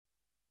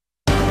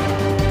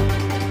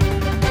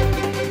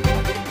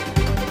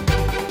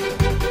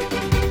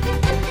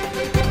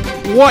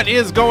What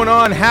is going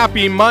on?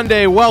 Happy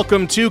Monday.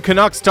 Welcome to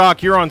Canucks Talk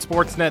here on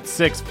Sportsnet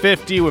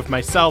 650 with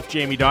myself,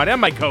 Jamie Dodd,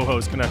 and my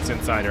co-host, Canucks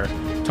Insider,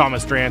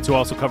 Thomas Drance, who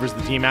also covers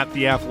the team at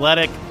The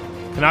Athletic.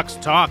 Canucks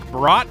Talk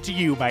brought to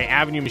you by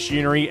Avenue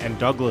Machinery and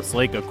Douglas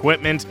Lake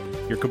Equipment.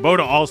 Your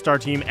Kubota All-Star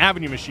team,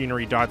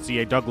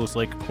 avenuemachinery.ca,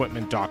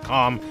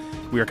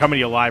 douglaslakeequipment.com. We are coming to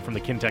you live from the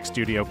Kintec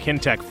studio.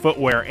 Kintec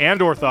Footwear and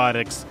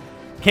Orthotics,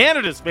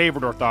 Canada's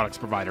favorite orthotics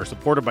provider,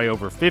 supported by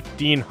over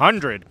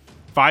 1,500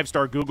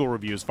 5-star Google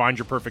reviews. Find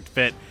your perfect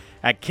fit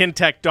at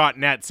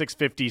kintec.net.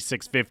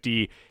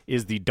 650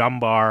 is the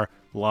Dunbar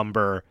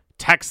Lumber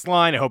text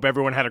line. I hope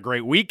everyone had a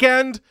great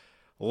weekend.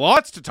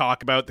 Lots to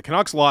talk about. The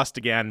Canucks lost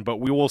again, but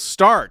we will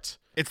start.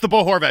 It's the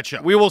Bo Horvat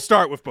show. We will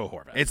start with Bo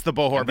Horvat. It's the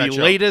Bo Horvat show.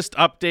 The latest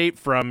update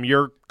from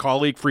your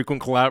colleague,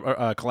 frequent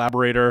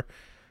collaborator,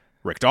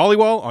 Rick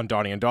Dhaliwal on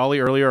Donnie and Dolly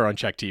earlier on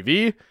Check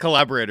TV.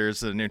 Collaborator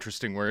is an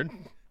interesting word.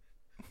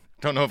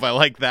 Don't know if I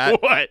like that.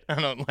 What?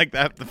 I don't like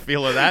that. The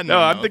feel of that. No,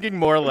 I'm thinking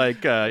more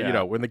like you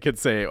know, when the kids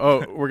say,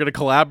 "Oh, we're gonna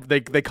collab." They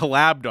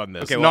collabed on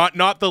this. Okay, well,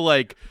 not the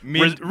like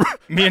me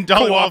and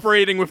Dhaliwal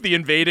cooperating with the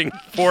invading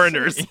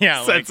foreigners.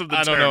 Yeah, sense of the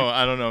term.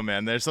 I don't know,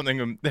 man. There's something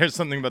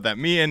about that.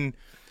 Me and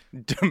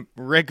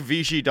Rick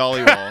Vichy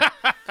Dhaliwal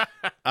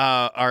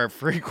are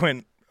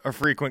frequent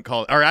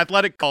our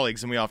athletic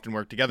colleagues, and we often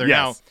work together. Yes.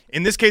 Now,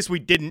 in this case, we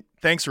didn't.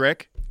 Thanks,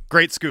 Rick.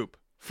 Great scoop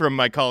from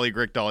my colleague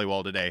Rick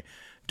Dhaliwal today.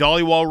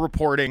 Dhaliwal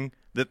reporting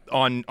that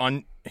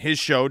on his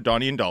show,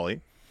 Donnie and Dolly,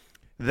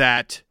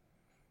 that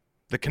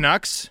the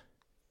Canucks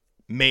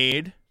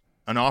made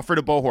an offer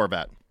to Bo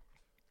Horvat.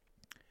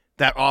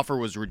 That offer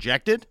was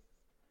rejected,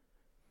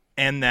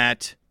 and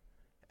that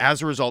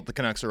as a result, the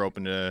Canucks are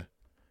open to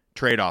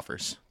trade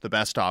offers. The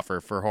best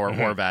offer for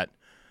Horvat,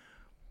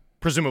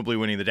 presumably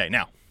winning the day.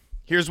 Now,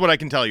 here's what I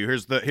can tell you.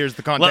 Here's the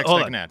context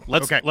I can add.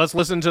 Let's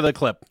listen to the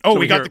clip. Oh,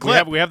 we got the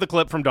clip. We have the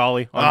clip from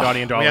Dolly on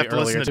Donnie and Dolly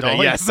earlier today.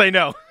 Dolly? Yes, I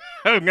know.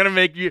 I'm gonna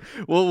make you.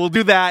 We'll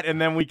do that,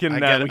 and then we can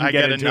get into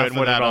enough it and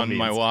what of that it all on means.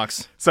 my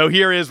walks. So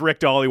here is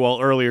Rick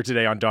Dhaliwal earlier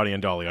today on Donnie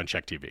and Dolly on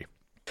Check TV.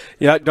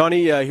 Yeah,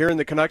 Donnie, hearing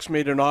the Canucks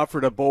made an offer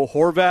to Bo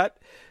Horvat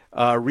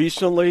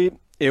recently.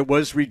 It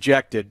was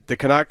rejected. The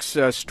Canucks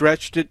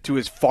stretched it to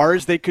as far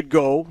as they could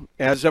go.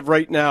 As of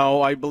right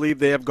now, I believe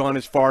they have gone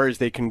as far as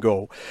they can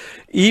go.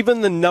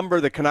 Even the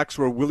number the Canucks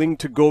were willing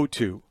to go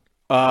to,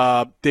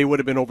 they would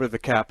have been over the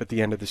cap at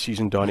the end of the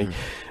season, Donnie.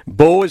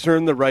 Bo has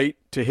earned the right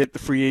to hit the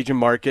free agent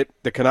market.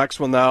 The Canucks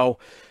will now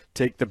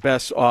take the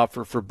best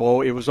offer for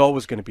Bo. It was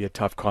always going to be a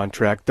tough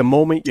contract. The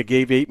moment you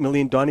gave $8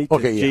 million, Donnie, to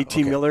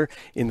JT Miller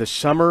in the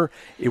summer,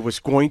 it was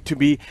going to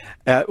be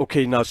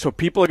now. So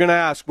people are going to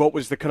ask, what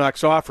was the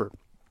Canucks offer?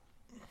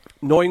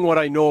 Knowing what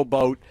I know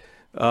about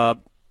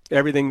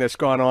everything that's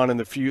gone on in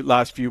the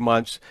last few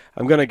months,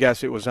 I'm going to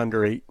guess it was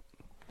under 8.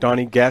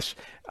 Donnie, guess.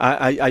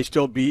 I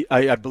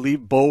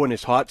believe Bo and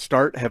his hot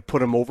start have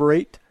put him over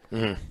 8.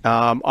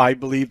 I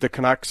believe the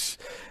Canucks,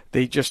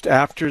 they just,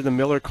 after the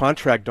Miller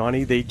contract,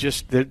 Donnie,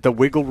 the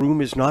wiggle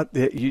room is not.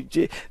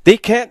 They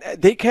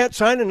can't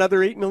sign another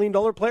 $8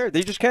 million player.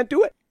 They just can't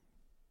do it.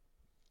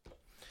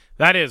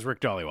 That is Rick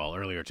Dhaliwal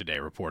earlier today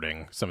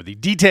reporting some of the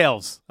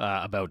details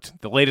about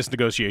the latest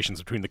negotiations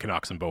between the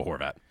Canucks and Bo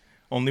Horvat.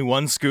 Only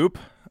one scoop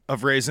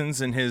of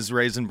raisins in his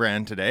raisin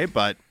brand today,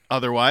 but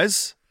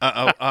otherwise,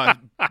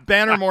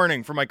 banner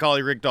morning for my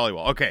colleague Rick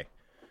Dhaliwal. Okay,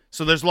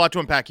 so there's a lot to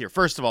unpack here.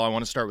 First of all, I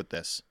want to start with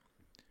this.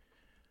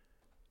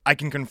 I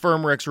can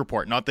confirm Rick's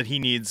report, not that he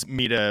needs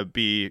me to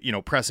be,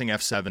 pressing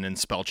F7 and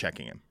spell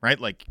checking him, right?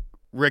 Like,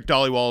 Rick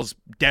Dhaliwal's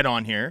dead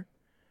on here,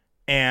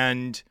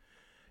 and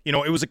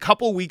it was a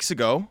couple weeks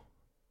ago.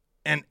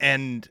 And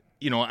I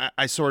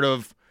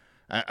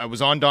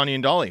was on Donnie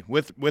and Dolly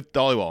with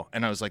Dhaliwal,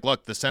 and I was like,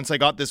 look, the sense I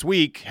got this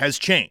week has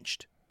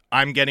changed.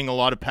 I'm getting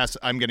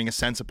a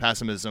sense of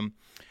pessimism.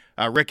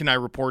 Rick and I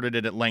reported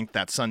it at length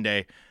that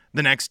Sunday.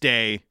 The next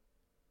day,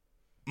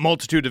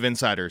 multitude of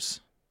insiders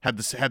had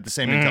the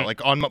same intel.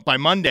 Like by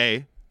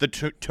Monday, the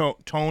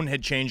tone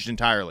had changed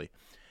entirely.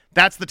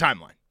 That's the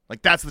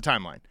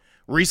timeline.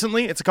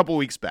 Recently, it's a couple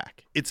weeks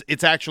back.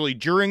 It's actually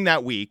during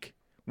that week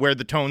where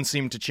the tone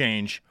seemed to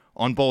change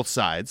on both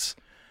sides,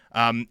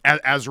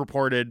 as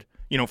reported,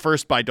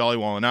 first by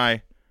Dhaliwal and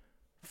I,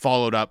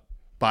 followed up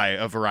by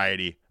a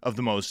variety of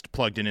the most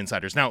plugged-in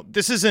insiders. Now,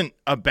 this isn't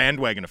a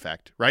bandwagon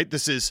effect, right?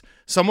 This is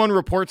someone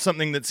reports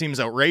something that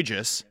seems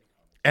outrageous,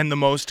 and the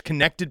most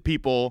connected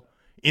people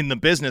in the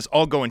business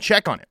all go and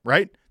check on it,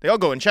 right? They all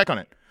go and check on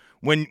it.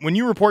 When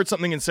you report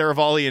something and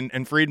Saravalli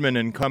and Friedman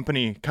and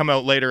company come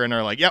out later and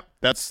are like, yep,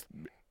 that's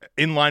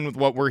in line with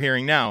what we're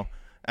hearing now,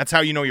 that's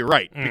how you know you're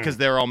right, because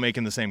they're all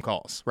making the same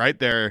calls, right?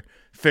 They're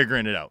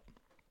figuring it out.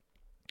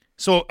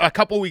 So a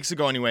couple weeks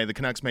ago anyway, the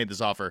Canucks made this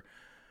offer.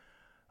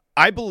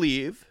 I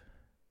believe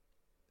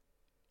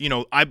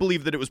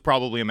that it was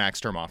probably a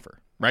max term offer,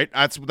 right?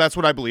 That's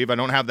what I believe. I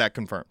don't have that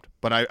confirmed,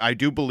 but I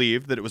do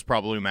believe that it was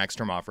probably a max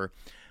term offer.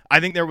 I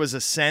think there was a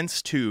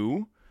sense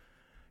too,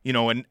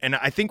 and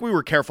I think we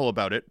were careful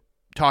about it,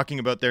 talking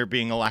about there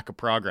being a lack of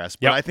progress.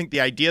 But I think the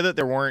idea that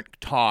there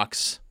weren't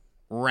talks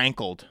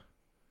rankled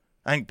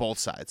I think both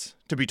sides,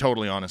 to be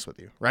totally honest with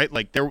you, right?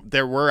 Like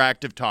there were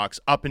active talks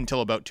up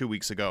until about 2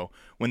 weeks ago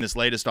when this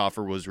latest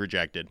offer was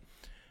rejected.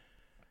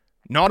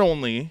 Not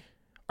only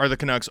are the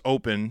Canucks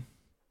open,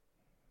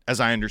 as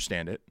I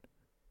understand it,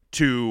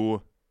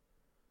 to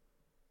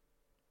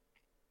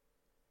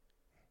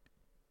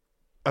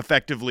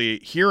effectively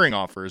hearing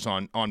offers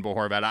on Bo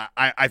Horvat.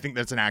 I think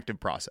that's an active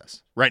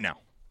process right now.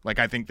 Like,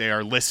 I think they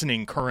are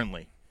listening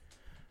currently,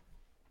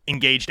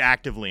 engaged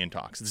actively in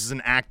talks. This is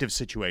an active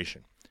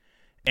situation.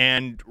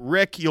 And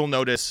Rick, you'll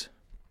notice,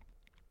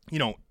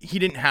 he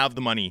didn't have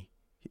the money.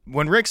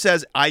 When Rick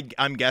says,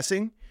 I'm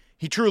guessing,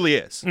 he truly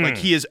is. Like,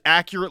 he is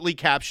accurately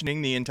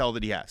captioning the intel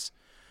that he has.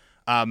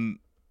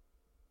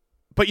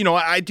 But,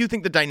 I do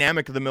think the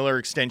dynamic of the Miller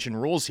extension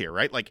rules here,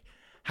 right? Like,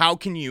 how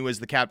can you, as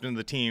the captain of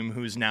the team,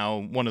 who's now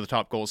one of the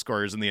top goal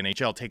scorers in the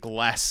NHL, take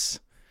less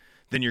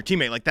than your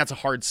teammate? Like, that's a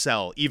hard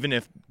sell, even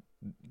if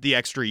the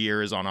extra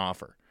year is on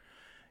offer.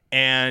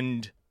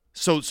 And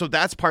so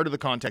that's part of the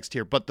context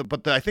here.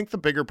 But I think the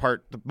bigger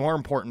part, the more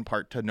important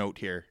part to note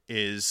here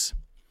is,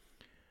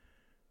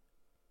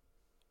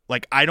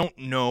 like, I don't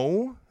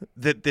know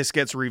that this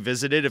gets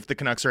revisited if the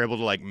Canucks are able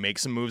to, like, make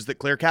some moves that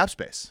clear cap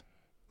space.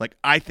 Like,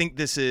 I think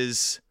this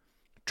is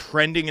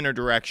trending in a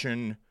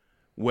direction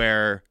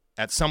where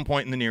at some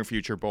point in the near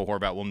future, Bo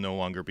Horvat will no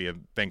longer be a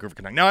Vancouver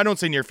Canuck. Now, I don't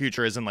say near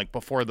future as in, like,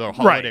 before the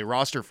holiday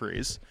roster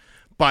freeze,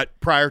 but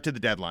prior to the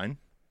deadline,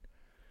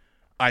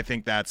 I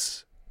think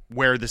that's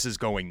where this is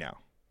going now.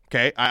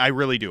 Okay? I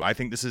really do. I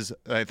think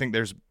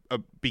there's a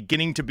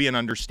beginning to be an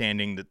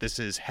understanding that this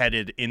is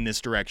headed in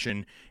this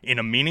direction in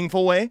a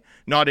meaningful way,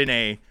 not in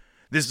a,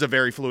 this is a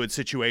very fluid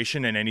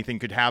situation and anything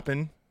could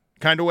happen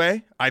kind of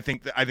way. I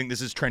think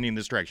this is trending in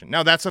this direction.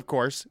 Now, that's, of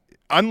course,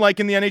 unlike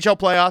in the NHL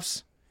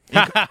playoffs.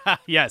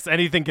 Yes,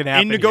 anything can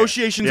happen. In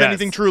negotiations, yes.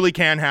 Anything truly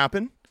can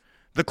happen.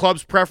 The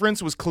club's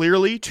preference was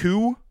clearly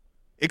to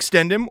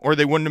extend him, or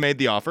they wouldn't have made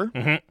the offer.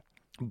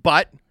 Mm-hmm.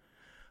 But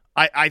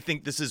I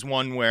think this is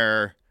one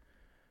where,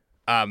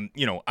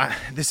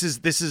 this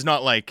is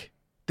not like,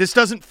 this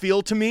doesn't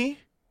feel to me,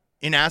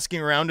 in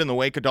asking around in the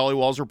wake of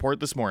Dhaliwal's report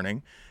this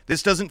morning,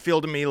 this doesn't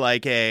feel to me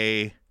like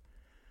a,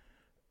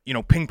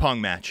 ping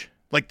pong match.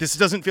 Like, this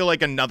doesn't feel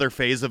like another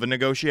phase of a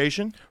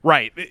negotiation.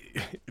 Right.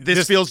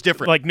 This feels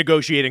different. Like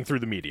negotiating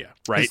through the media,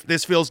 right?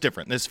 This feels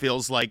different. This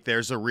feels like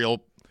there's a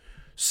real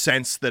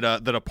sense that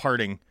a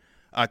parting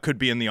could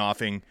be in the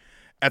offing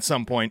at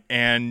some point.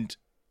 And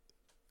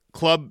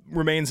club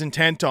remains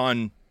intent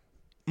on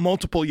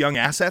multiple young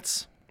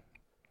assets.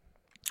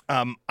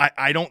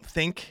 I don't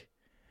think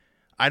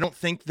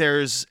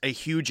there's a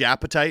huge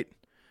appetite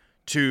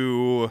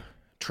to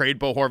trade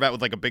Bo Horvat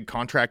with, like, a big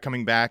contract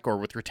coming back or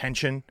with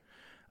retention.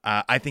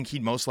 I think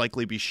he'd most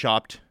likely be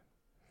shopped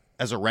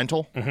as a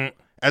rental,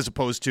 as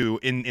opposed to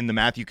in the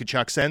Matthew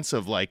Tkachuk sense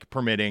of, like,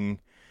 permitting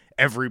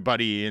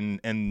everybody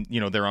and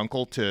their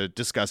uncle to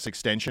discuss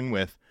extension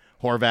with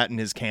Horvat and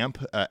his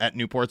camp at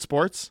Newport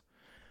Sports.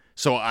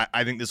 So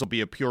I think this will be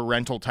a pure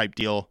rental type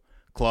deal.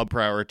 Club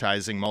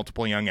prioritizing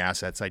multiple young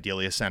assets,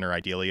 ideally a center,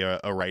 ideally a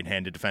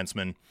right-handed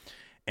defenseman.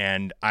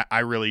 And I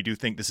really do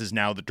think this is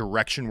now the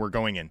direction we're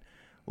going in.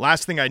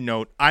 Last thing I'd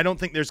note, I don't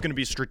think there's going to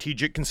be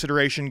strategic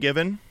consideration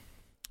given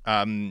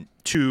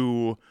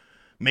to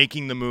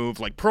making the move,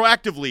 like,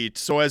 proactively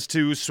so as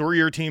to soar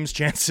your team's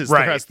chances the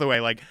rest of the way.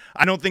 Like,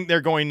 I don't think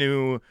they're going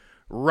to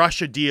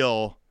rush a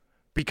deal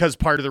because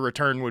part of the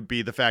return would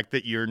be the fact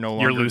that you're no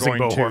longer losing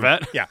going Bo to...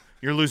 Horvat. Yeah,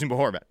 you're losing Bo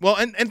Horvat. Well,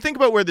 and think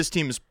about where this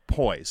team is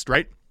poised,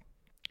 right?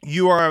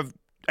 You are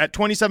at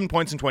 27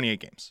 points in 28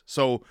 games.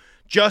 So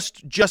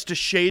just a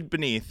shade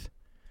beneath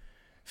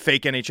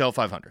fake NHL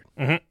 500.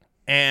 Mm-hmm.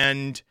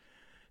 And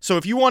so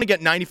if you want to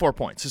get 94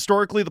 points,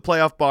 historically the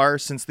playoff bar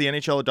since the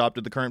NHL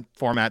adopted the current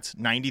format's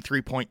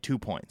 93.2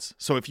 points.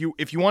 So if you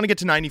want to get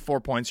to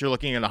 94 points, you're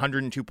looking at a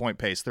 102 point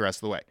pace the rest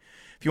of the way.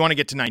 If you want to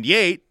get to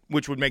 98,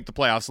 which would make the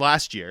playoffs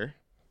last year,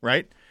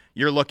 right?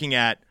 You're looking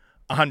at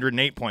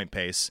 108 point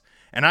pace.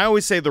 And I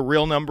always say the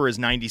real number is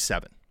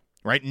 97,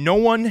 right? No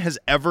one has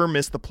ever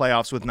missed the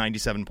playoffs with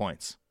 97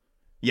 points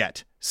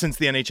yet since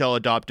the NHL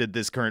adopted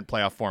this current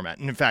playoff format.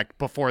 And in fact,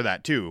 before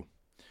that too.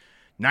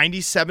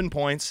 97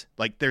 points.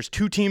 Like, there's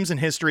two teams in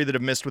history that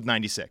have missed with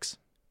 96.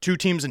 Two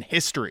teams in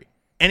history,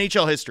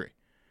 NHL history.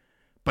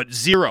 But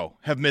zero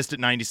have missed at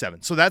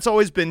 97. So that's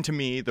always been, to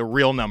me, the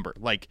real number.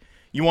 Like,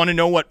 you want to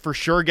know what for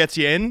sure gets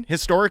you in?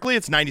 Historically,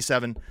 it's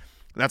 97.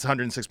 That's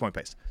 106 point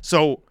pace.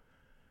 So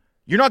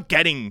you're not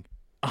getting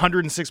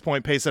 106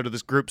 point pace out of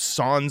this group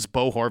sans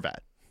Bo Horvat.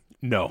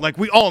 No. Like,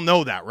 we all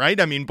know that, right?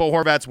 I mean, Bo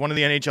Horvat's one of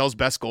the NHL's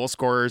best goal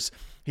scorers.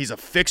 He's a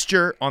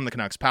fixture on the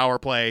Canucks power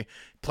play,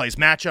 plays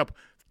matchup,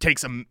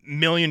 takes 1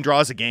 million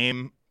draws a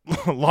game,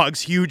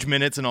 logs huge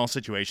minutes in all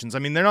situations. I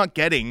mean, they're not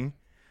getting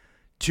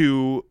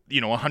to,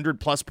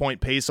 100-plus point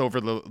pace over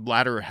the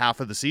latter half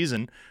of the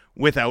season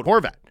without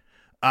Horvat.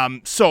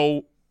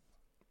 So,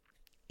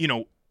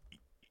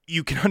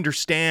 you can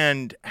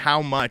understand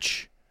how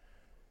much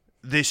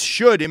this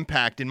should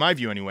impact, in my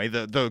view anyway,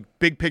 the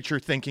big picture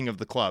thinking of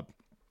the club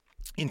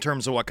in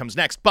terms of what comes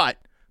next. But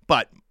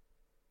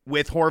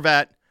with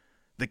Horvat,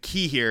 the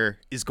key here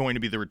is going to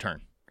be the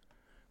return,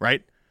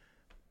 right?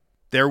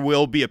 There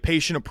will be a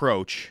patient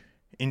approach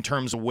in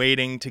terms of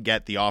waiting to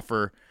get the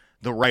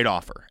right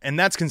offer. And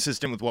that's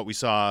consistent with what we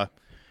saw,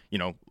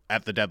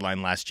 at the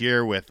deadline last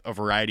year with a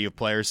variety of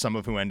players, some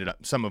of whom ended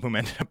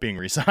up being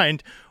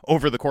re-signed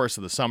over the course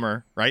of the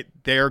summer, right?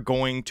 They're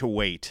going to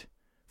wait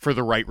for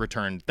the right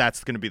return.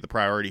 That's going to be the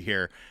priority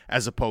here,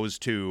 as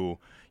opposed to,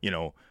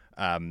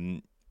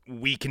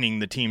 weakening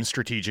the team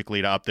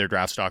strategically to up their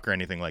draft stock or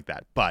anything like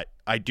that. But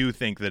I do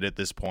think that at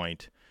this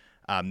point,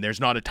 there's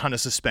not a ton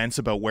of suspense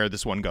about where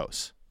this one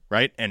goes,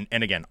 right? And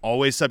again,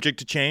 always subject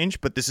to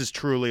change, but this is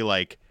truly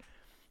like,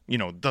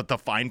 the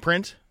fine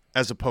print,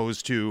 as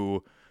opposed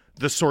to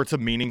the sorts of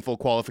meaningful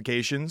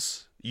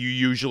qualifications you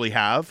usually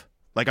have.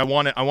 Like, I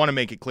want to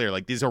make it clear,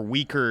 like, these are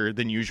weaker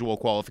than usual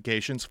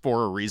qualifications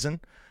for a reason.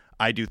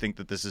 I do think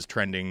that this is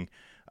trending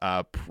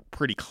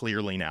pretty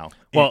clearly now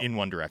in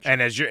one direction.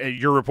 And as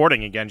you're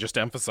reporting again, just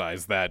to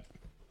emphasize that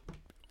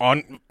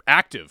on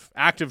active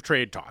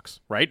trade talks,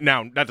 right?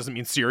 Now, that doesn't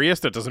mean serious.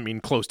 That doesn't mean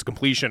close to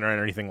completion or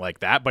anything like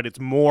that, but it's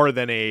more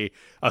than a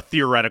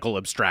theoretical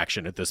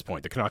abstraction at this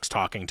point. The Canucks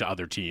talking to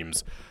other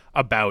teams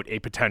about a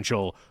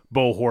potential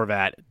Bo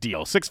Horvat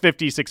deal.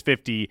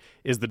 650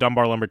 is the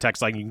Dunbar Lumber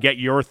text line. You can get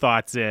your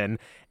thoughts in.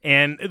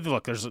 And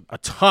look, there's a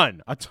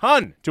ton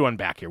to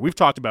unpack here. We've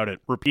talked about it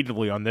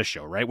repeatedly on this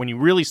show, right? When you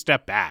really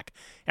step back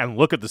and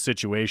look at the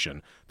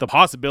situation, the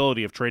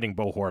possibility of trading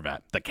Bo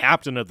Horvat, the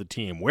captain of the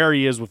team, where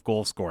he is with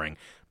goal scoring,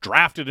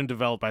 drafted and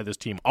developed by this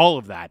team, all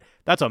of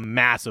that's a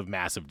massive,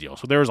 massive deal.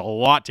 So there's a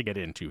lot to get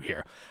into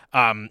here.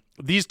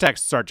 These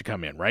texts start to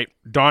come in, right?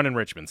 Don in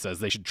Richmond says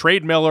they should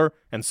trade Miller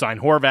and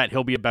sign Horvat.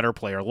 He'll be a better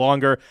player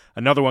longer.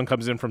 Another one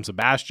comes in from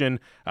Sebastian.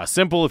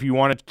 Simple, if you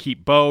want to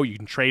keep Bo, you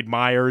can trade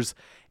Myers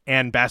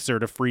and Besser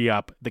to free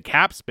up the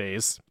cap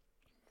space.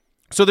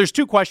 So there's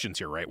two questions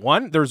here, right?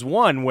 There's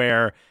one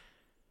where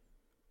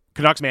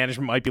Canucks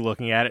management might be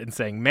looking at it and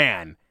saying,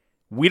 man,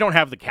 we don't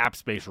have the cap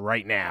space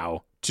right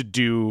now to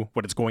do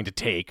what it's going to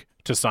take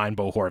to sign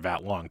Bo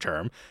Horvat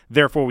long-term.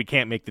 Therefore, we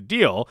can't make the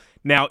deal.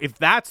 Now, if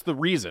that's the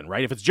reason,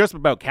 right, if it's just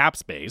about cap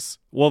space,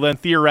 well, then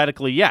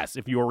theoretically, yes,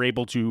 if you are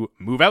able to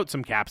move out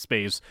some cap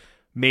space,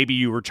 maybe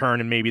you return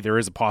and maybe there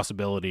is a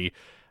possibility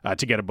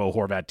to get a Bo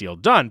Horvat deal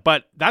done.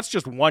 But that's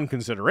just one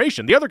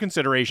consideration. The other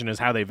consideration is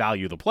how they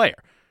value the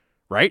player,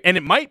 right? And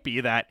it might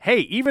be that, hey,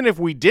 even if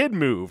we did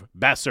move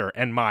Besser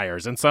and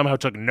Myers and somehow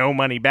took no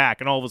money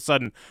back and all of a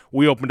sudden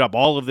we opened up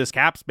all of this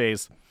cap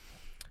space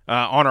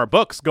on our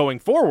books going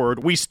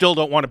forward, we still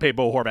don't want to pay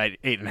Bo Horvat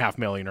 $8.5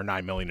 million or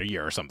 $9 million a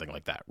year or something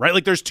like that, right?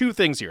 Like, there's two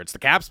things here. It's the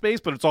cap space,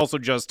 but it's also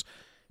just,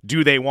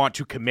 do they want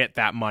to commit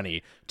that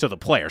money to the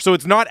player? So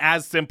it's not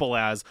as simple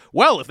as,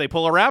 well, if they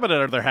pull a rabbit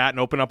out of their hat and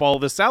open up all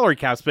of this salary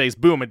cap space,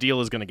 boom, a deal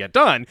is going to get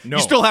done. No.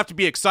 You still have to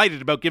be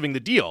excited about giving the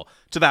deal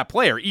to that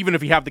player, even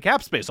if you have the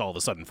cap space all of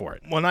a sudden for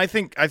it. Well, and I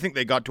think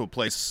they got to a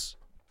place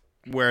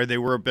where they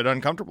were a bit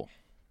uncomfortable.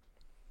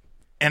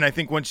 And I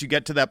think once you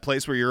get to that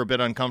place where you're a bit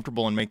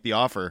uncomfortable and make the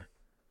offer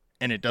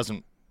and it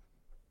doesn't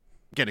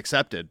get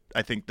accepted,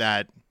 I think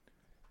that,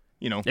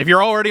 if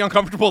you're already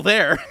uncomfortable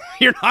there,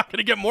 you're not going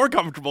to get more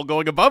comfortable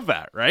going above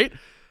that, right?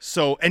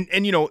 So, and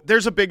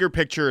there's a bigger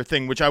picture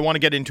thing, which I want to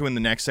get into in the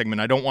next segment.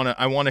 I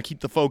want to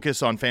keep the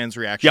focus on fans'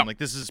 reaction. Yep. Like,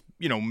 this is,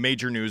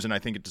 major news, and I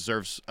think it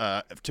deserves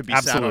to be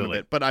sat on a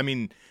bit. But I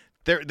mean,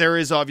 there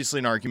is obviously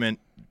an argument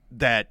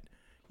that,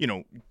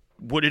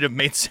 would it have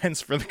made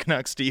sense for the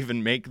Canucks to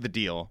even make the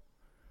deal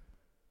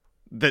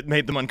that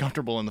made them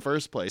uncomfortable in the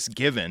first place,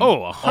 given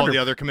all the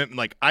other commitment?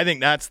 Like, I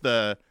think that's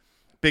the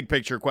big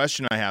picture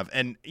question I have.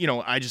 And,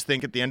 I just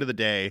think at the end of the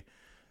day,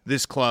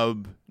 this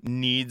club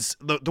needs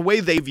the way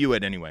they view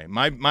it anyway.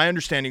 My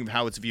understanding of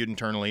how it's viewed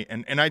internally,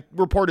 and I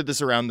reported this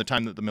around the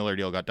time that the Miller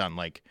deal got done,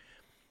 like,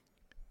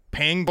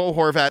 paying Bo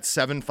Horvat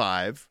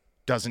 7.5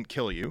 doesn't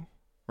kill you,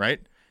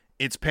 right?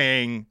 It's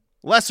paying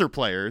lesser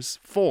players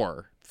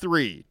 4,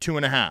 3,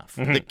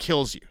 2.5 that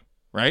kills you,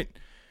 right?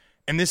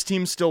 And this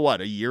team's still,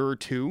 a year or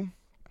two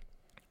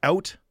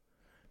out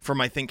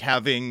from, I think,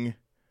 having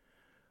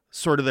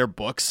sort of their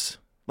books.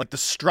 Like, the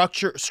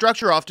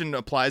structure often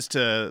applies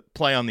to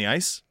play on the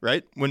ice,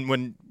 right?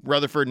 When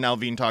Rutherford and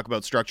Alvin talk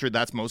about structure,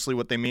 that's mostly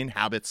what they mean: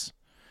 habits,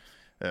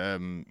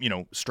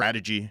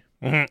 strategy.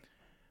 Mm-hmm.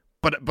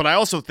 But I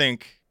also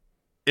think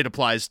it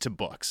applies to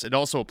books. It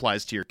also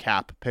applies to your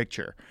cap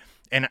picture,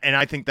 and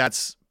I think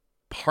that's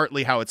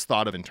partly how it's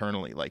thought of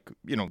internally. Like,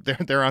 they're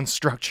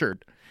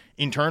unstructured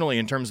internally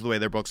in terms of the way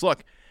their books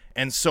look,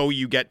 and so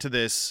you get to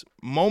this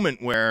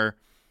moment where,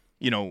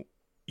 you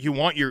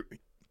want your.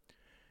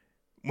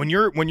 When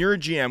you're a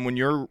GM, when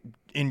you're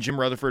in Jim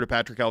Rutherford or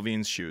Patrick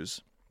Alvin's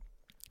shoes,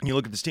 and you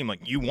look at this team, like,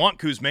 you want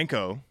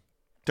Kuzmenko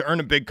to earn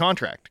a big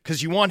contract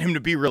because you want him to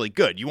be really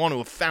good. You want to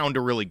have found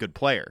a really good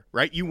player,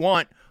 right? You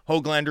want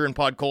Höglander and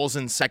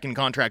Podkolzin's second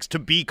contracts to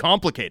be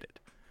complicated,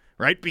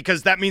 right?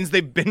 Because that means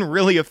they've been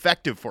really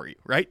effective for you,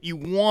 right? You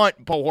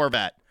want Bo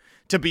Horvat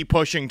to be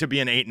pushing to be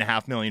an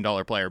 $8.5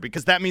 million player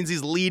because that means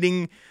he's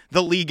leading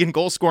the league in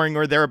goal scoring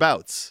or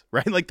thereabouts,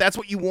 right? Like, that's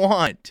what you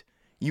want.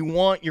 You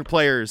want your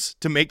players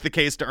to make the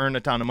case to earn a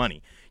ton of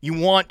money. You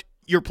want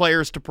your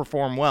players to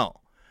perform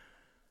well.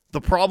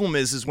 The problem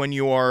is when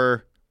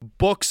your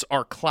books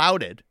are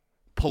clouded,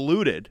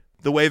 polluted,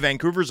 the way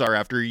Vancouver's are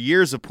after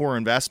years of poor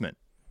investment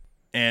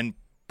and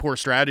poor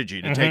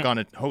strategy to take on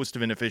a host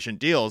of inefficient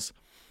deals,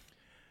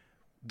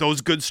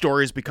 those good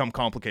stories become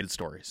complicated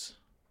stories,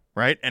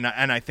 right? And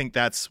I think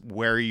that's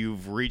where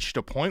you've reached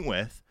a point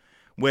with,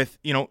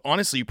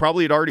 honestly, you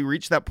probably had already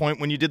reached that point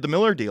when you did the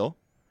Miller deal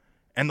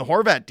and the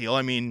Horvat deal.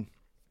 I mean,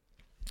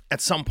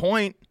 at some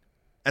point,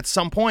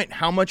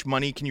 how much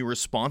money can you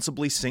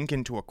responsibly sink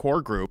into a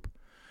core group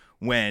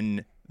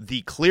when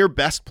the clear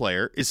best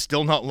player is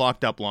still not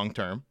locked up long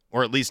term,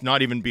 or at least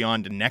not even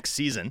beyond next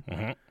season,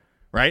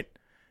 right?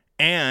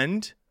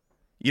 And,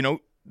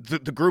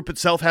 the group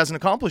itself hasn't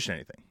accomplished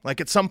anything. Like,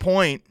 at some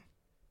point,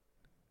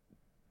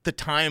 the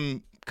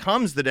time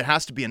comes that it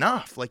has to be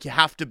enough. Like, you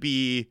have to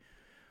be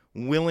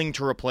willing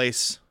to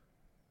replace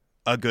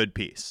a good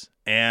piece.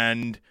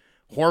 And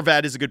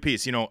Horvat is a good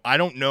piece. I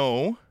don't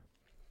know,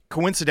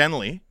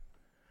 coincidentally,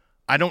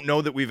 I don't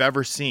know that we've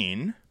ever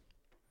seen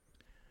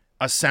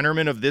a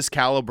centerman of this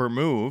caliber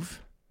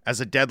move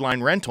as a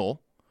deadline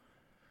rental,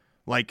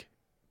 like,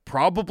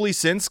 probably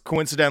since,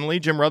 coincidentally,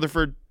 Jim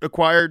Rutherford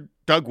acquired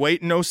Doug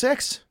Weight in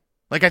 2006.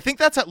 Like, I think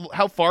that's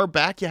how far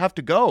back you have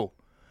to go.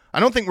 I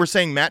don't think we're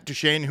saying Matt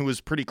Duchene, who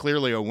was pretty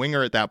clearly a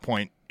winger at that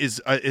point, is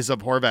of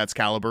Horvat's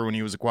caliber when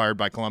he was acquired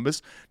by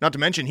Columbus. Not to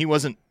mention, he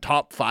wasn't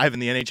top 5 in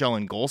the NHL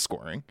in goal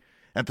scoring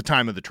at the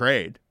time of the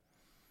trade.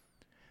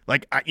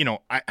 Like,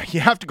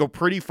 you have to go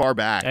pretty far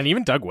back. And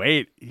even Doug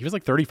Weight, he was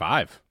like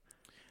 35.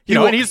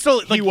 And he's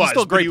still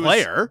a great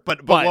player.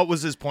 But what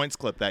was his points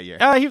clip that year?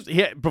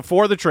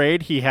 Before the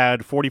trade, he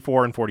had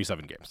 44 and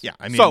 47 games. Yeah,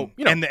 I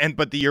mean,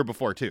 but the year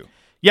before too.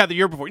 Yeah, the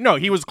year before. No,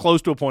 he was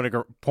close to a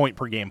point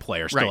per game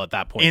player still at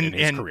that point in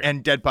his career.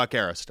 And dead puck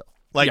era still.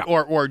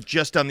 Or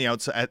just on the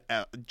outside,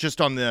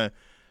 just on the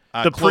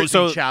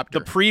closing chapter.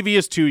 The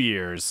previous 2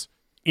 years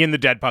in the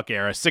dead puck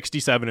era,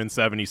 67 and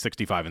 70,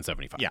 65 and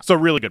 75. Yeah. So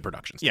really good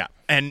productions. Yeah,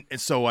 and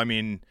so, I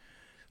mean...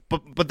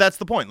 But that's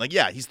the point. Like,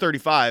 yeah, he's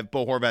 35.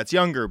 Bo Horvat's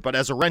younger, but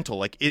as a rental,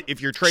 like, if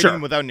you're trading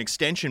him without an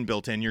extension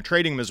built in, you're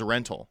trading him as a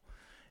rental.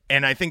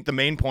 And I think the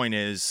main point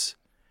is,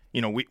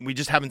 we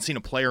just haven't seen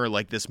a player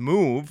like this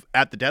move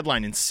at the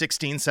deadline in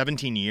 16,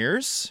 17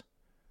 years.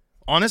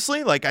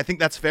 Honestly, like, I think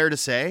that's fair to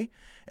say.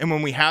 And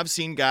when we have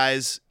seen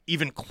guys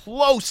even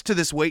close to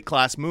this weight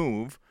class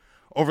move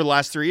over the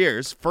last 3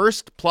 years,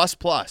 first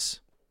plus.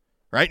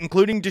 Right,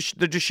 including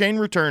the Duchene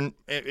return.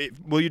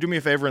 Will you do me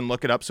a favor and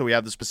look it up so we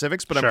have the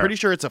specifics? But I'm pretty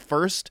sure it's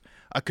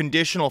a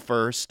conditional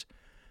first.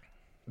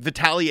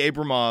 Vitaly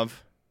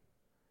Abramov,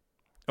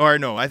 or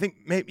no, I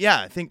think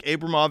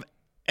Abramov,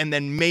 and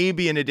then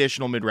maybe an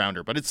additional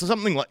mid-rounder. But it's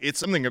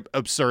something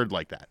absurd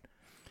like that.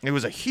 It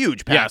was a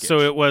huge package. Yeah, so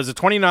it was a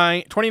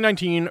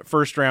 2019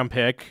 first-round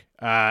pick,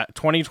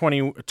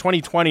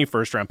 2020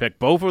 first-round pick.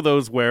 Both of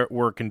those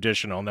were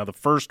conditional. Now, the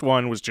first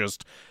one was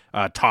just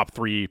top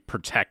 3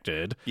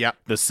 protected. Yeah.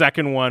 The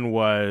second one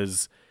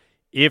was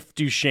if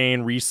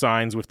Duchene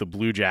re-signs with the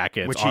Blue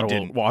Jackets, which he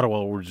didn't.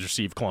 Ottawa will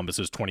receive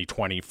Columbus's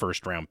 2020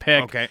 first-round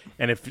pick. Okay.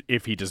 And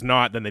if he does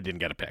not, then they didn't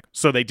get a pick.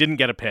 So they didn't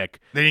get a pick.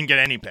 They didn't get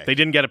any pick. They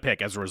didn't get a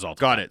pick as a result.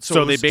 Got of it.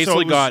 So they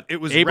basically got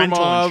Abramov,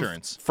 rental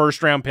insurance,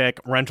 first-round pick,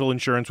 rental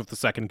insurance with the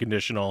second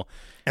conditional,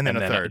 and then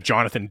a third.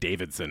 Jonathan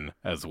Davidson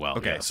as well.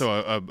 Okay, yes. so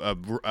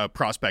a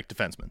prospect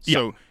defenseman. Yeah.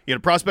 So you had a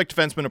prospect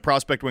defenseman, a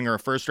prospect winger, a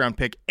first-round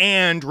pick,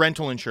 and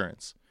rental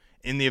insurance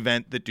in the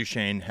event that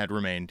Duchene had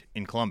remained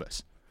in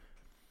Columbus.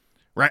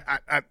 Right,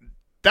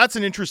 that's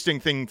an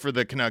interesting thing for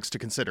the Canucks to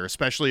consider,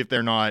 especially if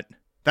they're not.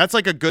 That's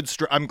like a good.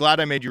 I'm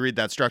glad I made you read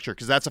that structure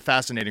because that's a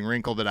fascinating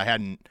wrinkle that I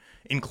hadn't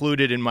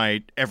included in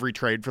my every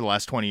trade for the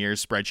last 20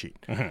 years spreadsheet.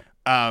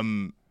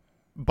 Mm-hmm.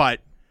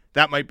 But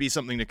that might be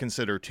something to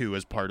consider too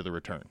as part of the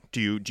return.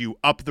 Do you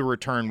up the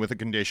return with a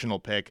conditional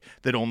pick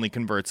that only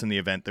converts in the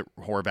event that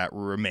Horvat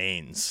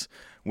remains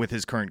with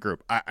his current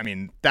group? I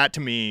mean, that to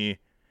me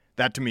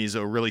is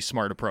a really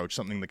smart approach,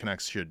 something the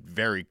Canucks should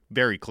very,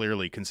 very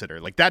clearly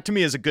consider. Like, that to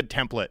me is a good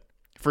template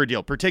for a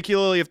deal,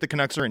 particularly if the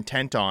Canucks are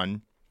intent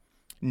on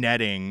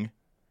netting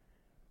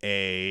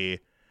a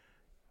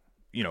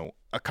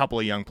couple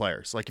of young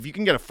players. Like, if you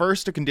can get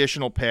a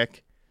conditional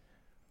pick,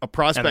 a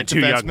prospect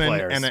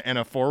defenseman, and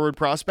a forward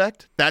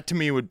prospect, that to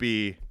me would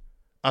be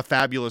a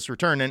fabulous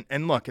return.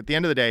 And look, at the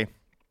end of the day,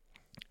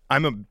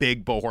 I'm a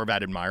big Bo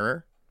Horvat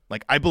admirer.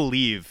 Like, I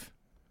believe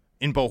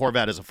in Bo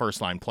Horvat as a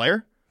first-line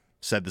player.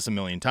 Said this a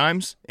million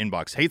times.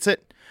 Inbox hates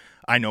it.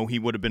 I know he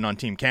would have been on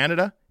Team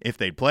Canada if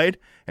they'd played.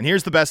 And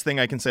here's the best thing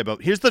I can say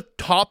here's the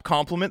top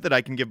compliment that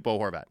I can give Bo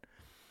Horvat.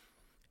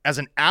 As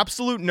an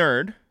absolute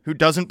nerd who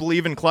doesn't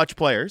believe in clutch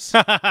players,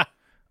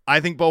 I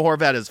think Bo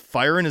Horvat has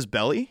fire in his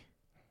belly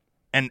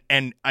and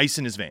ice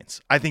in his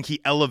veins. I think he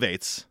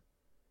elevates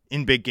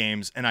in big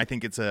games, and I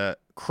think it's a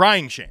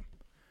crying shame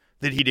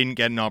that he didn't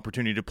get an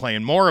opportunity to play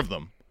in more of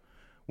them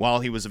while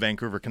he was a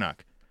Vancouver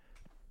Canuck.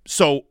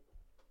 So,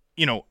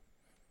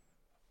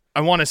 I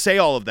want to say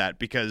all of that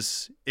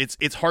because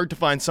it's hard to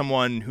find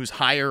someone who's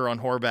higher on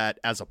Horvat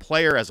as a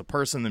player, as a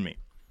person than me.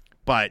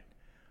 But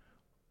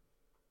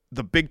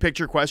the big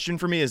picture question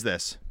for me is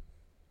this.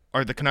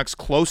 Are the Canucks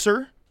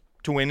closer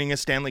to winning a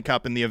Stanley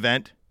Cup in the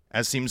event,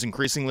 as seems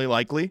increasingly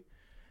likely,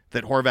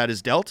 that Horvat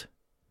is dealt?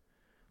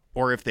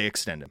 Or if they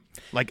extend him?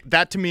 Like,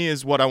 that to me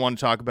is what I want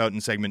to talk about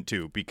in segment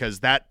 2,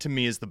 because that to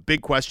me is the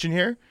big question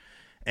here.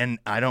 And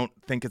I don't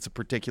think it's a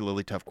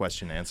particularly tough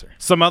question to answer.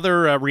 Some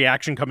other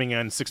reaction coming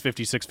in,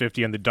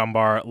 650 on the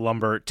Dunbar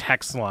Lumber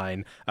text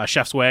line.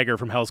 Chef Swagger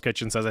from Hell's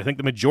Kitchen says, I think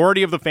the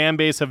majority of the fan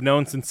base have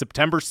known since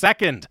September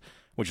 2nd,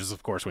 which is,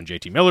 of course, when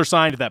JT Miller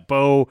signed, that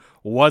Bo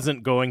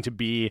wasn't going to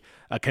be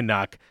a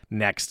Canuck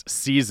next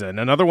season.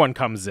 Another one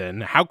comes in.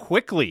 How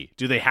quickly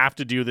do they have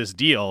to do this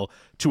deal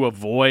to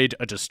avoid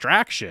a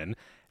distraction?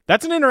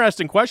 That's an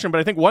interesting question,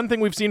 but I think one thing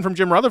we've seen from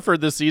Jim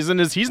Rutherford this season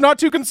is he's not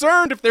too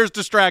concerned if there's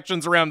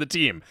distractions around the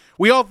team.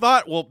 We all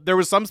thought, well, there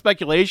was some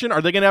speculation. Are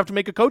they going to have to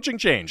make a coaching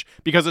change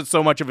because it's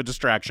so much of a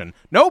distraction?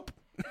 Nope.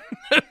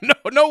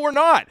 No, we're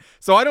not.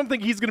 So I don't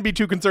think he's going to be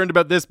too concerned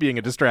about this being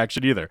a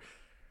distraction either.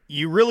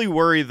 You really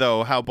worry,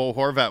 though, how Bo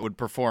Horvat would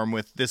perform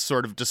with this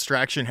sort of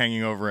distraction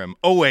hanging over him.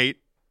 Oh, wait,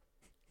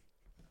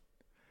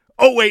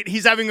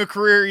 he's having a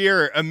career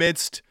year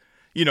amidst,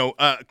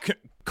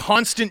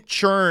 constant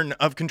churn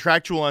of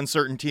contractual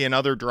uncertainty and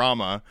other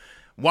drama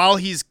while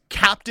he's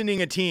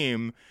captaining a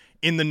team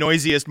in the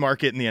noisiest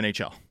market in the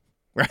NHL.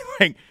 Right?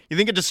 Like, you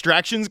think a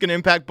distraction's going to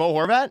impact Bo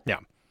Horvat? Yeah.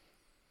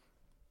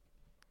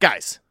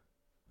 Guys,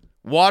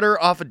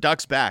 water off a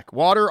duck's back.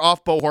 Water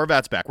off Bo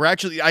Horvat's back. I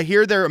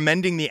hear they're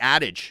amending the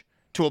adage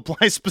to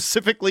apply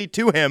specifically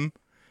to him.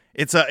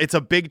 It's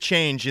a big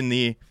change in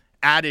the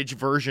adage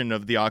version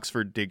of the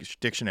Oxford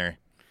Dictionary.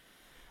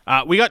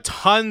 We got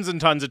tons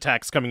and tons of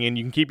texts coming in.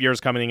 You can keep yours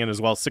coming in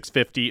as well,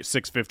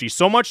 650.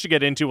 So much to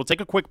get into. We'll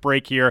take a quick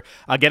break here,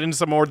 get into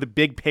some more of the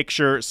big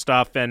picture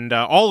stuff and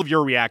all of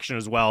your reaction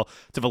as well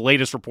to the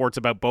latest reports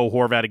about Bo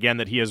Horvat. Again,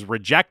 that he has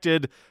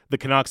rejected the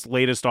Canucks'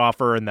 latest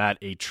offer and that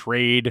a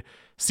trade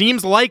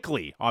seems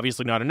likely.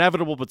 Obviously not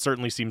inevitable, but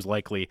certainly seems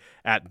likely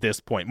at this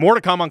point. More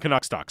to come on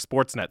Canucks Talk,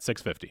 Sportsnet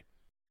 650.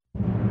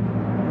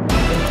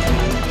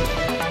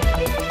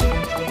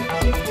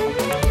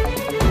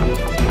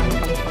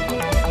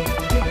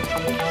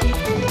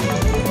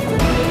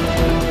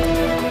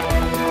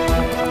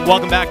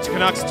 Welcome back to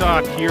Canucks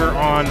Talk here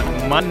on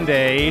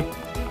Monday.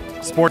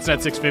 Sportsnet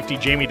 650,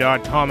 Jamie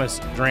Dodd, Thomas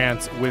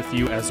Drance with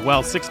you as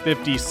well.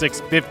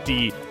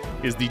 650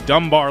 is the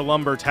Dunbar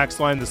Lumber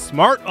text line, the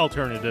smart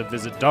alternative.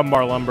 Visit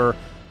Dunbar Lumber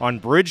on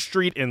Bridge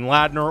Street in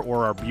Ladner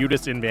or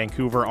Arbutus in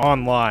Vancouver,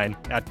 online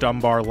at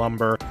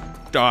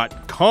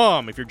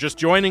dunbarlumber.com. If you're just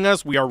joining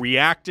us, we are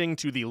reacting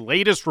to the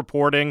latest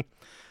reporting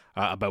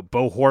about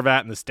Bo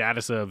Horvat and the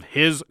status of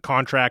his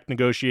contract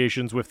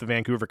negotiations with the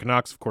Vancouver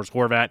Canucks. Of course,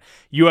 Horvat,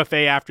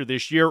 UFA after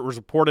this year. It was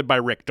reported by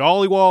Rick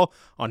Dhaliwal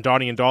on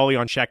Donnie and Dolly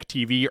on Czech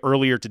TV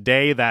earlier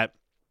today that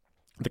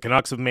the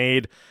Canucks have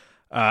made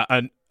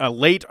their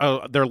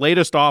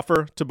latest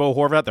offer to Bo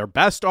Horvat, their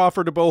best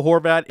offer to Bo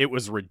Horvat. It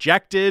was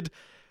rejected.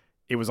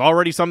 It was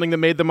already something that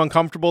made them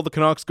uncomfortable, the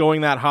Canucks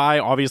going that high.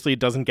 Obviously, it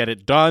doesn't get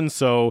it done,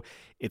 so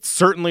it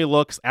certainly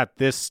looks at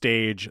this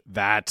stage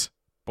that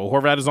Bo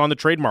Horvat is on the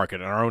trade market,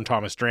 and our own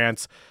Thomas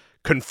Drance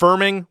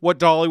confirming what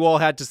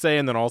Dhaliwal had to say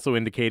and then also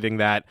indicating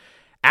that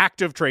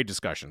active trade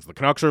discussions, the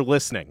Canucks are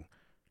listening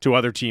to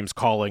other teams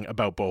calling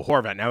about Bo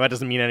Horvat. Now, that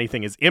doesn't mean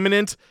anything is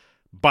imminent,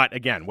 but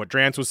again, what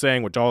Drance was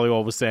saying, what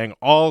Dhaliwal was saying,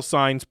 all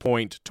signs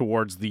point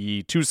towards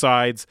the two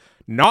sides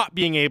not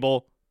being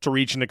able to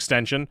reach an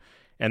extension,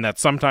 and that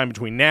sometime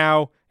between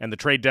now and the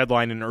trade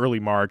deadline in early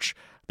March,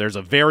 there's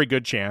a very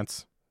good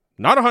chance,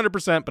 not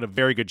 100%, but a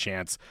very good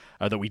chance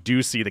that we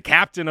do see the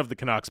captain of the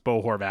Canucks,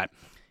 Bo Horvat,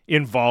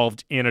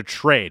 involved in a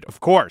trade. Of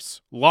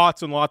course,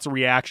 lots and lots of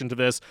reaction to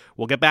this.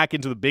 We'll get back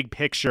into the big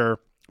picture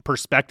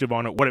perspective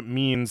on it, what it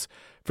means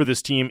for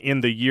this team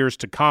in the years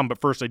to come. But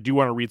first, I do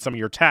want to read some of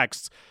your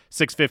texts,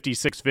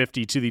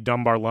 650 to the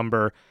Dunbar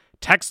Lumber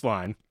text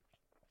line.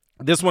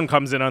 This one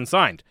comes in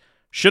unsigned.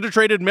 Should have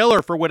traded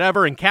Miller for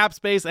whatever in cap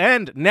space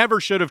and never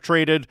should have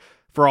traded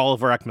for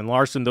Oliver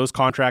Ekman-Larsson. Those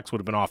contracts would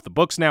have been off the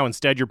books now.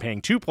 Instead, you're paying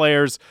two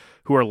players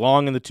who are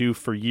long in the tooth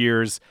for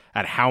years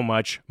at how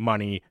much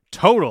money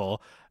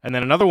total? And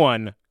then another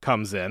one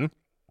comes in.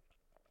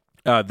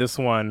 This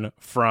one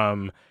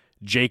from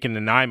Jake in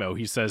Nanaimo.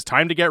 He says,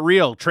 time to get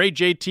real. Trade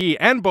JT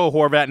and Bo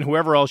Horvat and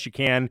whoever else you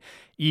can.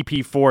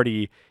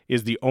 EP40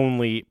 is the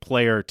only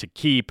player to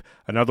keep.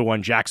 Another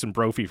one, Jackson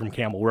Brophy from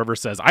Campbell River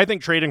says, I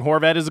think trading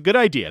Horvat is a good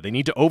idea. They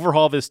need to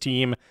overhaul this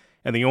team,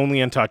 and the only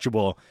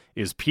untouchable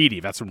is Petey.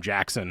 That's from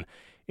Jackson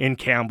in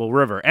Campbell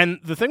River. And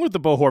the thing with the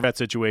Bo Horvat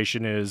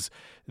situation is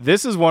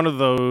this is one of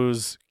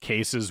those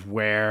cases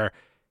where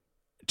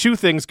two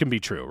things can be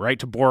true, right?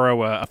 To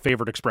borrow a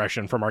favorite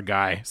expression from our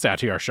guy,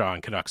 Satyar Shah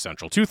in Canucks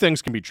Central. Two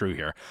things can be true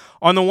here.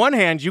 On the one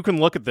hand, you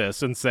can look at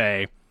this and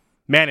say,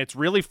 man, it's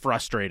really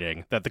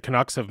frustrating that the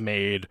Canucks have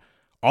made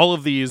all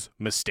of these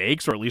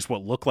mistakes, or at least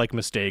what look like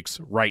mistakes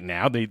right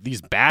now,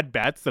 these bad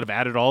bets that have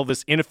added all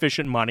this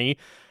inefficient money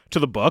to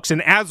the books.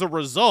 And as a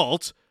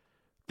result,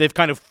 they've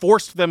kind of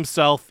forced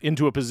themselves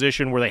into a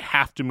position where they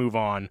have to move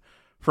on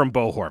from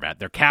Bo Horvat.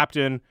 Their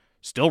captain,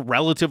 still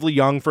relatively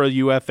young for a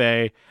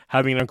UFA,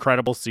 having an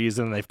incredible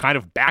season. They've kind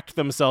of backed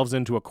themselves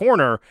into a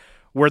corner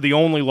where the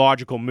only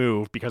logical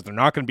move, because they're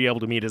not going to be able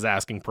to meet his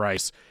asking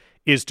price,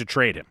 is to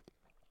trade him.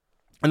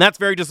 And that's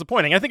very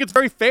disappointing. I think it's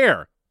very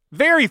fair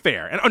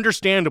and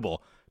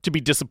understandable to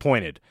be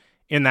disappointed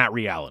in that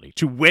reality,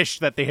 to wish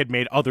that they had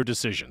made other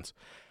decisions.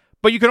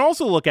 But you can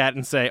also look at it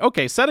and say,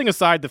 okay, setting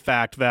aside the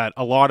fact that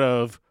a lot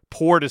of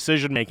poor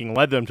decision-making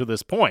led them to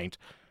this point,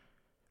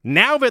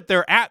 now that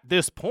they're at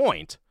this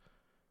point,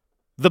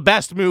 the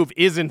best move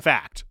is, in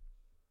fact,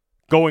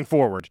 going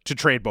forward to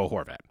trade Bo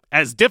Horvat.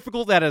 As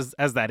difficult as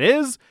that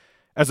is,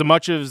 as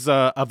much as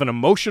of an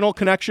emotional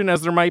connection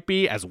as there might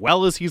be, as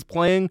well as he's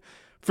playing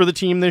for the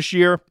team this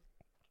year,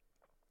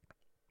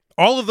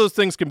 all of those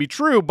things can be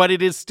true, but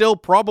it is still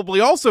probably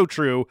also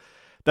true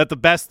that the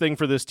best thing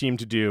for this team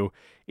to do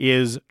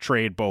is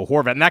trade Bo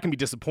Horvat. And that can be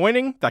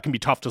disappointing. That can be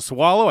tough to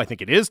swallow. I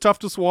think it is tough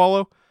to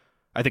swallow.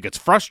 I think it's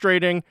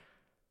frustrating,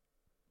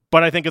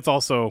 but I think it's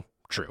also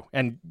true.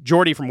 And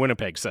Jordy from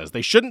Winnipeg says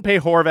they shouldn't pay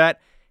Horvat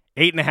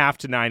 $8.5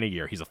 to $9 a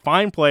year. He's a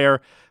fine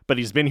player, but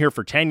he's been here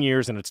for 10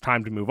 years and it's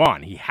time to move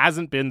on. He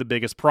hasn't been the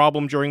biggest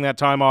problem during that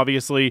time,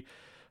 obviously,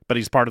 but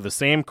he's part of the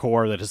same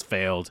core that has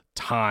failed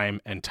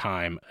time and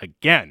time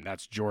again.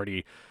 That's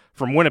Jordy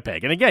from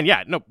Winnipeg. And again,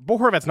 Bo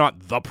Horvat's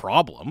not the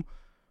problem.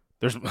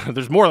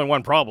 There's more than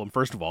one problem,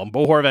 first of all. And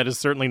Bo Horvat is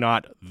certainly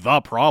not the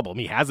problem.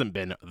 He hasn't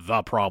been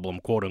the problem,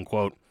 quote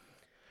unquote,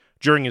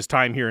 during his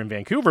time here in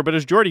Vancouver. But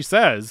as Jordy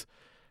says,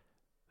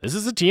 this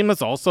is a team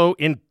that's also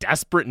in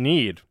desperate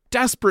need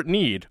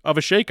of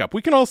a shakeup.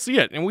 We can all see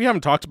it. And we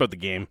haven't talked about the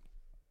game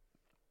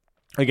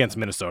against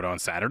Minnesota on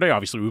Saturday.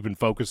 Obviously, we've been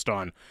focused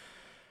on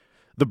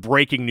the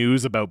breaking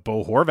news about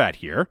Bo Horvat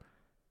here.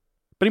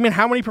 But I mean,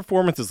 how many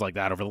performances like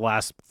that over the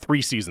last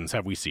 3 seasons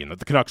have we seen that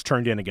the Canucks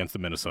turned in against the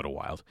Minnesota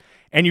Wild?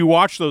 And you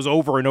watch those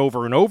over and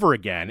over and over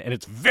again, and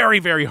it's very,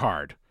 very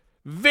hard,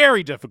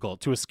 very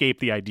difficult to escape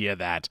the idea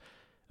that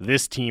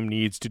this team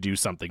needs to do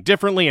something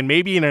differently. And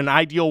maybe in an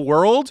ideal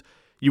world,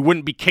 you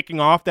wouldn't be kicking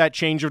off that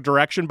change of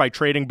direction by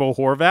trading Bo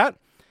Horvat.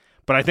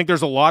 But I think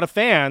there's a lot of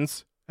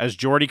fans, as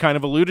Jordy kind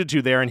of alluded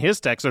to there in his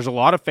text, there's a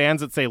lot of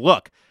fans that say,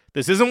 look,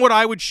 this isn't what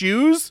I would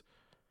choose,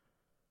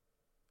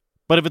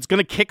 but if it's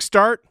going to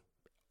kickstart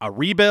a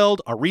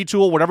rebuild, a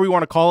retool, whatever you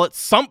want to call it,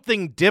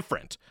 something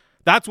different,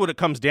 that's what it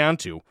comes down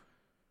to.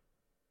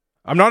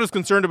 I'm not as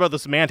concerned about the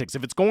semantics.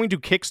 If it's going to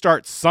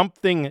kickstart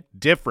something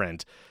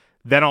different,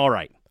 then all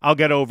right, I'll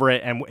get over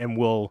it and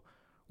we'll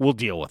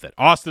deal with it.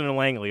 Austin and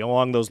Langley,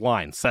 along those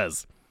lines,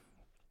 says,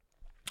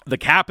 the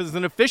cap is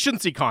an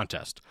efficiency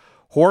contest.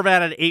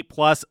 Horvat at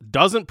 8+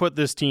 doesn't put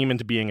this team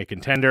into being a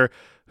contender.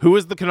 Who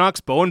is the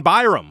Canucks? Bowen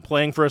Byram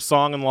playing for a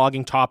song and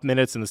logging top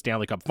minutes in the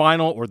Stanley Cup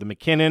Final, or the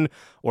McKinnon,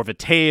 or the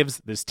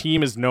Taves. This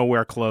team is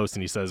nowhere close,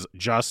 and he says,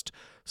 just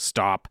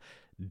stop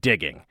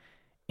digging.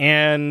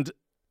 And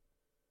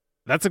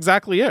that's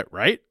exactly it,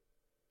 right?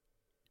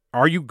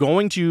 Are you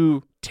going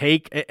to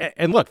take,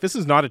 and look, this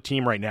is not a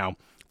team right now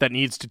that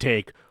needs to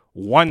take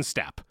one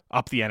step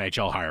up the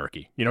NHL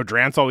hierarchy. You know,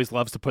 Drance always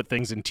loves to put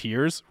things in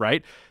tiers,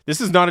 right?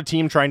 This is not a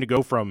team trying to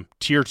go from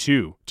tier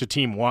 2 to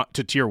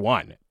tier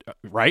 1,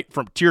 right?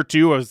 From tier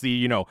 2 as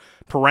the,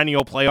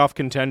 perennial playoff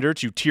contender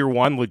to tier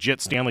 1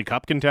 legit Stanley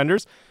Cup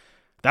contenders.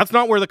 That's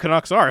not where the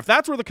Canucks are. If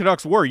that's where the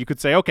Canucks were, you could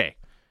say, okay,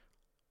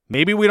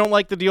 maybe we don't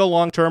like the deal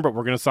long term, but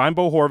we're going to sign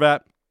Bo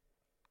Horvat,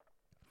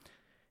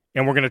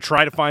 and we're going to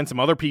try to find some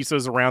other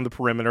pieces around the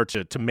perimeter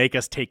to make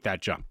us take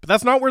that jump. But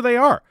that's not where they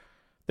are.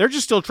 They're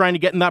just still trying to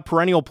get in that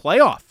perennial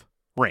playoff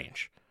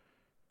range.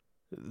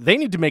 They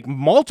need to make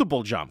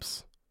multiple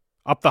jumps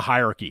up the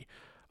hierarchy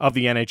of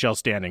the NHL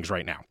standings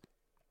right now.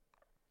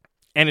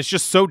 And it's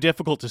just so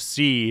difficult to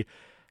see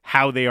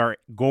how they are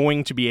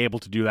going to be able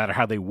to do that, or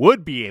how they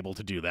would be able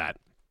to do that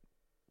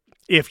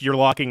if you're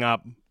locking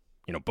up,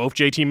 both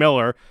JT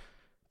Miller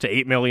to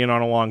 $8 million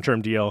on a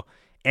long-term deal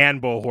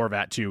and Bo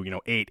Horvat to,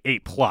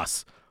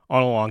 $8+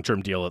 on a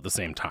long-term deal at the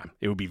same time.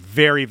 It would be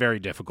very, very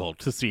difficult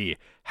to see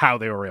how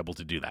they were able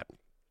to do that.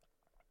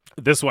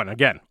 This one,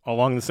 again,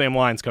 along the same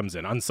lines, comes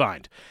in,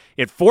 unsigned.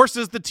 It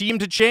forces the team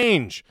to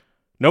change.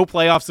 No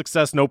playoff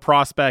success, no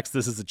prospects.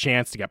 This is a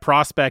chance to get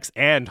prospects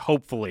and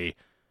hopefully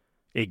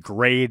a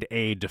grade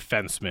A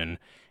defenseman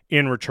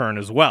in return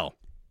as well.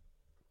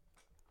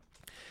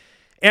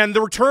 And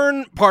the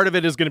return part of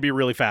it is going to be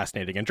really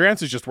fascinating. And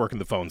Drance is just working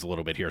the phones a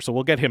little bit here, so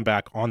we'll get him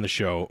back on the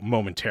show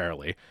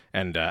momentarily.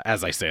 And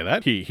as I say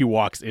that, he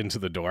walks into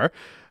the door.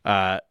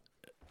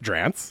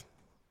 Drance,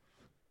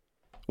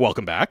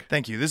 welcome back.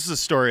 Thank you. This is a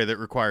story that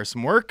requires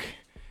some work.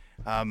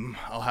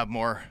 I'll have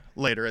more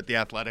later at The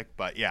Athletic,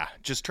 but yeah,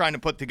 just trying to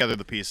put together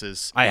the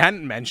pieces. I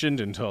hadn't mentioned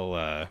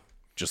until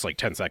just like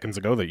 10 seconds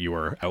ago that you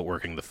were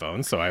outworking the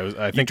phone. So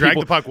I think dragged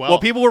the puck well. Well,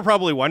 people were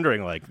probably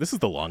wondering, like, this is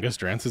the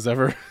longest Drance has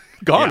ever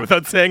gone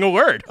without saying a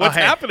word. What's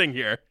happening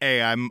here?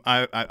 Hey,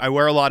 I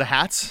wear a lot of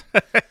hats,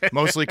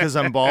 mostly because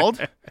I'm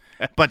bald.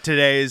 But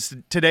today's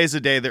a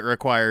day that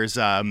requires,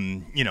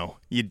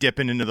 you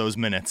dipping into those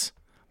minutes.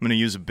 I'm going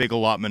to use a big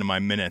allotment of my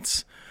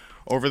minutes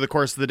over the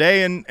course of the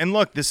day. And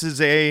look, this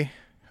is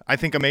I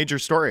think a major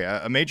story,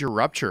 a major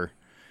rupture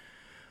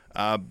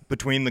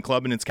between the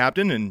club and its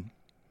captain. And,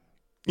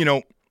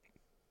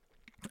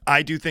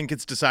 I do think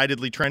it's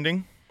decidedly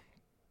trending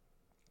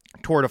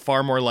toward a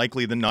far more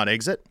likely than not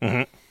exit.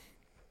 Mm-hmm.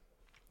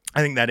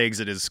 I think that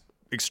exit is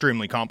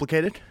extremely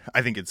complicated.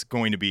 I think it's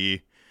going to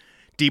be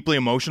deeply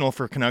emotional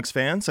for Canucks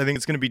fans. I think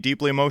it's going to be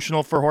deeply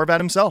emotional for Horvat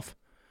himself.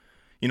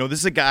 This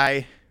is a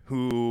guy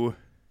who,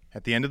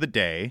 at the end of the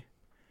day,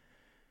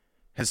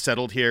 has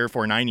settled here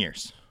for 9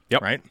 years.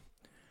 Yep. Right?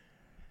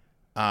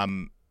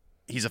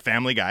 He's a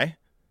family guy.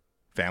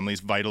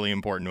 Family's vitally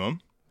important to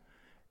him.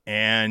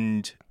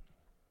 And,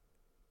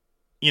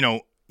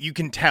 you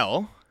can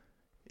tell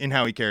in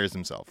how he carries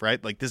himself,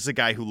 right? Like, this is a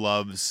guy who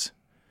loves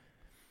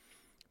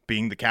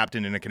being the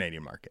captain in a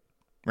Canadian market,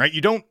 right?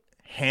 You don't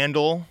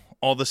handle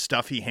all the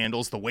stuff he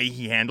handles the way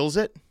he handles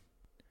it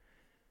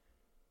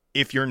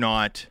if you're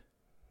not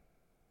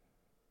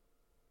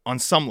on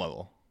some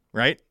level,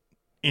 right,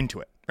 into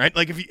it, right?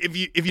 Like if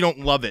you don't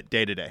love it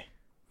day to day.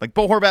 Like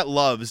Bo Horvat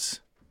loves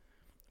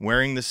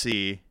wearing the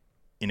C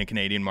in a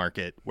Canadian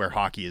market where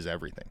hockey is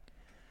everything.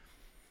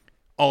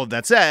 All of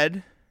that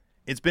said,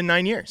 it's been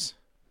 9 years.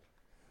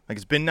 Like,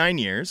 it's been 9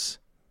 years.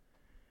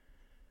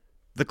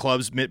 The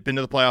club's been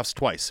to the playoffs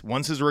twice.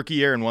 Once his rookie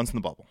year and once in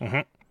the bubble.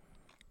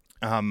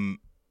 Mm-hmm.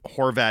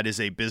 Horvat is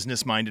a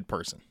business-minded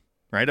person,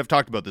 right? I've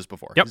talked about this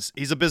before. Yep.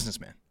 He's a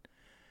businessman.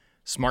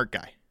 Smart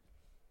guy.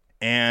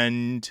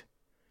 And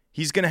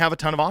he's going to have a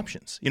ton of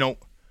options.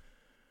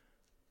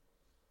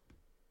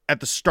 At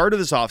the start of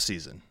this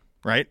offseason,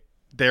 right,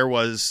 there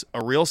was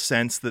a real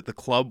sense that the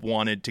club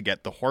wanted to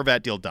get the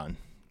Horvat deal done.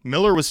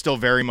 Miller was still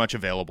very much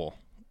available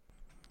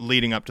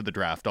leading up to the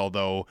draft,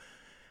 although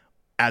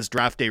as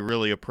draft day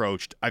really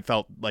approached, I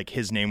felt like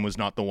his name was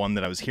not the one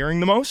that I was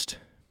hearing the most.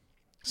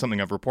 Something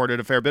I've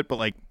reported a fair bit, but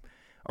like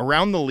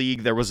around the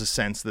league, there was a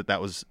sense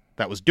that was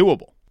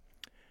doable.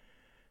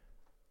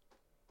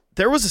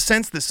 There was a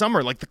sense this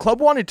summer, like the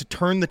club wanted to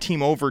turn the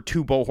team over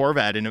to Bo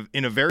Horvat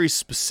in a very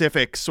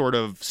specific sort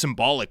of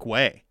symbolic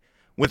way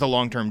with a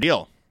long-term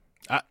deal.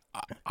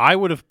 I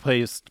would have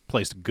placed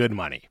good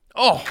money.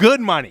 Oh,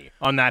 good money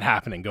on that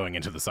happening going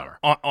into the summer.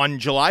 On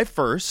July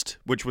 1st,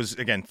 which was,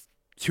 again,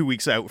 2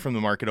 weeks out from the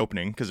market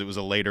opening because it was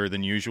a later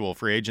than usual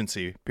free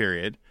agency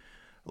period,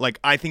 like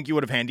I think you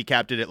would have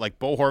handicapped it at like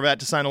Bo Horvat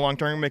to sign a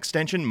long-term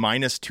extension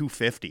minus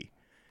 250,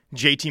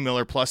 JT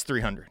Miller plus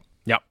 300.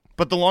 Yep.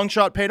 But the long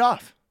shot paid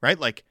off, right?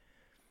 Like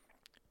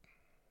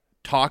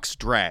talks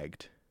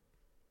dragged.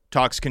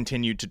 Talks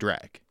continued to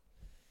drag.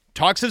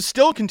 Talks have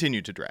still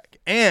continued to drag.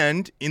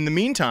 And in the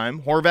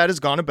meantime, Horvat has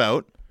gone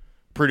about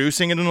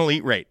producing at an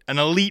elite rate,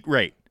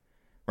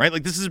 right?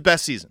 Like this is his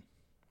best season.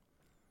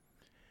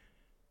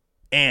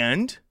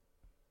 And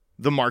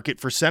the market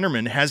for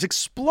centermen has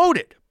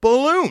exploded,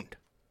 ballooned.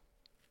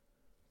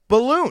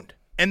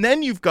 And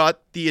then you've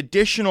got the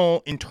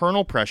additional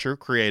internal pressure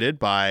created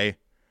by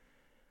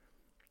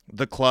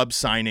the club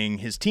signing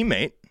his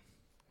teammate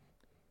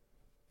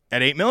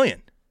at $8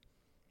 million.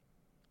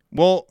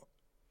 Well,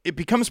 it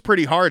becomes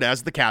pretty hard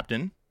as the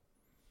captain,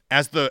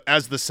 as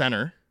the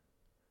center,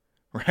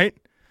 right,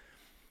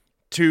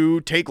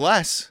 to take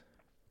less,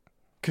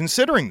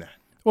 considering that.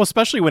 Well,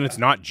 especially when it's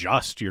not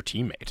just your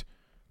teammate.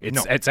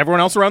 It's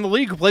everyone else around the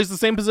league who plays the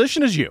same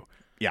position as you.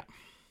 Yeah.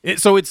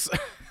 So it's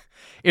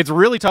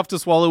really tough to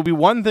swallow. It would be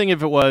one thing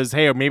if it was,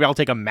 hey, maybe I'll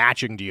take a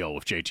matching deal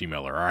with JT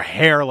Miller or a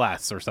hair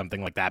less or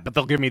something like that, but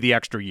they'll give me the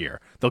extra year.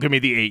 They'll give me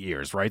the 8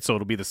 years, right? So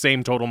it'll be the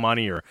same total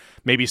money or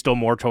maybe still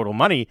more total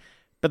money.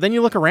 But then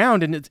you look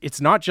around and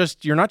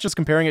you're not just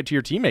comparing it to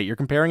your teammate. You're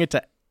comparing it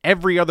to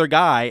every other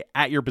guy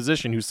at your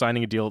position who's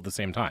signing a deal at the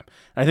same time.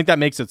 And I think that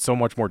makes it so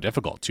much more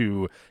difficult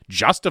to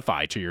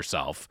justify to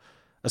yourself,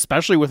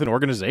 especially with an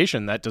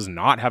organization that does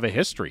not have a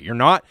history. You're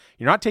not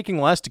taking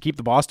less to keep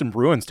the Boston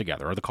Bruins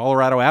together or the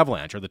Colorado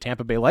Avalanche or the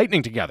Tampa Bay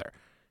Lightning together.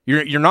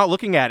 You're not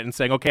looking at it and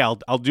saying, okay,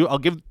 I'll do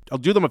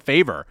them a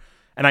favor,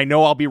 and I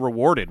know I'll be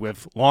rewarded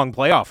with long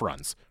playoff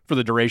runs for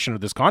the duration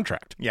of this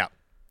contract. Yeah,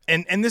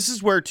 and this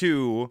is where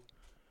too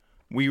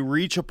we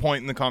reach a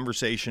point in the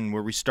conversation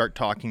where we start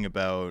talking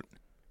about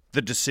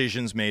the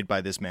decisions made by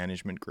this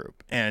management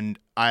group, and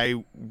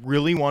I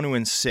really want to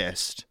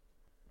insist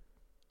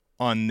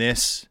on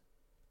this.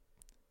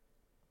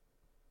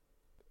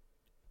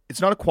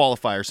 It's not a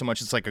qualifier so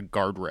much, it's like a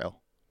guardrail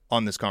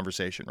on this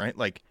conversation, right?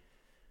 Like,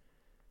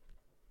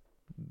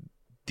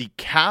 the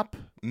cap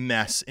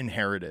mess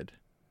inherited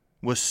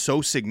was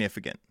so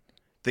significant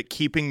that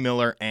keeping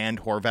Miller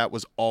and Horvat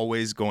was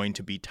always going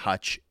to be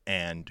touch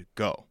and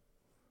go.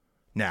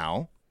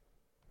 Now,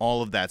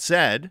 all of that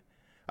said,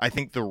 I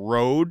think the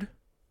road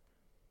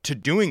to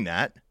doing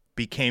that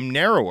became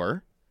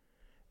narrower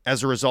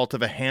as a result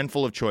of a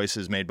handful of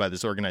choices made by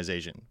this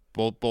organization,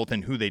 both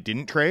in who they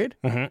didn't trade,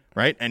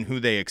 right, and who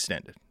they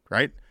extended,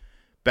 right?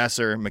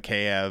 Besser,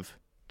 Mikheyev,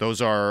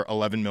 those are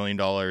 $11 million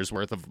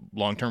worth of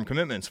long-term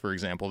commitments, for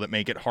example, that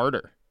make it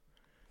harder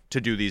to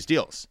do these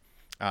deals.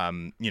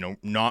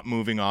 Not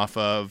moving off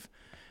of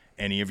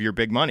any of your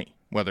big money,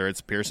 whether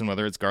it's Pearson,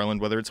 whether it's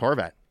Garland, whether it's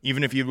Horvat,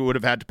 even if you would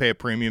have had to pay a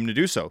premium to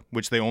do so,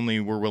 which they only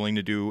were willing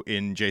to do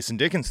in Jason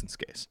Dickinson's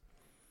case.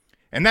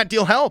 And that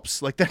deal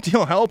helps. Like, that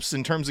deal helps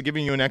in terms of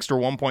giving you an extra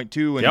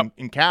 1.2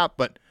 in cap,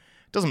 but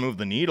it doesn't move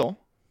the needle,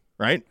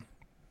 right?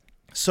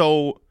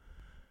 So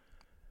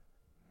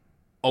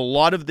a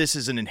lot of this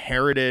is an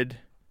inherited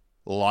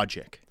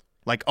logic.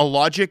 Like, a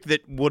logic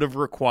that would have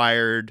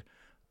required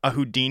a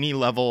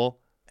Houdini-level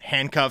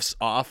handcuffs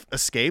off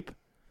escape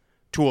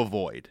to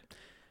avoid.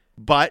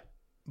 But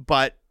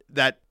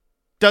that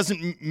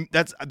doesn't,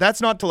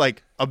 that's not to,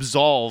 like,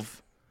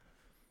 absolve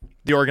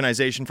the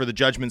organization for the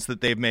judgments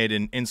that they've made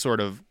in sort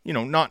of,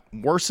 not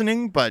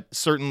worsening, but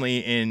certainly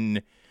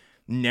in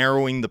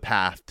narrowing the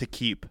path to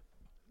keep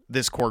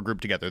this core group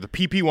together, the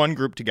PP1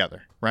 group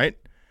together, right?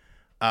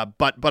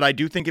 But I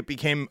do think it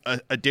became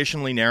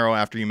additionally narrow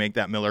after you make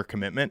that Miller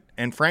commitment.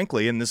 And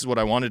frankly, and this is what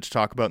I wanted to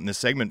talk about in this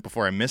segment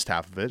before I missed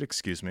half of it,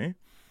 excuse me.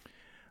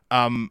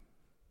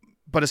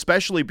 But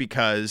especially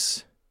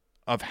because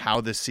of how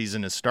this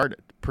season has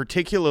started,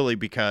 particularly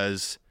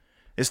because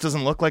this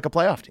doesn't look like a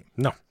playoff team.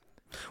 No.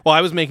 Well,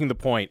 I was making the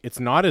point. It's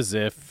not as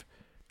if,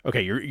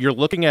 okay, you're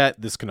looking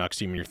at this Canucks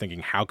team and you're thinking,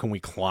 how can we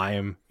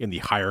climb in the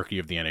hierarchy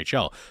of the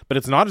NHL? But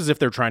it's not as if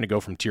they're trying to go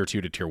from tier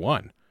 2 to tier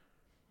 1.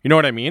 You know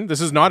what I mean? This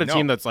is not a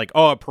team that's like,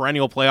 a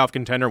perennial playoff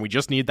contender. We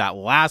just need that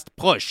last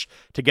push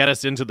to get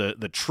us into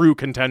the true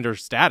contender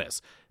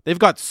status. They've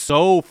got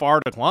so far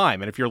to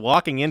climb. And if you're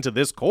locking into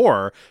this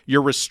core,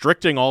 you're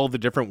restricting all of the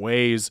different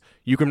ways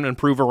you can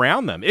improve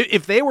around them.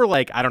 If they were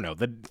like, I don't know,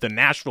 the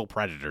Nashville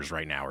Predators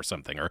right now or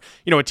something, or,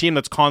 a team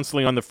that's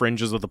constantly on the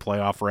fringes of the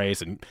playoff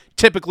race and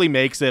typically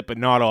makes it, but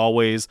not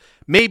always,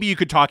 maybe you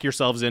could talk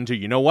yourselves into,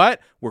 you know what?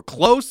 We're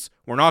close.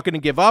 We're not going to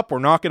give up. We're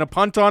not going to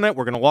punt on it.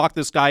 We're going to lock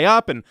this guy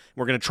up, and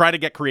we're going to try to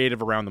get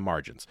creative around the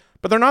margins.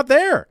 But they're not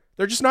there.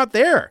 They're just not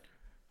there.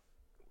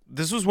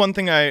 This was one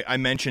thing I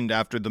mentioned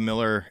after the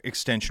Miller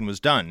extension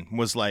was done,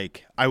 was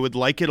like, I would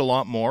like it a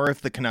lot more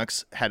if the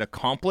Canucks had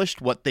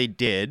accomplished what they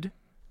did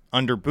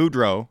under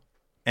Boudreau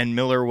and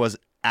Miller was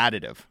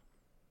additive,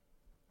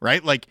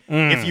 right? Like,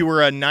 if you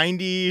were a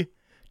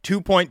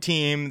 92-point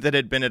team that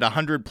had been at a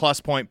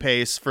 100-plus point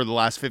pace for the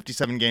last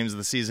 57 games of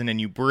the season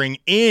and you bring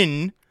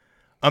in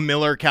a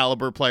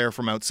Miller-caliber player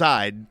from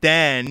outside,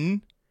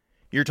 then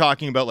you're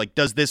talking about, like,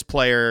 does this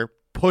player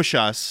push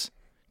us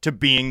to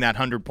being that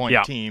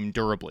 100-point team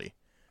durably,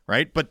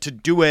 right? But to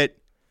do it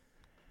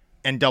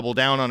and double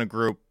down on a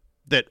group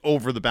that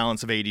over the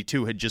balance of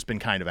 82 had just been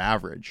kind of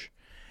average.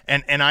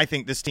 And I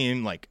think this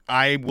team, like,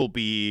 I will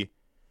be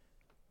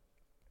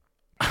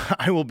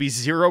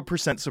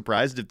 0%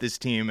 surprised if this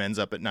team ends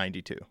up at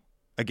 92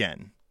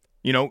 again.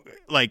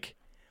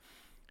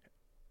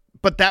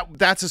 But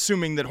that's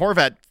assuming that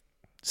Horvat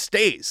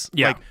stays.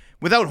 Yeah. Like,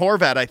 without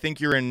Horvat, I think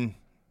you're in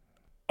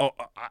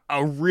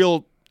a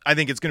real, I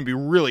think it's going to be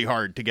really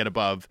hard to get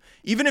above,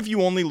 even if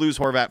you only lose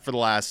Horvat for the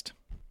last,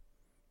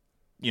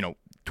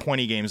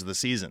 20 games of the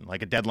season,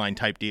 like a deadline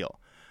type deal.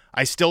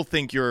 I still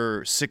think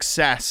your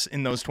success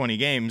in those 20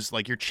 games,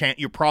 like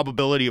your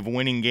probability of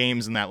winning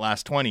games in that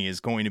last 20 is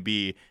going to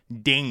be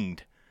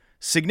dinged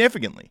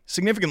significantly.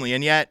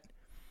 And yet,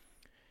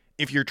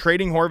 if you're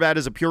trading Horvat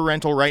as a pure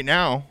rental right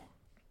now,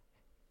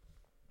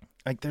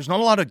 like, there's not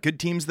a lot of good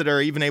teams that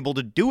are even able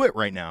to do it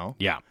right now.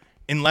 Yeah.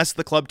 Unless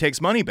the club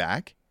takes money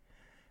back.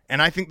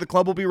 And I think the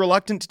club will be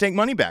reluctant to take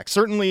money back.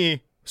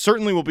 Certainly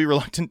will be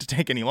reluctant to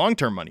take any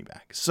long-term money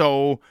back.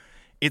 So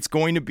it's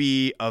going to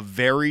be a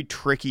very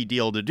tricky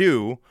deal to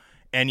do.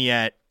 And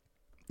yet,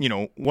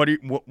 what are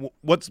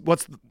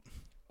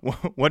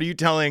you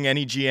telling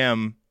any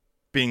GM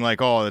being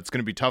like, oh, it's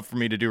going to be tough for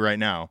me to do right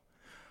now?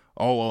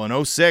 Oh, well, in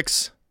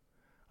 2006,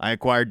 I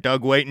acquired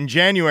Doug Weight in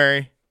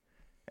January,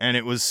 and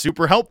it was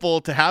super helpful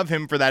to have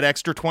him for that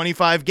extra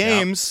 25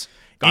 games. Yeah.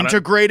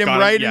 Integrate him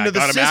right into the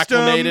system. Got him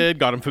acclimated,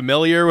 got him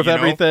familiar with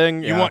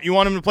everything. You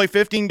want him to play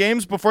 15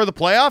 games before the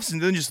playoffs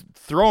and then just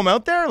throw him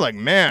out there? Like,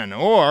 man,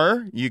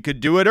 or you could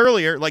do it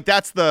earlier. Like,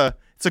 it's a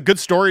good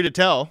story to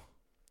tell.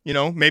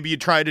 Maybe you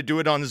try to do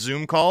it on a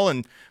Zoom call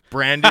and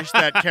brandish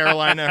that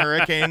Carolina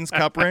Hurricanes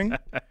cup ring.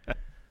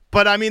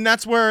 But I mean,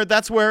 that's where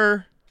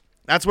we're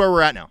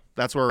at now.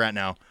 That's where we're at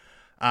now.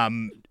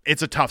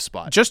 It's a tough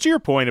spot. Just to your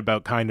point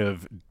about kind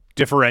of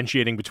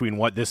differentiating between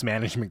what this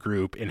management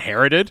group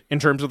inherited in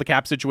terms of the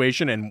cap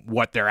situation and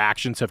what their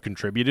actions have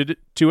contributed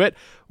to it.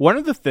 One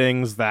of the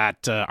things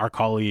that our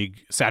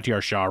colleague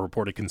Satyar Shah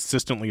reported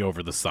consistently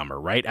over the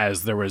summer, right,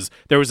 as there was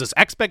this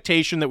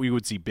expectation that we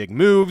would see big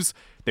moves,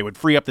 they would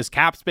free up this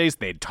cap space,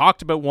 they'd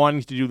talked about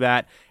wanting to do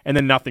that, and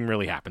then nothing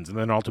really happens, and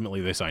then ultimately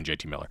they signed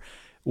JT Miller.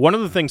 One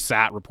of the things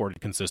Sat reported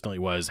consistently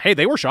was, hey,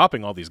 they were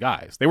shopping all these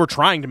guys. They were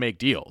trying to make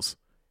deals.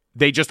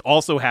 They just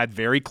also had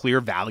very clear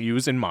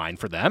values in mind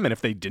for them. And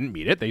if they didn't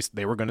meet it,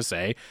 they were going to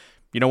say,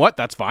 you know what,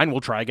 that's fine. We'll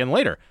try again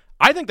later.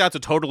 I think that's a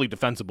totally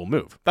defensible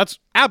move. That's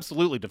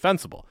absolutely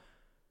defensible.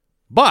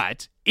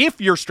 But if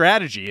your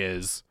strategy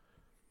is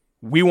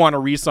we want to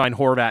re-sign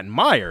Horvat and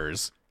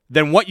Myers,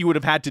 then what you would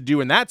have had to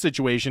do in that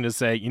situation is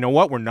say, you know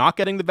what, we're not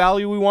getting the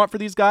value we want for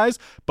these guys,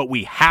 but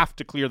we have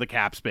to clear the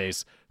cap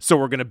space, so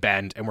we're going to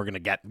bend and we're going to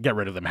get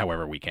rid of them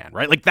however we can,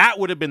 right? Like that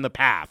would have been the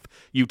path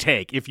you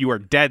take if you are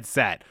dead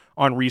set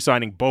on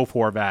re-signing both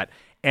Horvat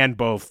and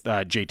both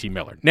JT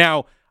Miller.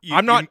 Now,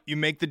 You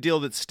make the deal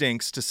that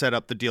stinks to set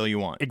up the deal you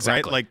want.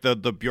 Exactly. Right? Like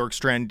the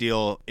Bjorkstrand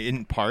deal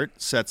in part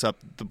sets up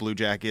the Blue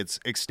Jackets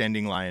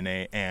extending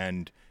Laine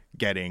and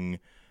getting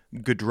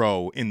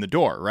Gaudreau in the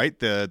door, right?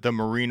 The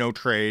Marino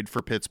trade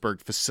for Pittsburgh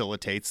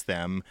facilitates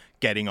them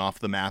getting off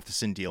the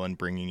Matheson deal and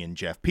bringing in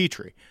Jeff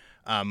Petrie.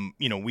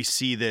 We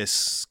see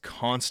this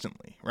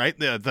constantly, right?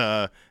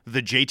 The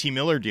JT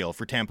Miller deal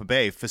for Tampa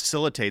Bay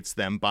facilitates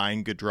them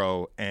buying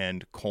Gaudreau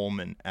and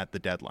Coleman at the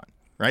deadline,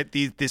 right?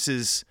 This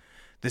is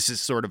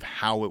sort of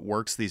how it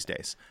works these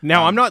days.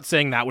 Now, I'm not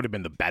saying that would have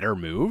been the better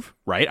move,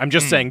 right? I'm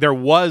just saying there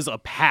was a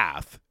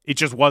path. It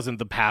just wasn't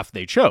the path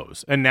they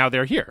chose, and now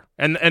they're here.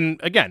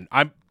 And again,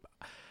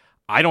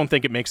 I don't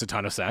think it makes a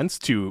ton of sense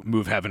to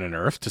move heaven and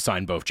earth to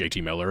sign both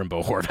JT Miller and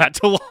Bo Horvat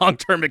to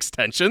long-term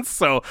extensions.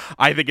 So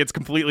I think it's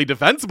completely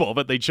defensible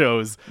that they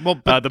chose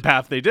the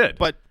path they did.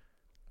 But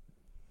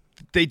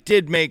they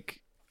did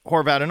make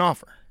Horvat an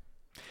offer.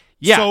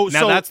 Yeah,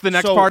 that's the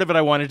next part of it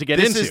I wanted to get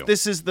into.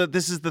 This is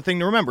the thing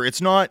to remember.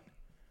 It's not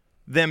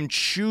them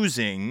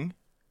choosing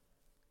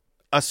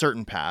a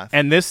certain path.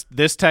 And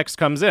this text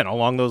comes in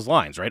along those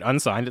lines, right?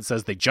 Unsigned, it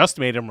says they just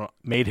made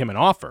him an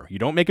offer. You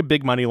don't make a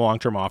big money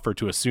long-term offer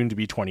to a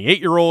soon-to-be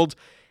 28-year-old.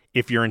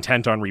 If you're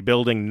intent on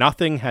rebuilding,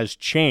 nothing has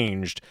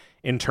changed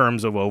in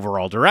terms of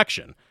overall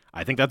direction.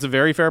 I think that's a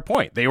very fair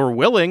point. They were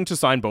willing to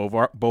sign Bo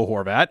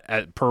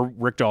Horvat, per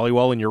Rick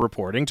Dhaliwal in your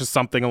reporting, to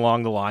something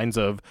along the lines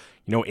of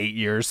 8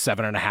 years,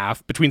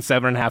 7.5, between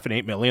 7.5 and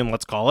 $8 million,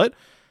 let's call it.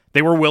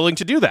 They were willing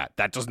to do that.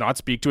 That does not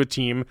speak to a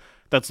team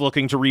that's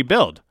looking to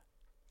rebuild.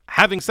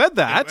 Having said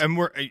that, and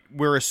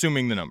we're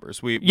assuming the numbers.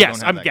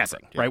 Yes, I'm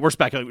guessing, right? We're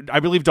speculating. I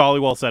believe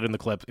Dhaliwal said in the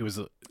clip it was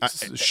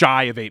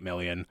shy of $8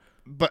 million.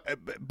 But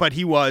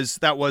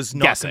that was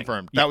not guessing.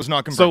 Confirmed. Yeah. That was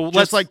not confirmed.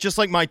 So just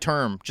like my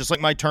term,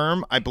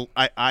 I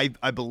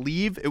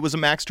believe it was a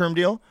max term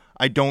deal.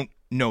 I don't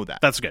know that.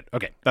 That's good.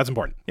 Okay, that's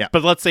important. Yeah.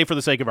 But let's say for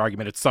the sake of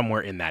argument, it's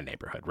somewhere in that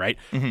neighborhood, right?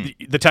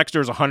 Mm-hmm. The texter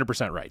is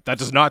 100% right. That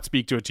does not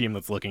speak to a team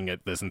that's looking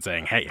at this and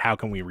saying, "Hey, how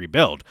can we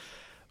rebuild?"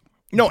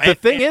 No, the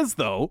thing is,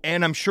 though,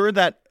 and I'm sure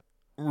that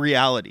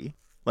reality,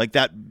 like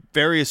that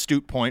very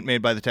astute point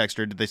made by the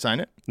texter, did they sign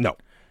it? No.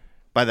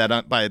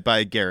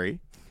 By Gary.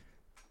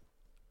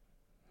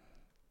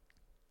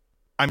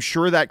 I'm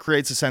sure that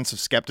creates a sense of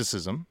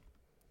skepticism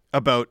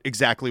about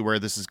exactly where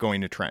this is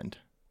going to trend.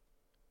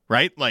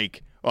 Right?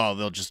 Like, oh,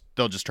 they'll just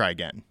try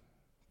again.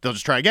 They'll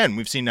just try again.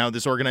 We've seen how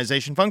this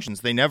organization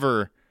functions. They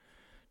never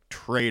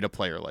trade a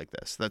player like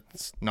this.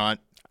 That's not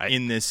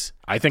in this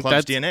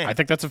club's DNA. I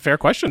think that's a fair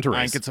question to raise.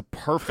 I think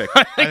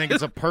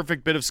it's a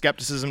perfect bit of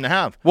skepticism to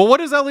have. Well, what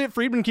does Elliot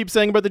Friedman keep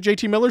saying about the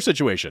JT Miller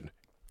situation?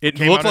 It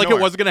looked like it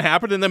wasn't going to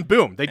happen, and then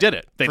boom, they did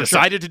it. They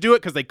decided to do it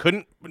because they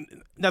couldn't.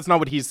 That's not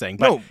what he's saying.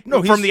 But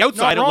no, from the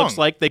outside, it looks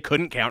like they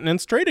couldn't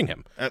countenance trading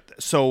him.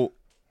 So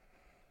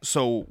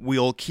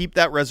we'll keep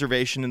that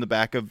reservation in the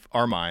back of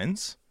our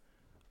minds.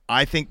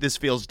 I think this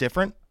feels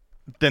different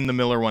than the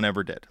Miller one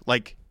ever did.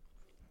 Like,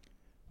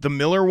 the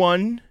Miller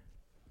one,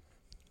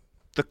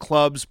 the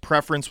club's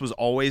preference was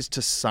always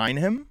to sign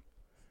him.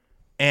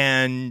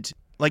 And,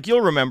 like, you'll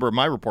remember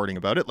my reporting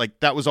about it. Like,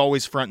 that was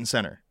always front and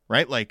center,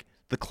 right? Like,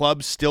 the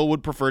club still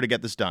would prefer to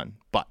get this done,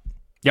 but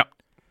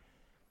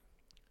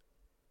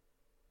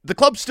the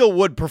club still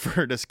would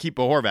prefer to keep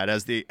a Horvat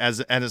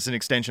as an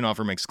extension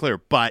offer makes clear.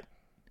 But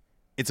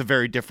it's a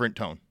very different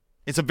tone.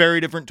 It's a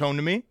very different tone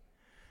to me.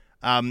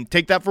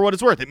 Take that for what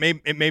it's worth. It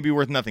may be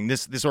worth nothing.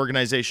 This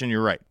organization,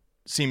 you're right,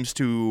 seems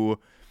to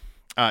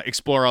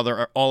explore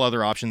all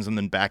other options and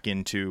then back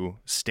into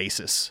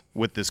stasis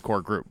with this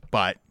core group.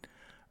 But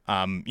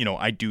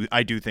I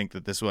do think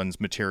that this one's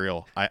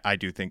material. I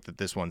do think that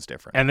this one's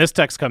different. And this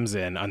text comes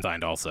in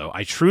unsigned also.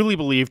 I truly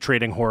believe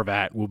trading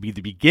Horvat will be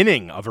the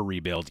beginning of a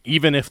rebuild,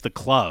 even if the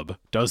club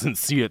doesn't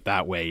see it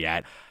that way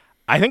yet.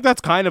 I think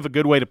that's kind of a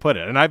good way to put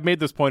it. And I've made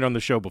this point on the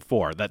show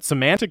before, that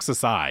semantics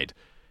aside,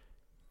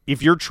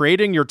 if you're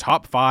trading your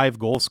top 5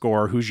 goal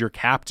scorer, who's your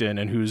captain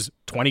and who's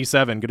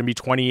 27, going to be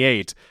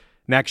 28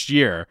 next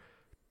year,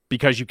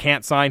 because you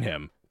can't sign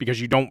him,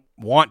 because you don't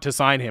want to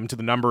sign him to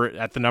the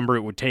number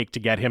it would take to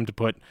get him to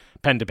put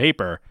pen to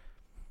paper,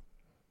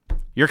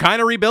 you're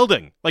kind of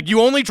rebuilding. Like,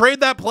 you only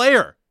trade that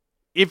player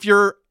if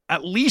you're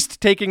at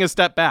least taking a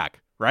step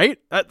back, right?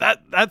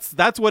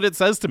 That's what it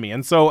says to me.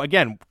 And so,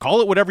 again,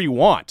 call it whatever you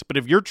want, but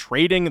if you're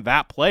trading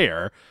that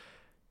player,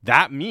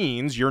 that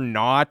means you're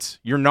not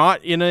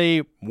in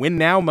a win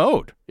now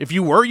mode. If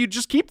you were, you'd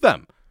just keep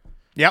them.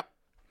 Yep.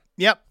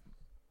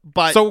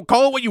 But so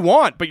call it what you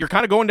want, but you're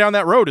kind of going down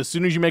that road as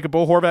soon as you make a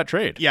Bo Horvat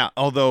trade. Yeah,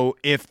 although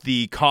if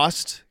the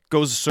cost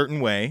goes a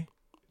certain way,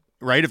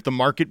 right, if the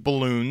market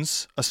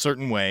balloons a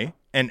certain way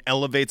and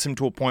elevates him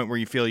to a point where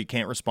you feel you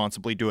can't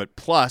responsibly do it,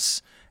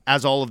 plus,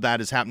 as all of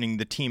that is happening,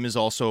 the team is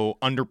also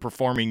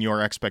underperforming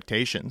your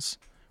expectations,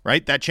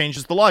 right? That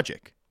changes the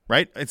logic,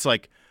 right? It's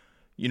like,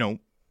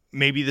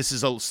 maybe this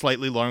is a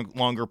slightly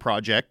longer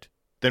project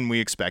than we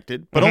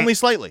expected, but only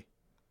slightly.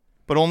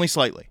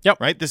 Yep.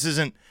 Right? This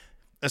isn't,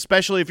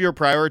 especially if you're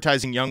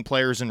prioritizing young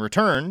players in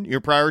return,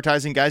 you're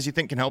prioritizing guys you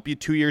think can help you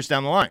 2 years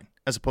down the line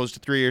as opposed to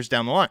 3 years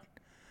down the line.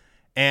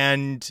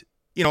 And,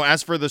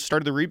 as for the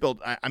start of the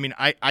rebuild,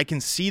 I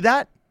can see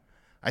that.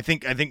 I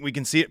think we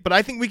can see it, but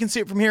I think we can see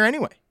it from here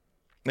anyway.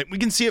 We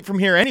can see it from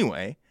here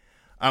anyway.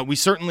 We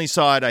certainly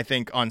saw it, I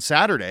think, on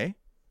Saturday,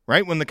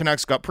 right? When the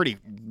Canucks got pretty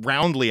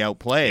roundly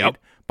outplayed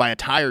by a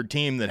tired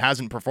team that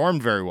hasn't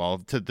performed very well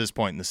to this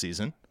point in the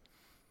season,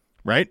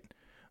 right?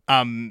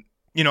 I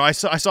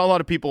saw a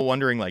lot of people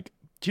wondering, like,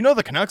 do you know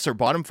the Canucks are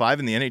bottom 5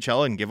 in the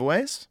NHL in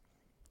giveaways?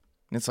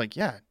 And it's like,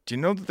 yeah. Do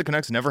you know that the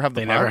Canucks never have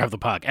the puck? They never have the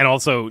puck. And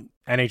also,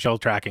 NHL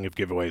tracking of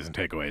giveaways and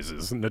takeaways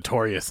is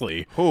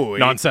notoriously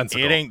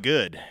nonsensical. It ain't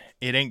good.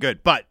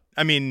 But,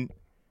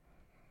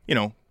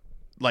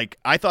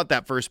 I thought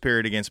that first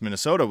period against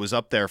Minnesota was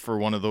up there for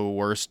one of the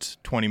worst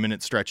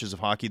 20-minute stretches of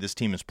hockey this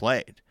team has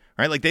played,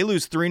 right? Like, they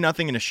lose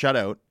 3-0 in a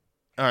shutout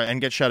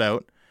and get shut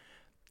out.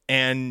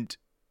 And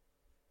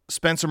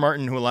Spencer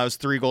Martin, who allows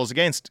 3 goals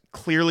against,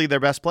 clearly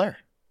their best player.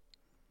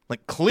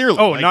 Like, clearly.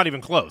 Oh, not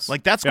even close.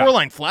 Like, that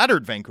scoreline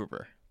flattered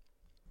Vancouver.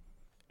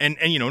 And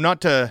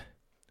not to...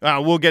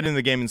 we'll get into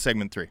the game in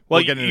segment 3.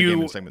 Well,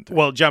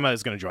 Gemma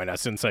is going to join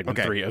us in segment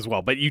 3 as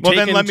well. But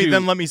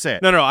let me say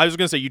it. No, I was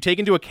going to say, you take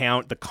into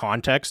account the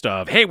context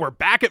of, hey, we're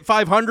back at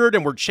 500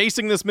 and we're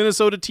chasing this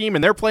Minnesota team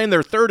and they're playing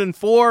their 3rd and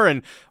 4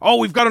 and,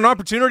 we've got an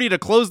opportunity to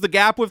close the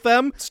gap with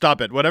them. Stop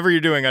it. Whatever you're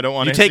doing, I don't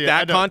want to see it. You take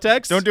that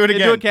context. Don't do it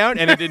again. Into account,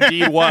 and it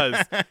indeed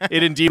was.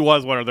 It indeed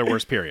was one of their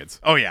worst periods.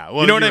 Oh, yeah.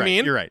 Well, you know what I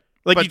mean? You're right.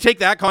 Like, but you take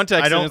that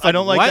context. I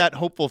don't like that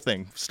hopeful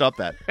thing. Stop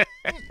that.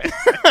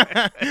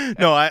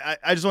 No, I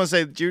just want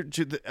to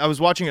say, I was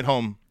watching at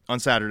home on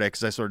Saturday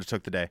because I sort of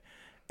took the day,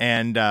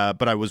 and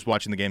but I was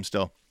watching the game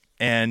still.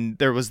 And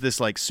there was this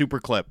like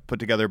super clip put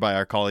together by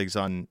our colleagues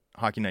on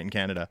Hockey Night in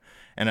Canada,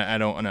 and I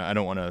don't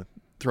want to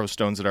throw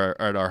stones at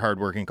our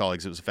hardworking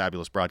colleagues. It was a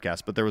fabulous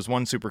broadcast, but there was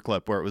one super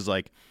clip where it was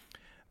like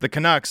the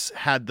Canucks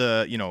had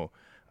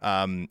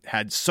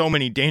had so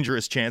many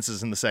dangerous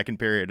chances in the second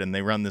period, and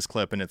they run this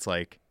clip, and it's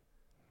like,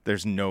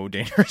 there's no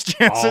dangerous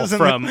chances.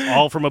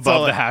 All from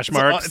above the hash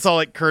marks. It's all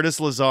like Curtis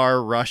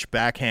Lazar rush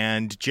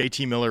backhand,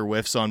 JT Miller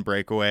whiffs on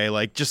breakaway.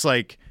 Like, just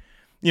like,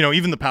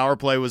 even the power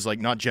play was like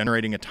not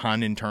generating a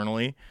ton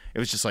internally. It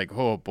was just like,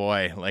 oh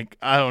boy, like,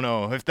 I don't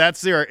know if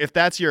that's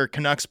your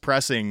Canucks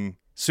pressing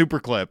super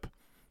clip.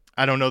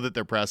 I don't know that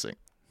they're pressing.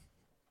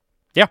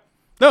 Yeah,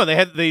 no, they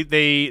had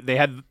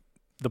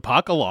the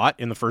puck a lot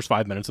in the first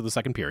 5 minutes of the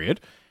second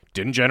period.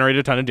 Didn't generate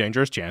a ton of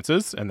dangerous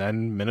chances, and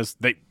then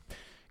they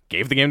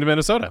gave the game to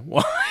Minnesota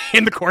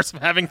in the course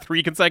of having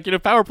 3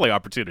 consecutive power play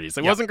opportunities.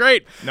 It wasn't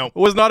great. No, it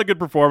was not a good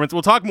performance.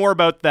 We'll talk more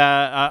about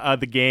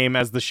the game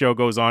as the show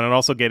goes on, and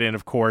also get in,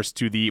 of course,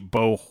 to the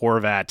Bo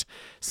Horvat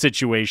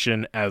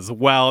situation as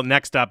well.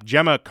 Next up,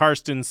 Gemma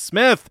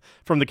Karstens-Smith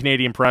from the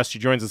Canadian Press. She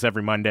joins us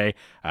every Monday.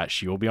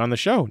 She will be on the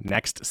show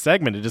next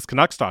segment. It is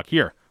Canucks Talk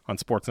here on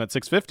Sportsnet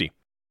 650.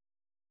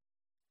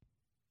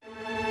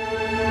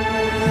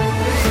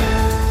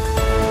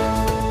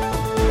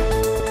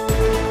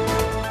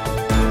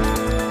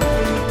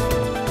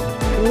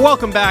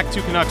 Welcome back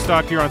to Canucks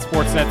Talk here on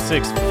Sportsnet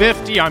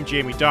 650. I'm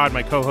Jamie Dodd.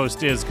 My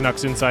co-host is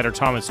Canucks insider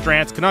Thomas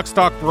Drance. Canucks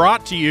Talk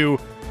brought to you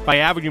by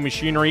Avenue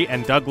Machinery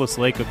and Douglas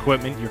Lake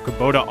Equipment, your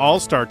Kubota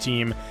All-Star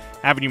team.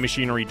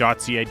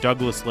 AvenueMachinery.ca,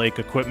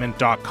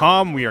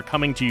 DouglasLakeEquipment.com. We are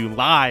coming to you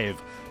live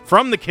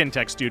from the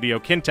Kintec studio.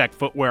 Kintec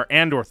Footwear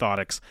and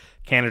Orthotics,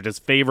 Canada's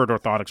favorite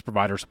orthotics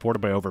provider, supported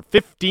by over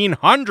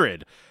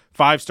 1,500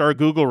 5-star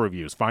Google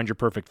reviews. Find your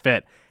perfect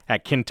fit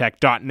at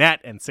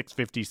kintec.net, and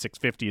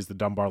 650 is the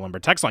Dunbar Lumber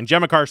text line.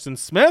 Gemma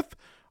Karstens-Smith,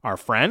 our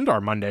friend,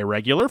 our Monday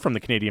regular from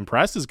the Canadian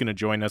Press, is going to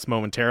join us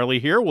momentarily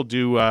here. We'll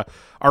do our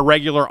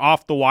regular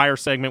off-the-wire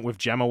segment with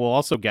Gemma. We'll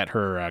also get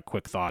her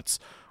quick thoughts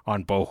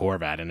on Bo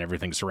Horvat and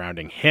everything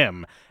surrounding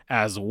him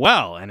as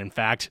well. And in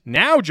fact,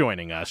 now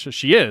joining us,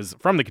 she is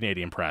from the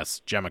Canadian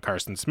Press, Gemma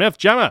Karstens-Smith.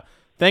 Gemma,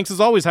 thanks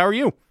as always. How are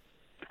you?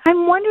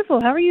 I'm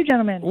wonderful. How are you,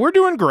 gentlemen? We're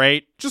doing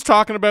great. Just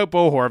talking about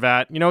Bo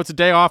Horvat. It's a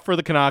day off for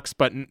the Canucks,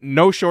 but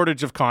no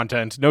shortage of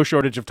content, no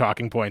shortage of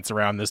talking points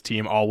around this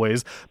team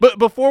always. But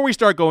before we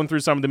start going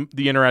through some of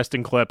the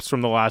interesting clips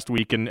from the last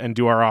week and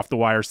do our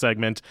off-the-wire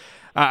segment,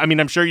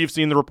 I'm sure you've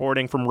seen the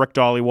reporting from Rick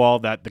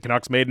Dhaliwal that the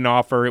Canucks made an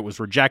offer. It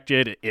was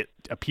rejected. It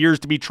appears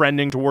to be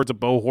trending towards a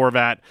Bo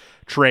Horvat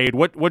trade.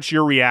 What's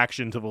your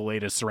reaction to the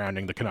latest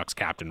surrounding the Canucks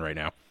captain right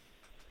now?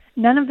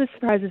 None of this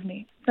surprises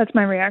me. That's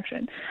my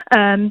reaction.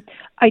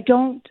 I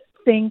don't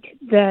think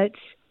that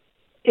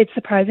it's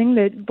surprising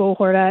that Bo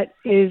Horvat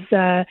is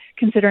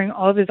considering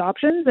all of his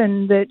options,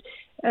 and that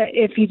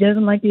if he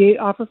doesn't like the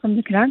offer from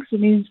the Canucks,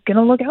 then he's going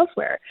to look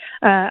elsewhere.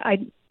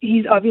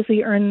 He's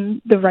obviously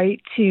earned the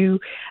right to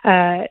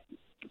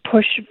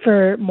push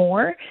for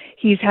more.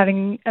 He's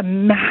having a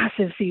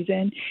massive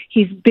season.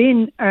 He's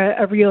been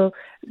a real,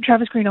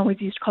 Travis Green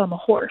always used to call him a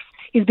horse.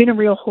 He's been a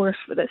real horse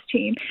for this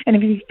team. And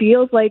if he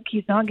feels like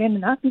he's not getting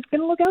enough, he's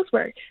going to look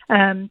elsewhere.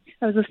 I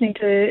was listening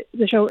to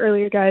the show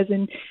earlier, guys,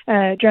 and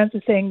Drance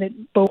was saying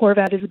that Bo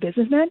Horvat is a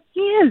businessman.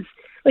 He is.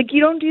 Like,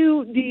 you don't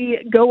do the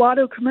Go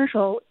Auto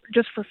commercial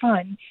just for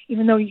fun,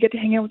 even though you get to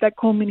hang out with that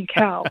cool mini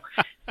cow.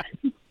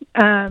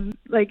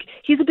 Like,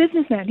 he's a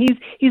businessman.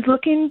 He's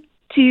looking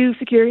to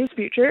secure his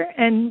future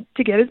and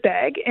to get his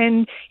bag,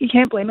 and you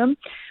can't blame him.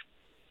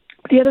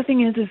 The other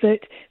thing is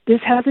that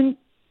this hasn't,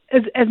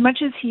 as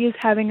much as he is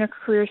having a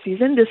career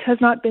season, this has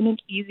not been an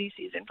easy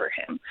season for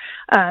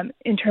him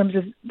in terms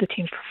of the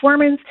team's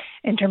performance,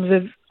 in terms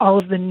of all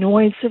of the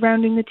noise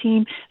surrounding the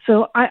team.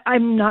 So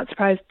I'm not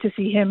surprised to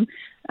see him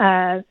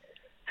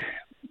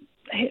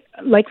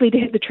likely to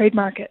hit the trade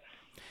market.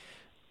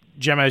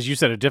 Gemma, as you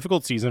said, a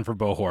difficult season for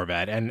Bo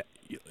Horvat. And,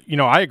 you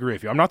know, I agree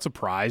with you. I'm not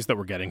surprised that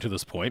we're getting to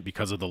this point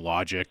because of the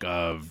logic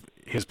of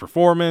his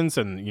performance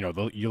and, you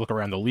know, you look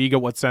around the league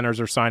at what centers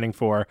are signing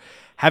for.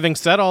 Having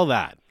said all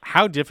that,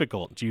 how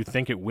difficult do you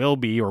think it will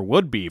be or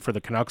would be for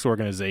the Canucks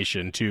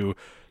organization to,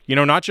 you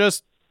know, not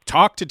just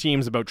talk to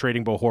teams about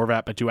trading Bo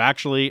Horvat, but to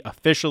actually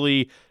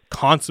officially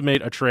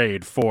consummate a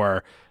trade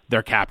for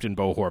their captain,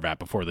 Bo Horvat,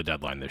 before the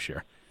deadline this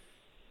year?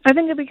 I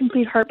think it'll be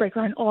complete heartbreaker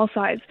on all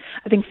sides.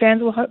 I think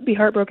fans will be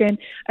heartbroken.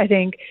 I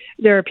think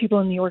there are people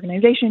in the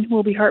organization who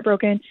will be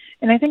heartbroken.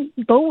 And I think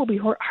Bo will be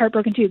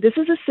heartbroken too. This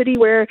is a city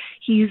where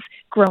he's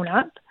grown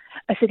up.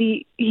 This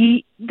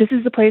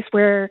is the place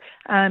where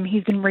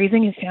he's been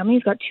raising his family.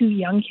 He's got 2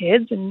 young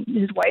kids and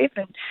his wife,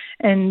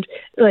 and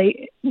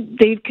like,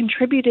 they've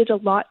contributed a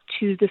lot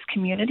to this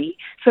community.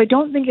 So I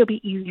don't think it'll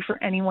be easy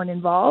for anyone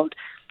involved.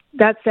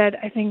 That said,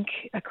 I think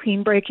a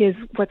clean break is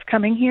what's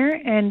coming here,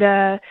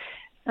 and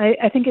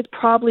I think it's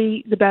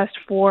probably the best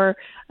for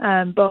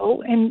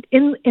Bo. And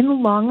in the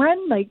long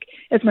run, like,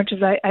 as much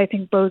as I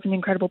think Bo's an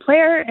incredible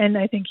player and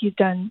I think he's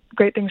done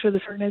great things for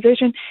this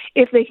organization,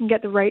 if they can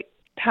get the right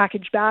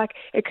package back,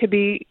 it could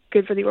be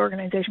good for the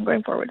organization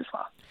going forward as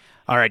well.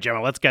 All right,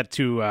 Gemma, let's get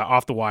to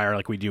Off the Wire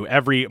like we do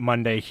every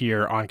Monday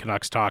here on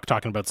Canucks Talk,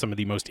 talking about some of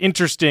the most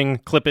interesting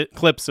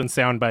clips and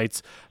sound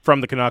bites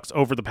from the Canucks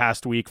over the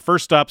past week.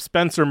 First up,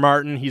 Spencer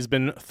Martin. He's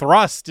been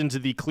thrust into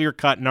the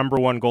clear-cut number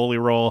 1 goalie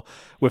role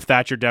with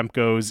Thatcher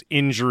Demko's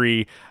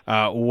injury.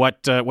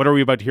 What are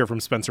we about to hear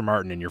from Spencer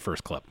Martin in your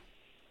first clip?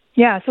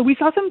 Yeah, so we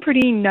saw some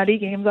pretty nutty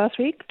games last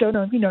week. Don't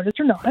know if you noticed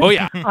or not. Oh,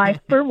 yeah. I,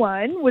 for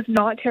one, was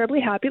not terribly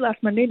happy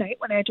last Monday night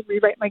when I had to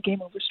rewrite my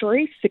game over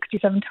story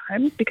 67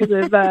 times because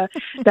of that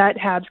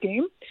Habs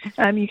game.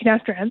 You can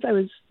ask Drance. I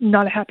was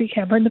not a happy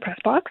camper in the press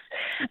box.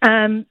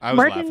 I was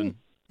laughing.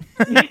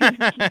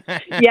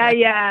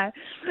 Yeah.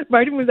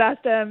 Martin was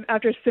asked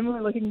after a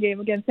similar-looking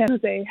game against San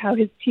Jose how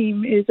his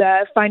team is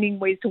finding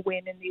ways to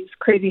win in these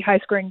crazy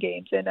high-scoring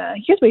games, and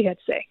here's what he had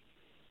to say.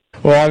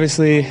 Well,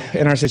 obviously,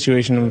 in our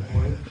situation,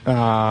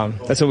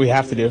 that's what we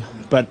have to do.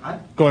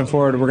 But going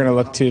forward, we're going to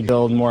look to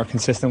build more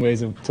consistent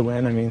ways to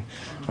win. I mean,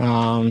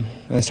 and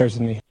it starts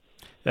with me.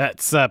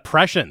 That's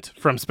prescient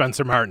from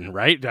Spencer Martin,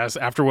 right? As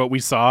after what we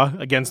saw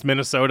against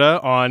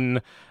Minnesota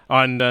on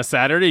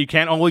Saturday, you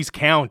can't always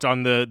count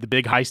on the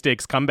big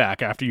high-stakes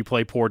comeback after you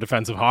play poor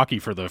defensive hockey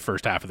for the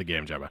first half of the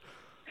game, Gemma.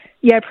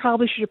 Yeah, I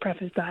probably should have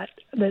prefaced that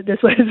this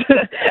was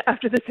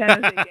after the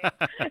San Jose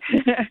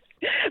game.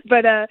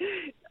 But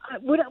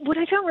what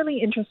I found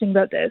really interesting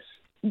about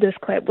this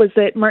clip was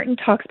that Martin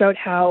talks about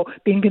how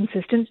being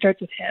consistent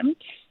starts with him.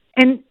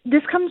 And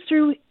this comes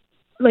through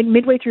like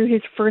midway through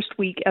his first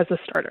week as a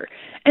starter.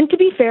 And to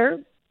be fair,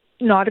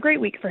 not a great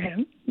week for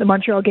him. The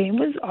Montreal game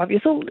was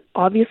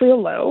obviously a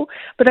low,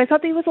 but I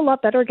thought that he was a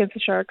lot better against the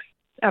Sharks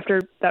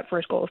after that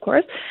first goal, of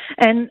course.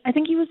 And I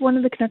think he was one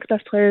of the Canucks'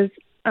 best players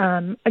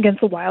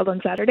against the Wild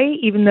on Saturday,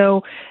 even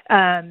though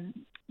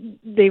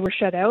they were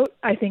shut out.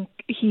 I think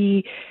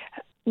he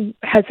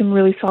had some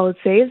really solid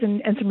saves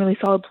and some really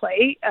solid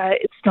play.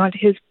 It's not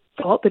his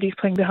fault that he's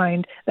playing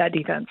behind that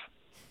defense.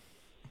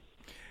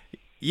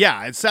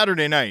 Yeah, it's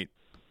Saturday night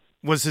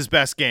was his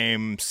best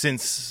game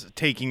since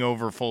taking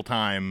over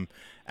full-time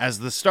as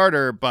the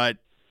starter, but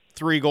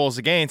 3 goals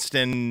against,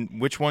 and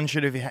which one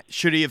should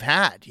he have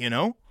had, you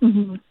know?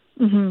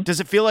 Mm-hmm. Mm-hmm. Does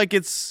it feel like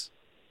it's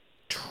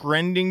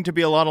trending to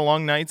be a lot of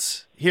long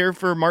nights here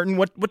for Martin?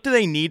 What do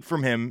they need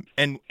from him,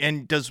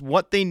 and does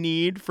what they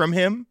need from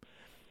him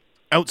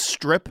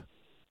outstrip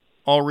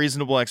all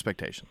reasonable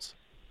expectations?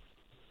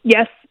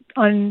 Yes,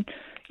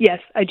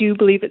 I do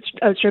believe it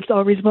outstrips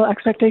all reasonable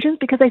expectations,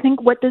 because I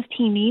think what this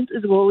team needs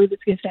is a goalie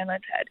that's going to stand on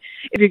its head.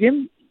 If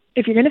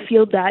you're going to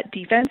field that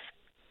defense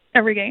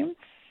every game,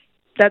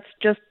 that's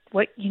just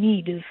what you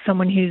need, is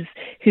someone who's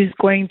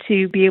going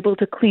to be able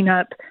to clean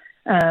up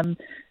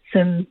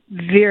some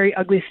very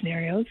ugly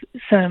scenarios,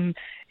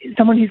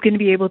 someone who's going to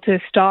be able to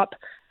stop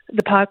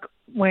the puck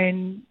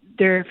when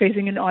they're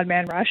facing an odd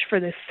man rush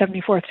for the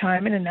 74th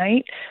time in a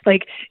night.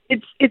 Like,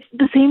 it's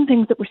the same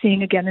things that we're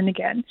seeing again and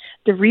again.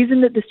 The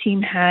reason that this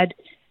team had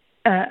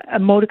a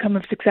modicum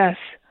of success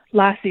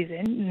last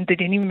season, and they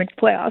didn't even make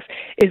the playoffs,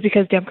 is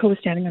because Demko was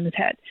standing on his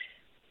head.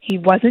 He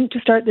wasn't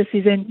to start this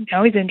season.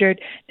 Now he's injured.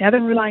 Now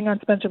they're relying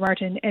on Spencer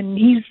Martin, and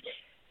he's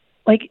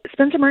like,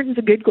 Spencer Martin's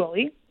a good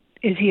goalie.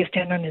 Is he a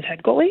stand on his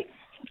head goalie?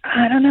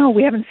 I don't know.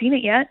 We haven't seen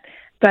it yet.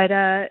 But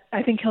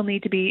I think he'll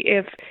need to be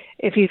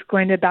if he's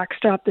going to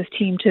backstop this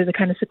team to the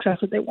kind of success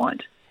that they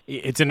want.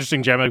 It's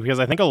interesting, Gemma, because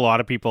I think a lot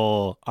of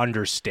people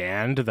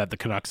understand that the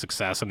Canucks'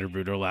 success under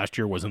Boudreau last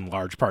year was in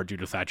large part due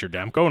to Thatcher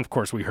Demko. And of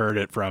course, we heard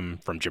it from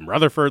Jim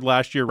Rutherford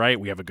last year, right?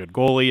 We have a good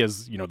goalie,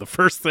 as the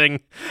first thing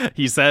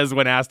he says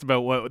when asked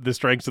about what the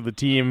strengths of the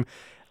team.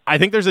 I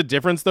think there's a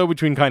difference, though,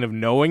 between kind of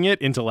knowing it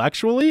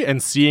intellectually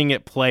and seeing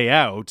it play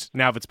out.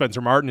 Now, if it's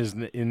Spencer Martin is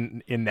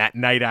in that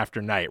night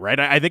after night, right?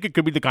 I think it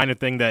could be the kind of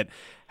thing that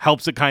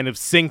helps it kind of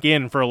sink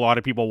in for a lot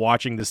of people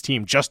watching this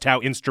team, just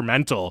how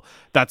instrumental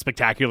that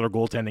spectacular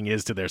goaltending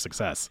is to their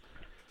success.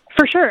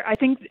 For sure. I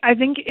think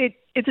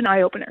it's an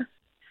eye-opener.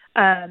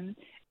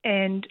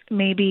 And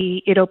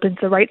maybe it opens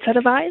the right set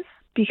of eyes,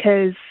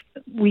 because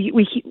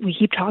we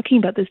keep talking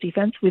about this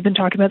defense. We've been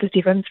talking about this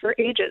defense for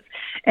ages,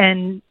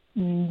 and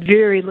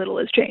very little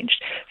has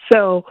changed.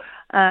 So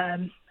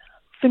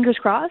fingers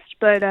crossed,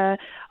 but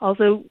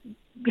also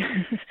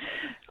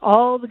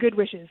all the good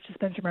wishes to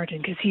Spencer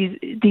Martin, because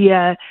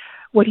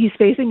what he's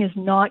facing is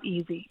not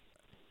easy.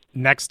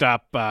 Next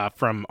up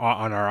from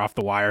on our Off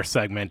the Wire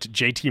segment,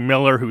 JT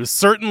Miller, who is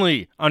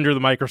certainly under the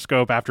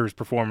microscope after his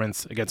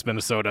performance against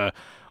Minnesota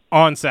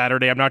on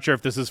Saturday. I'm not sure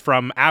if this is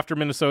from after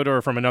Minnesota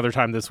or from another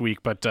time this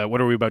week, but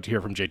what are we about to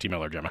hear from JT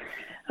Miller, Gemma?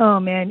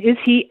 Oh man, is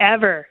he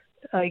ever?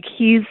 Like,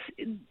 he's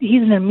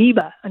an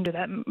amoeba under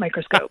that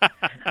microscope.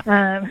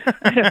 I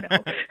don't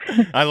know.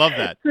 I love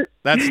that.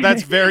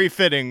 That's very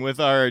fitting with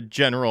our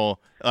general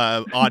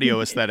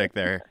audio aesthetic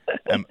there.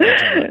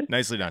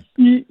 Nicely done.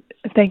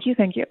 Thank you.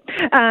 So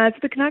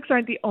the Canucks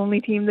aren't the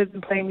only team that's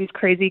been playing these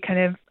crazy kind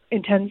of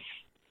intense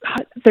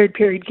third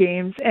period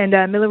games. And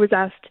Miller was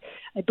asked,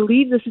 I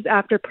believe this is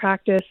after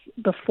practice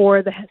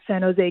before the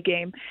San Jose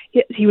game.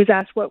 He was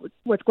asked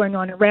what's going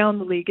on around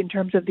the league in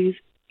terms of these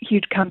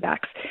huge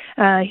comebacks.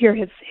 Here are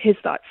his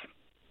thoughts.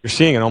 You're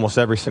seeing it almost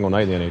every single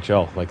night in the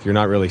NHL. Like, you're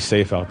not really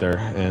safe out there,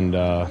 and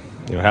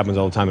it happens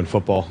all the time in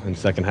football. In the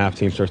second half,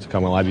 team starts to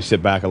come alive. You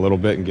sit back a little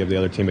bit and give the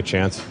other team a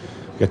chance.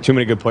 You got too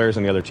many good players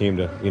on the other team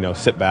to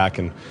sit back,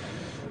 and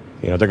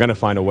they're going to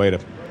find a way to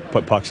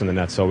put pucks in the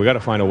net. So we got to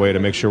find a way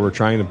to make sure we're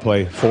trying to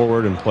play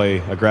forward and play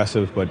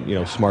aggressive, but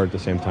smart at the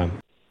same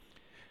time.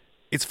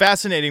 It's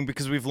fascinating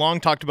because we've long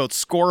talked about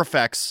score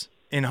effects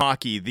in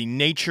hockey, the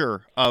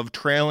nature of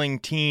trailing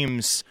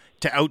teams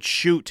to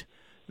outshoot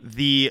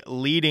the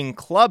leading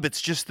club.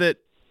 It's just that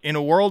in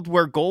a world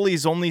where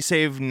goalies only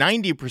save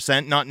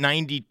 90%, not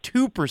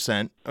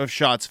 92% of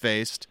shots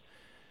faced,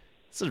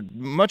 it's a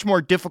much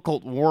more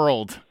difficult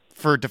world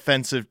for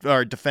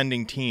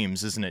defending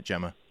teams, isn't it,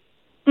 Gemma?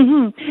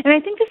 Mm-hmm. And I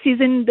think the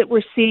season that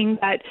we're seeing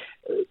that,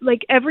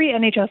 like every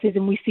NHL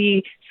season, we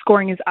see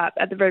scoring is up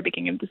at the very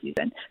beginning of the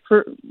season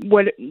for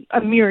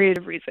a myriad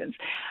of reasons.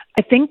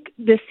 I think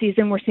this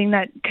season we're seeing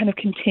that kind of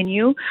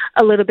continue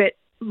a little bit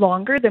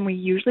longer than we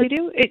usually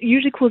do. It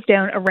usually cools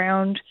down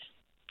around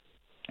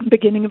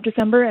beginning of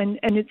December, and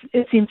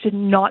it seems to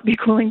not be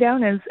cooling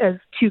down as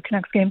two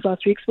Canucks games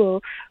last week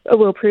will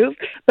prove.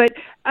 But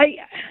I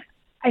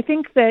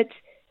think that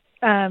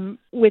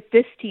with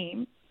this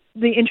team,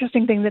 the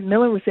interesting thing that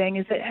Miller was saying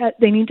is that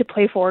they need to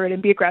play forward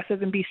and be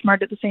aggressive and be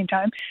smart at the same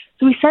time.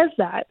 So he says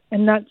that,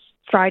 and that's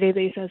Friday that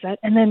he says that.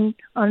 And then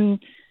on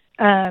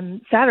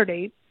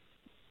Saturday,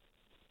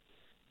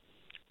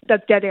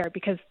 that's dead air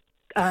because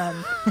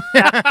that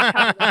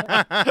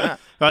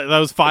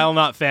was file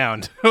not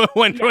found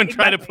when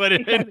trying to put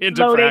it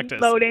into practice.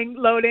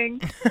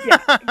 Loading.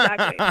 Yeah,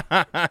 exactly.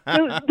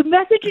 So the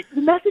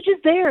message is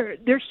there.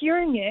 They're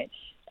hearing it,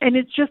 and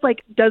it's just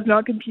like does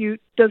not compute.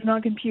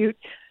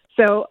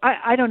 So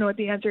I don't know what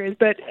the answer is,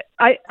 but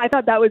I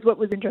thought that was what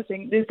was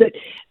interesting, is that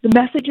the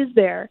message is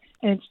there,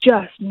 and it's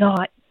just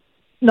not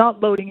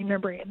loading in their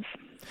brains.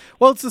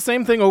 Well, it's the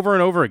same thing over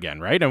and over again,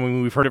 right? I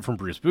mean, we've heard it from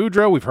Bruce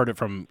Boudreau. We've heard it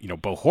from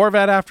Bo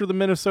Horvat after the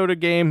Minnesota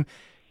game.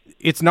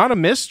 It's not a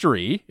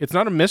mystery. It's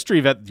not a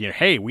mystery that,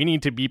 hey, we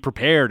need to be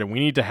prepared and we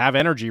need to have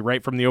energy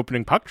right from the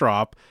opening puck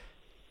drop,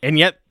 and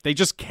yet they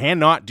just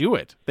cannot do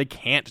it. They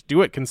can't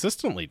do it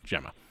consistently,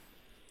 Gemma.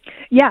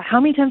 Yeah,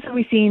 how many times have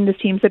we seen this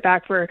team sit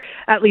back for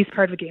at least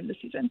part of a game this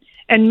season?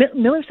 And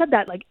Miller said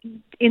that, like,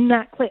 in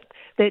that clip,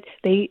 that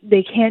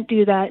they can't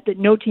do that, that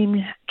no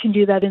team can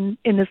do that in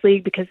this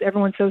league because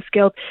everyone's so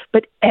skilled.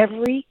 But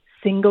every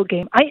single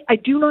game, I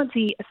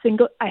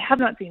have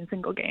not seen a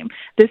single game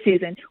this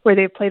season where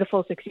they've played a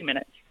full 60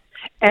 minutes.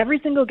 Every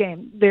single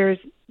game, there's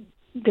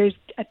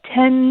a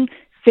 10,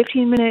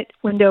 15-minute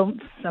window,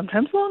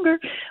 sometimes longer,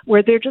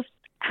 where they're just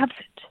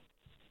absent.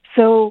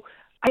 So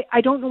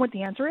I don't know what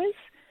the answer is.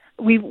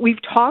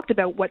 We've talked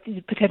about what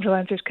the potential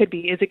answers could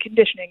be. Is it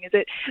conditioning? Is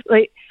it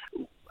like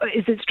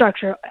Is it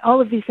structure?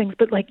 All of these things,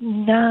 but like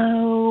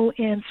no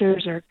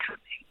answers are coming.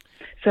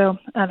 So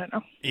I don't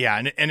know.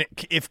 Yeah, and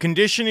if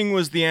conditioning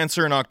was the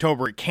answer in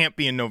October, it can't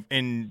be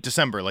in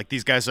December. Like,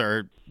 these guys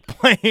are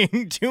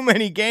playing too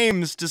many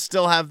games to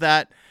still have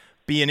that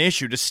be an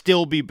issue, to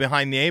still be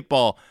behind the eight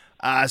ball.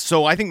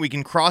 So I think we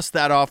can cross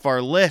that off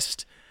our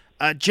list.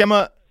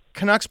 Gemma,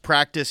 Canucks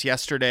practice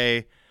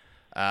yesterday,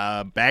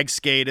 bag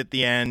skate at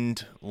the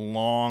end,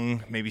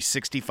 long, maybe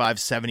 65,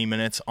 70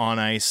 minutes on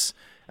ice.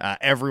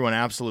 Everyone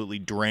absolutely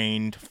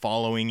drained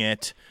following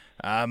it.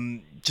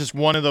 Just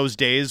one of those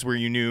days where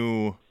you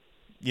knew,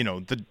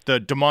 the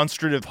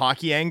demonstrative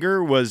hockey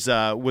anger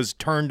was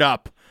turned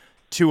up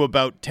to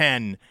about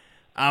 10.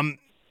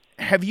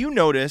 Have you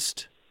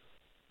noticed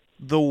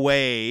the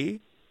way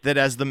that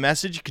as the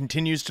message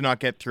continues to not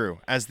get through,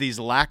 as these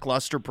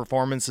lackluster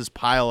performances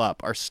pile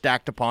up, are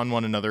stacked upon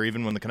one another,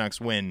 even when the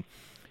Canucks win,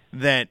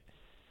 that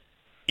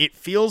it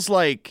feels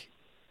like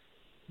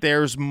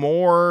there's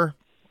more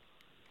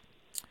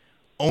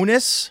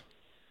onus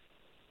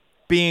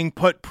being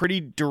put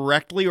pretty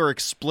directly or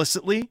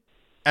explicitly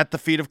at the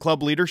feet of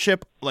club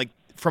leadership, like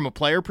from a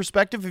player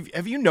perspective?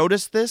 Have you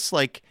noticed this?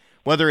 Like,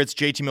 whether it's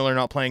JT Miller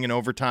not playing in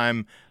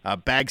overtime,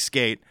 bag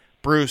skate,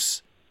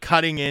 Bruce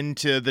cutting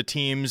into the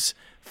team's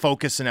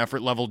focus and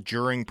effort level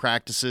during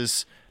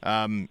practices,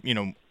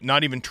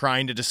 not even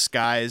trying to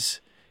disguise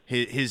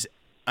his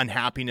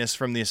unhappiness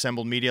from the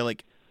assembled media.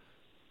 Like,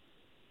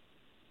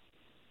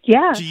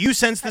 yeah. Do you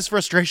sense this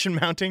frustration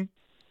mounting?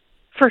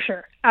 For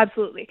sure.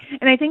 Absolutely.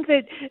 And I think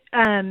that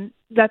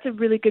that's a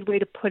really good way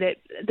to put it,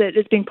 that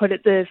it's being put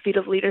at the feet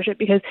of leadership,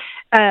 because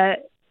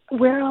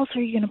where else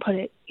are you going to put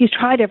it? He's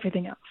tried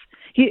everything else.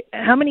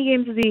 How many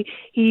games has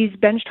he's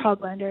benched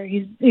Hoglander?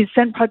 He's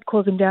sent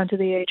Podkolzin down to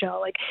the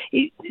AHL.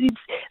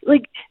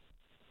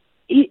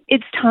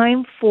 It's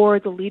time for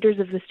the leaders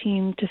of this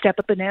team to step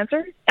up and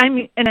answer. I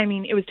mean,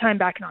 it was time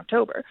back in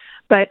October,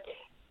 but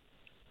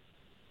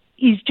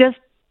he's just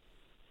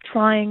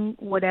trying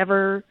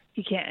whatever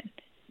he can.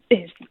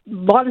 There's a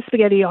lot of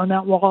spaghetti on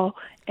that wall,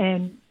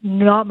 and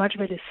not much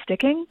of it is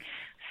sticking.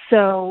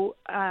 So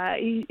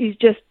he's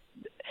just,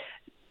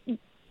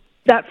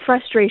 that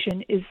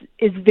frustration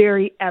is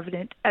very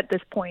evident at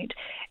this point,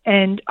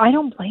 and I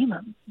don't blame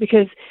him,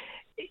 because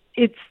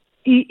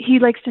he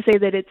likes to say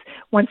that it's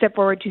one step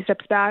forward, two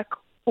steps back,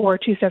 or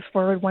two steps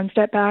forward, one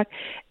step back,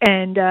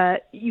 and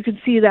you can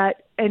see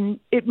that, and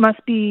it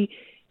must be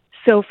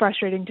so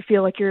frustrating to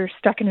feel like you're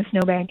stuck in a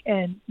snowbank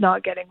and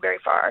not getting very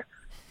far.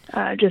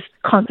 Just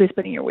constantly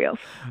spinning your wheels.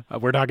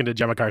 We're talking to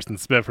Gemma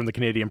Karstens-Smith from the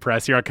Canadian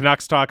Press here on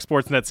Canucks Talk,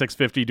 Sportsnet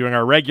 650, doing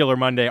our regular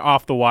Monday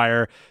Off the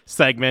Wire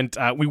segment.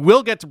 We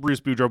will get to Bruce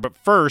Boudreau, but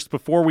first,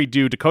 before we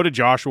do, Dakota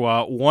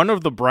Joshua, one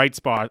of the bright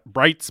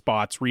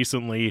spots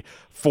recently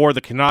for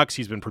the Canucks.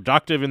 He's been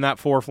productive in that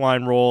fourth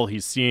line role.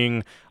 He's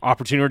seeing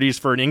opportunities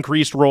for an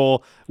increased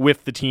role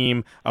with the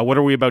team. What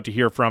are we about to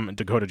hear from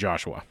Dakota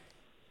Joshua?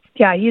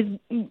 Yeah, he's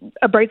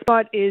a bright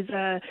spot is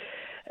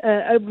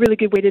a really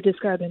good way to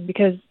describe him,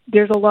 because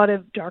there's a lot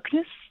of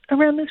darkness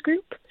around this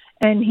group,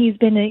 and he's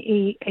been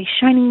a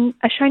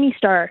shiny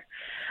star.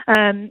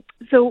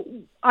 So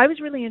I was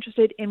really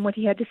interested in what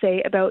he had to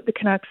say about the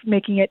Canucks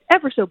making it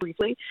ever so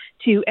briefly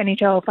to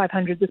NHL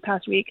 500 this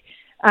past week.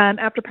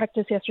 After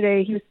practice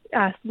yesterday, he was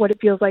asked what it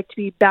feels like to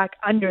be back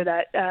under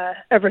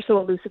that ever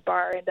so elusive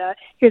bar, and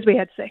here's what he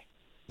had to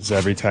say.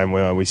 Every time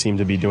we seem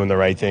to be doing the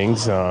right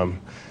things,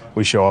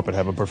 we show up and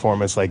have a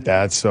performance like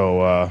that.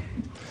 So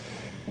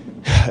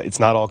it's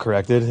not all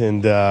corrected,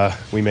 and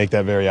we make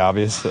that very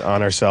obvious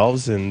on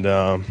ourselves. And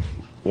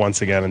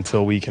once again,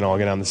 until we can all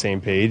get on the same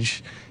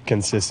page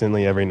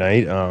consistently every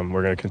night,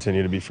 we're going to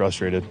continue to be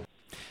frustrated.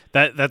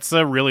 That's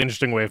a really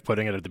interesting way of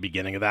putting it at the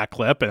beginning of that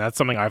clip, and that's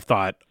something I've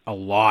thought a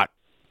lot,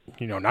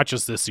 not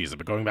just this season,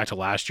 but going back to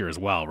last year as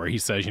well, where he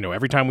says,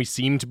 every time we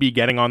seem to be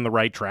getting on the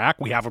right track,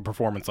 we have a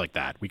performance like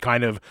that. We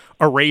kind of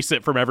erase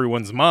it from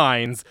everyone's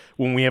minds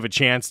when we have a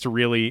chance to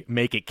really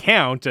make it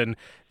count. And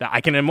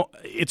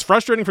it's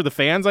frustrating for the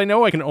fans, I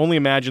know. I can only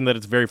imagine that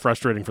it's very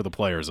frustrating for the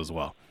players as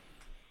well.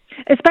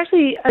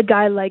 Especially a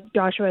guy like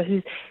Joshua,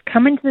 who's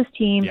come into this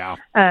team. Yeah.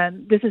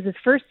 This is his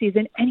first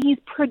season, and he's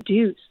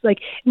produced. Like,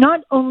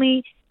 not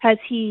only has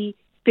he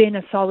been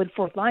a solid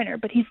fourth liner,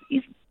 but he's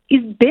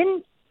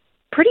been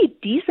pretty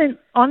decent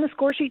on the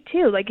score sheet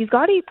too. Like, he's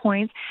got 8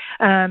 points.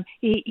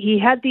 He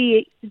had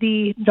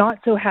the not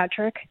so hat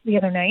trick the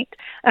other night.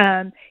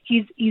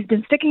 He's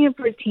been sticking up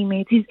for his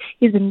teammates.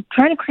 He's been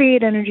trying to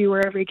create energy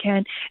wherever he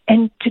can,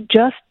 and to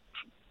just,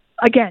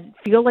 again,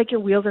 feel like your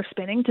wheels are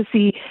spinning, to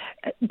see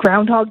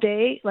Groundhog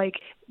Day, like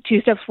 2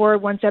 steps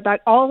forward, 1 step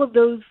back, all of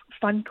those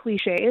fun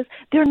cliches,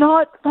 they're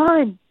not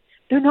fun.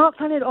 They're not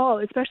fun at all,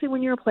 especially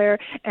when you're a player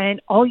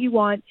and all you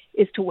want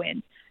is to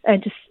win.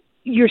 And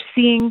you're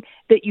seeing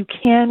that you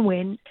can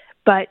win,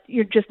 but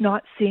you're just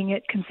not seeing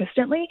it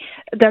consistently.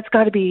 That's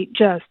got to be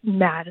just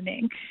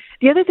maddening.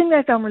 The other thing that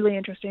I found really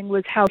interesting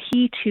was how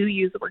he, too,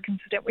 used the word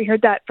consistent. We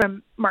heard that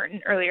from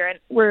Martin earlier, and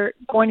we're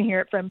going to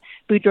hear it from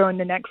Boudreau in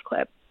the next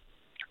clip.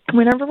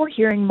 whenever we're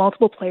hearing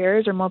multiple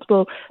players or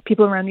multiple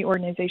people around the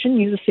organization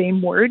use the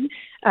same word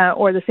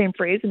or the same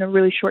phrase in a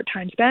really short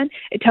time span,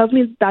 it tells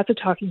me that's a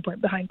talking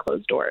point behind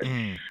closed doors.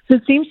 So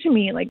it seems to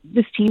me like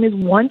this team is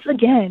once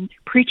again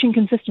preaching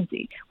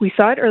consistency. We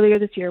saw it earlier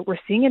this year. We're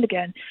seeing it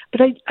again.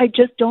 But I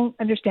just don't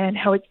understand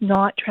how it's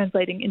not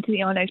translating into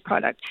the on-ice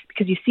product,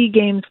 because you see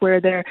games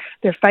where they're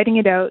fighting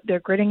it out, they're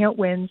gritting out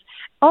wins,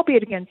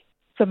 albeit against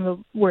some of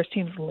the worst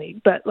teams in the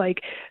league. But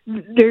like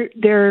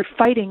they're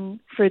fighting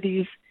for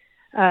these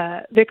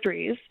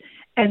victories,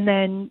 and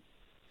then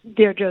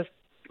they're just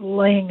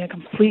laying a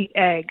complete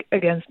egg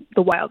against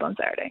the Wild on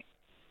Saturday.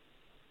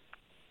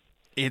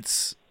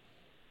 It's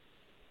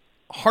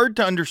hard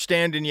to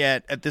understand, and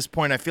yet at this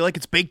point I feel like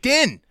it's baked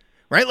in,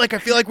 right? Like I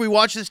feel like we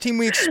watch this team,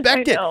 we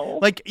expect it.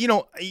 Like, you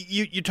know,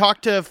 you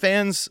talk to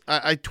fans.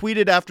 I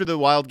tweeted after the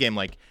Wild game,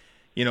 like,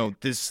 you know,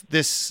 this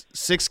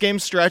 6-game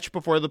stretch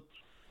before the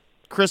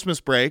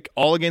Christmas break,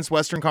 all against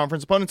Western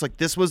Conference opponents, like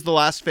this was the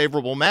last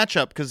favorable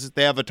matchup because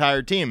they have a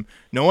tired team.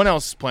 No one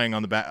else is playing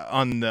on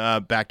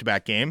the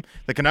back-to-back game.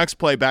 The Canucks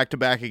play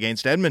back-to-back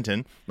against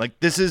Edmonton. Like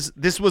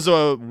this was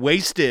a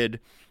wasted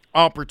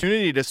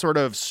opportunity to sort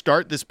of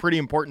start this pretty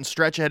important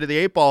stretch ahead of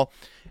the 8-ball.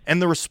 And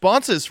the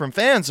responses from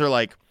fans are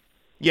like,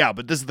 yeah,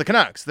 but this is the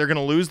Canucks. They're going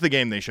to lose the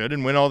game they should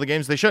and win all the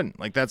games they shouldn't.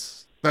 Like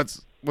that's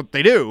what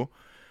they do.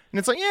 And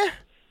it's like, yeah,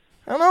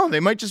 I don't know. They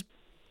might just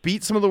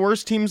beat some of the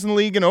worst teams in the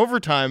league in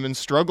overtime and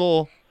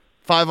struggle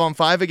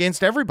 5-on-5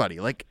 against everybody.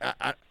 Like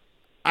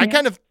I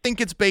kind of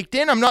think it's baked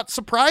in. I'm not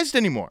surprised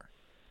anymore.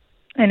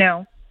 I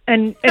know.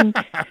 And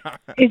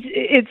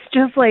it's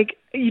just like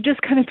you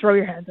just kind of throw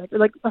your hands up. You're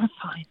like, oh,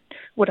 fine,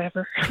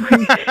 whatever.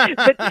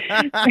 but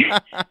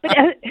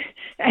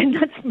and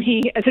that's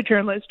me as a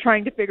journalist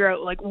trying to figure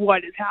out like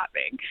what is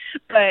happening.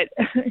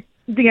 But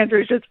the answer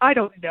is just, I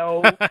don't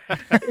know.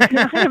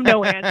 I have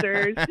no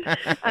answers.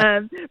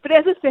 But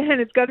as a fan,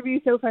 it's got to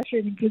be so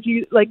frustrating because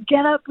you like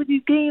get up with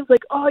these games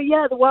like, oh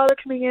yeah, the Wild are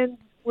coming in.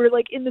 We're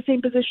like in the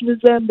same position as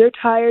them. They're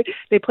tired.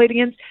 They played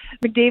against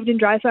McDavid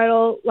and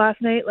Draisaitl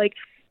last night. Like,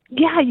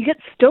 yeah, you get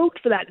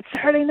stoked for that. It's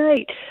Saturday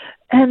night.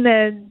 And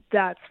then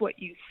that's what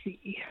you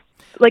see.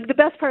 Like the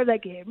best part of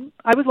that game,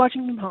 I was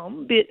watching from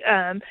home,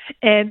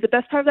 and the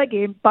best part of that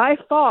game by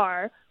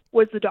far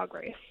was the dog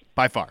race.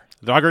 By far.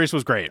 The dog race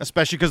was great.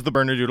 Especially because the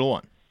Bernedoodle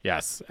won.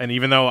 Yes, and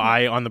even though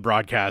I, on the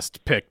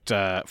broadcast, picked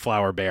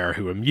Flower Bear,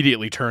 who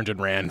immediately turned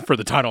and ran for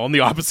the tunnel on the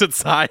opposite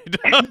side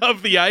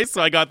of the ice,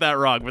 so I got that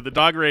wrong. But the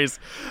dog race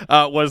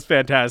was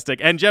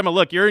fantastic. And Gemma,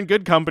 look, you're in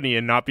good company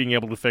in not being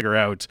able to figure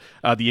out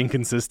the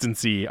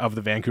inconsistency of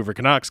the Vancouver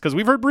Canucks, because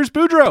we've heard Bruce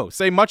Boudreau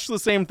say much the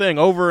same thing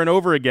over and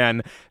over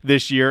again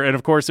this year. And,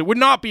 of course, it would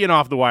not be an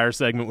off-the-wire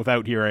segment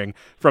without hearing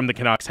from the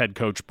Canucks head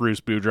coach, Bruce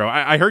Boudreau.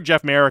 I heard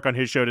Jeff Marek on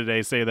his show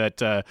today say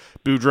that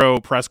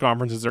Boudreau press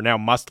conferences are now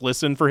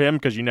must-listen for him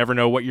because you never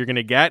know what you're going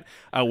to get.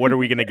 What are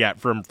we going to get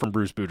from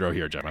Bruce Boudreau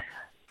here, Gemma?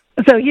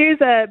 So here's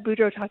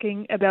Boudreau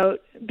talking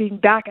about being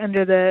back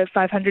under the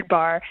 500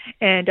 bar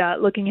and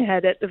looking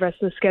ahead at the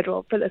rest of the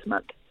schedule for this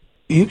month.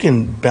 You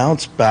can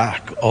bounce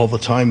back all the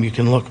time. You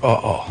can look,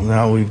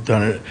 now we've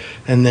done it.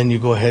 And then you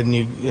go ahead and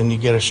you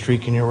get a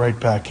streak and you're right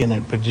back in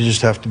it. But you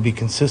just have to be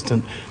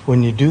consistent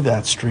when you do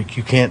that streak.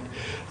 You can't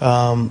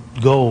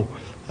go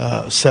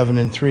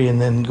 7-3 and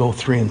then go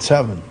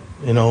 3-7.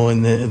 You know,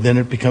 and then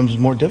it becomes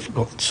more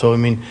difficult. So, I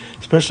mean,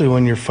 especially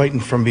when you're fighting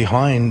from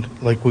behind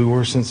like we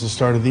were since the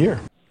start of the year.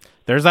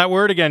 There's that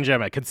word again,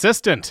 Gemma.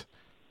 Consistent.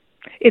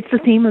 It's the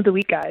theme of the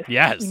week, guys.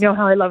 Yes. You know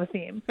how I love a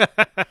theme.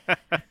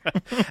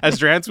 As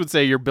Drance would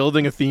say, you're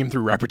building a theme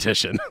through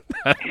repetition.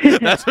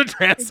 That's what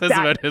Drance says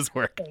about his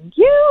work. Thank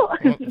you.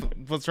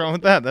 What's wrong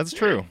with that? That's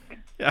true.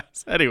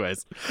 Yes.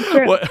 Anyways,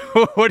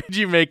 what did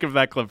you make of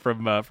that clip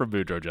from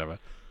Boudreau, Gemma?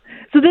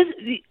 So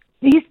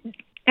he's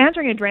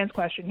answering a Drance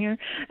question here,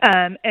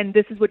 and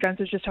this is what Drance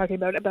was just talking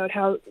about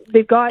how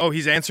they've got... Oh,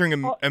 he's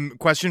answering a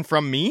question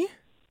from me?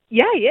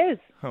 Yeah, he is.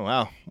 Oh,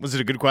 wow. Was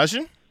it a good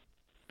question?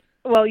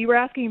 Well, you were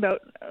asking about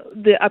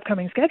the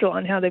upcoming schedule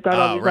and how they've got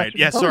all these... Oh, right.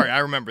 Yeah, sorry. I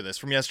remember this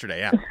from yesterday,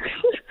 yeah.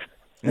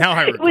 Now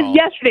I recall. It was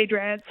yesterday,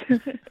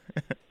 Drance.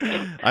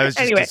 I was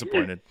just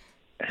disappointed.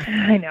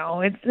 I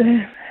know.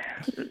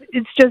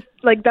 It's just,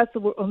 like, that's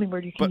the only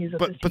word you can use.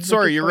 But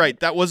sorry, you're right.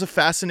 That was a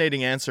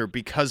fascinating answer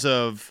because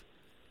of...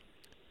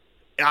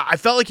 I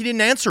felt like he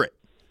didn't answer it.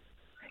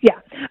 Yeah,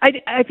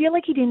 I feel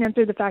like he didn't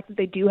answer the fact that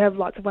they do have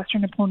lots of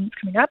Western opponents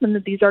coming up and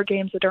that these are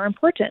games that are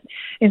important.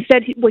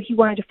 Instead, what he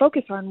wanted to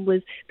focus on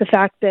was the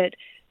fact that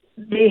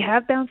they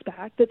have bounced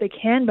back, that they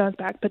can bounce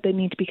back, but they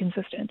need to be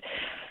consistent.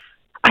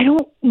 I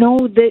don't know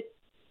that,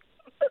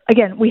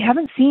 again, we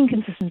haven't seen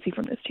consistency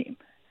from this team.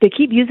 They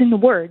keep using the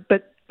word,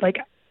 but, like,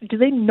 do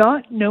they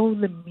not know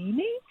the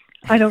meaning?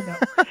 I don't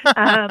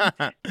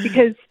know.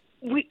 Because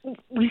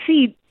we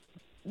see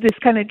this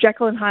kind of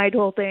Jekyll and Hyde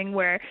whole thing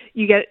where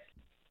you get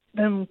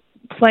them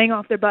playing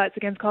off their butts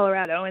against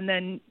Colorado and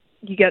then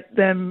you get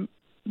them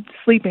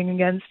sleeping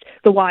against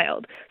the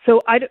Wild. So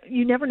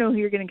you never know who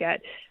you're going to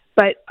get.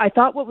 But I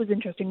thought what was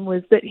interesting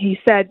was that he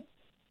said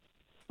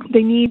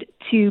they need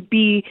to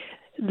be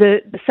the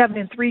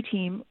 7-3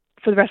 team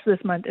for the rest of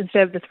this month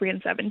instead of the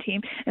 3-7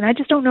 team. And I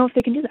just don't know if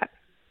they can do that.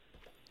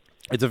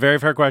 It's a very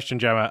fair question,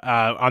 Gemma.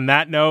 On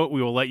that note,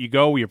 we will let you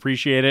go. We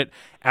appreciate it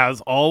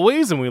as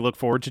always, and we look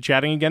forward to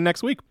chatting again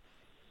next week.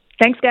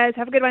 Thanks, guys.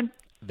 Have a good one.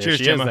 There Cheers,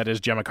 she Gemma. is. That is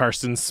Gemma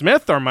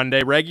Karstens-Smith, our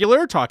Monday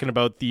regular, talking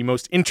about the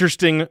most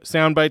interesting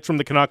sound bites from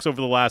the Canucks over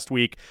the last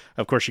week.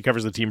 Of course, she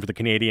covers the team for the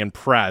Canadian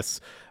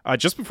Press.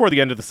 Just before the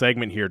end of the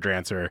segment here,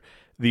 Drancer,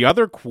 the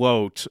other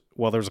quote,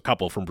 well, there's a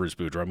couple from Bruce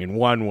Boudreau. I mean,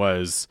 one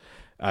was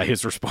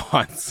his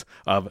response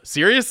of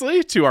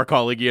seriously to our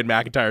colleague Ian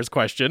McIntyre's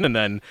question, and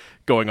then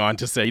going on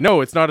to say, no,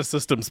 it's not a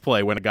systems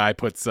play when a guy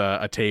puts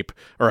a tape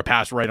or a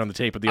pass right on the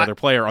tape of the other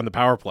player on the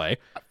power play.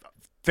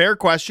 Fair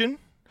question.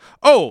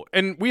 Oh,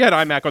 and we had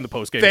IMAC on the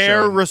postgame show.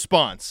 Fair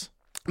response.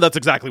 That's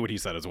exactly what he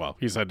said as well.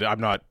 He said,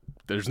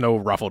 there's no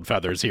ruffled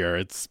feathers here.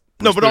 It's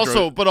No,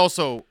 but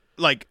also,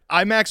 like,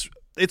 IMAX,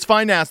 it's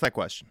fine to ask that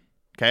question,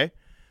 okay?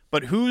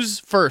 But who's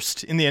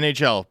first in the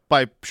NHL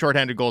by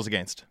shorthanded goals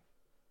against?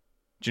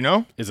 Do you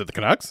know? Is it the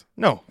Canucks?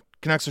 No,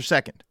 Canucks are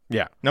second.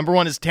 Yeah. Number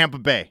one is Tampa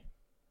Bay.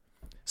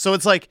 So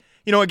it's like,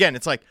 again,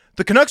 it's like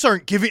the Canucks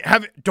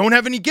don't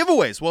have any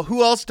giveaways. Well,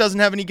 who else doesn't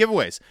have any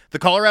giveaways? The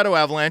Colorado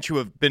Avalanche, who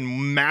have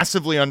been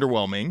massively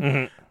underwhelming.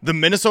 Mm-hmm. The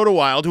Minnesota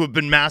Wild, who have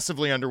been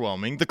massively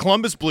underwhelming. The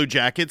Columbus Blue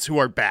Jackets, who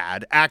are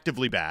bad,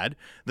 actively bad.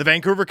 The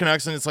Vancouver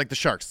Canucks, and it's like the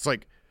Sharks. It's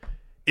like,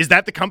 is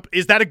that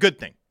a good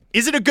thing?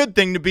 Is it a good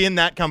thing to be in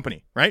that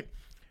company, right?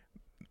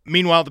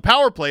 Meanwhile, the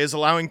power play is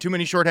allowing too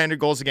many shorthanded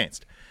goals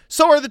against.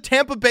 So are the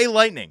Tampa Bay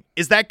Lightning.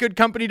 Is that good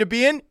company to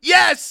be in?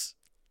 Yes!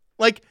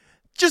 Like,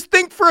 just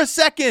think for a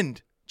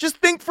second. Just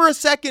think for a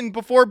second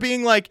before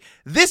being like,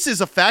 this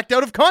is a fact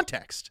out of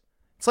context.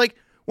 It's like,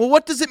 well,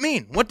 what does it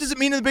mean? What does it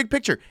mean in the big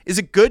picture? Is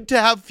it good to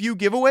have few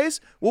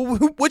giveaways? Well,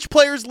 which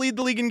players lead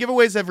the league in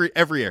giveaways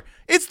every year?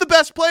 It's the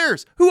best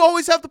players who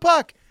always have the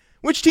puck.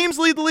 Which teams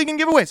lead the league in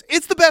giveaways?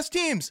 It's the best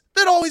teams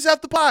that always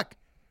have the puck.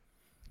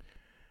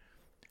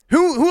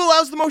 Who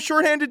allows the most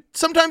shorthanded?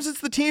 Sometimes it's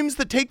the teams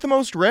that take the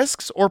most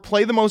risks or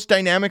play the most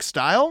dynamic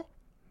style.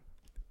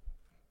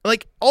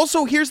 Like,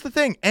 also, here's the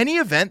thing. Any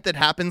event that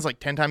happens like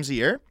 10 times a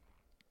year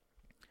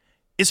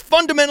is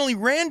fundamentally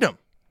random.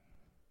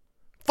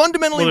 There's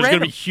going to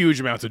be huge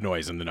amounts of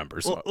noise in the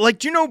numbers. Like,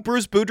 do you know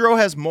Bruce Boudreau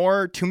has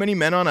more too many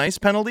men on ice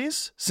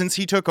penalties since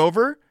he took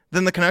over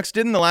than the Canucks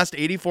did in the last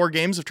 84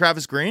 games of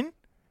Travis Green?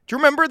 Do you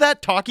remember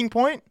that talking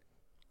point?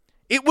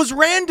 It was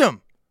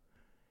random.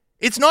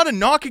 It's not a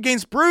knock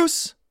against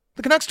Bruce.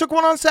 The Canucks took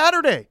one on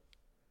Saturday.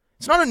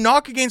 It's not a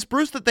knock against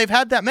Bruce that they've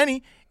had that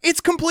many. It's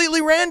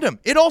completely random.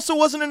 It also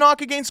wasn't a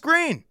knock against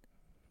Green.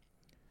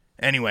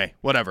 Anyway,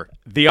 whatever.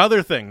 The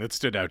other thing that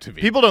stood out to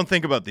me. People don't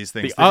think about these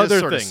things. The they other just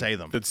sort thing of say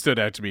them. That stood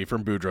out to me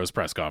from Boudreau's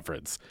press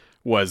conference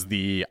was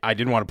I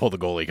didn't want to pull the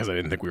goalie because I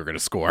didn't think we were going to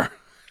score.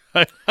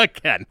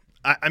 Again.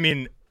 I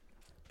mean,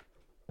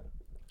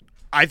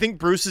 I think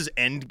Bruce's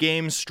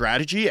endgame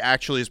strategy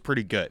actually is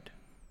pretty good.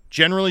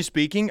 Generally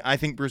speaking, I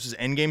think Bruce's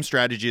endgame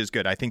strategy is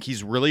good. I think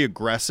he's really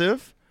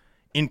aggressive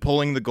in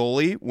pulling the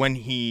goalie when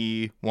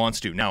he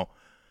wants to. Now,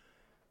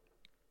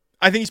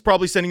 I think he's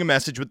probably sending a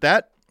message with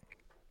that.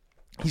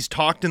 He's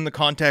talked in the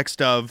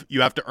context of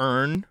you have to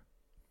earn.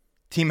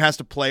 Team has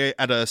to play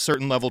at a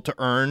certain level to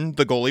earn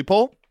the goalie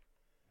pull.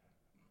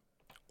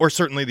 Or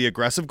certainly the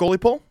aggressive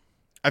goalie pull.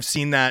 I've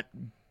seen that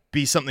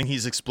be something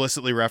he's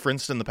explicitly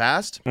referenced in the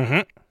past.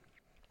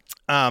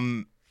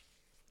 Mm-hmm.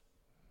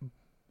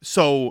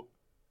 So,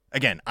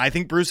 again, I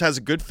think Bruce has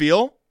a good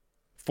feel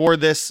for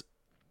this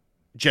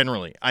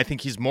generally. I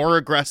think he's more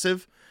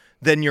aggressive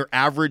than your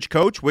average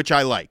coach, which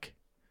I like.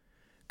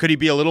 Could he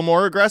be a little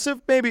more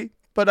aggressive? Maybe.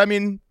 But, I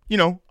mean,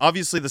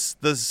 obviously the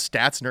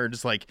stats nerd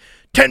is like,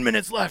 10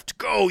 minutes left,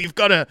 go. You've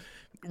got a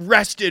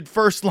rested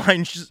first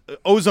line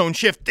ozone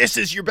shift. This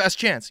is your best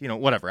chance.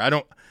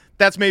 Whatever.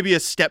 That's maybe a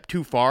step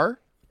too far.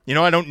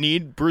 I don't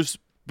need Bruce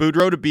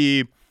Boudreau to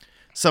be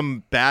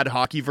some bad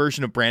hockey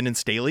version of Brandon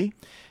Staley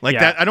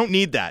that. I don't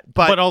need that.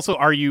 But also,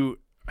 are you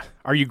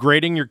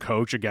grading your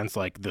coach against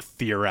like the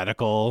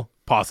theoretical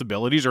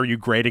possibilities, or are you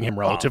grading him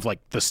relative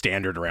like the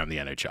standard around the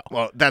NHL?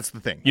 Well, that's the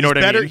thing. You know what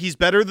I mean? He's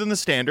better than the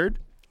standard.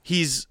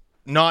 He's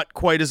not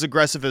quite as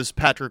aggressive as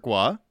Patrick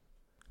Waugh.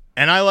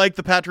 And I like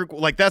the Patrick,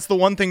 that's the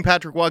one thing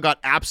Patrick Waugh got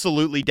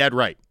absolutely dead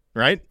right?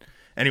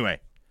 Anyway,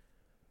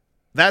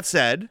 that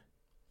said,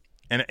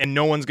 and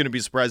no one's going to be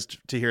surprised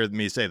to hear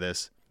me say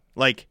this,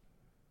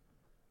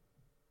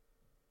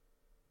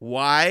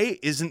 why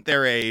isn't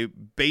there a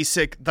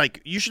basic,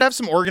 you should have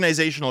some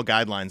organizational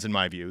guidelines, in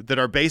my view, that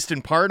are based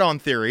in part on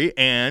theory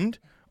and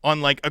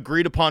on,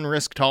 agreed upon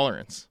risk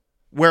tolerance,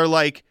 where,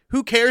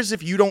 who cares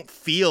if you don't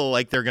feel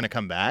like they're going to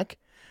come back?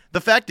 The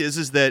fact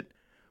is that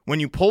when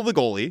you pull the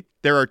goalie,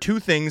 there are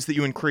two things that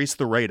you increase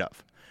the rate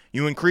of.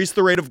 You increase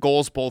the rate of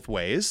goals both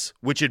ways,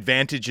 which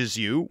advantages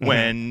you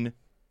when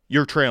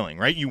you're trailing,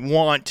 right? You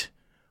want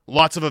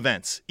lots of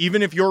events.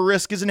 Even if your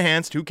risk is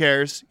enhanced, who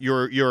cares?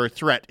 Your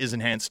threat is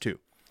enhanced too.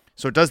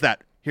 So it does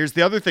that. Here's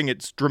the other thing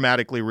it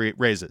dramatically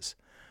raises.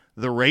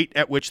 The rate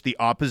at which the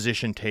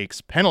opposition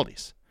takes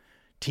penalties.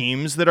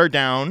 Teams that are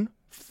down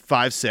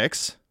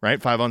 5-6, right?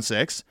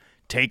 5-on-6,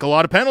 take a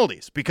lot of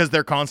penalties because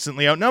they're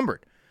constantly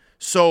outnumbered.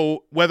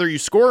 So whether you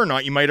score or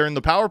not, you might earn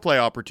the power play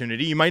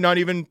opportunity. You might not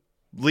even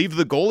leave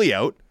the goalie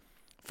out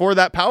for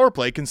that power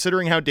play,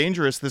 considering how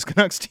dangerous this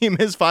Canucks team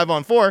is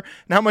 5-on-4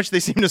 and how much they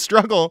seem to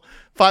struggle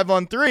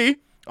 5-on-3,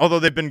 although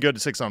they've been good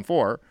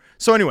 6-on-4.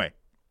 So anyway,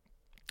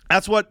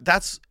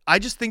 I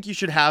just think you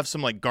should have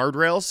some like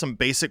guardrails, some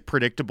basic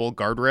predictable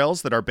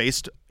guardrails that are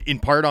based in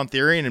part on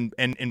theory and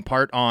in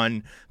part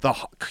on the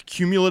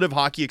cumulative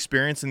hockey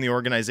experience in the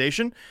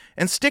organization,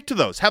 and stick to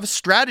those. Have a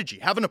strategy,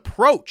 have an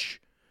approach,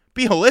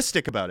 be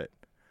holistic about it.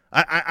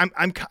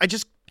 I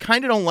just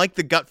kind of don't like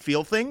the gut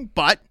feel thing,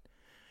 but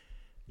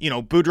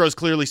Boudreau's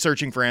clearly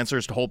searching for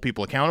answers to hold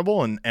people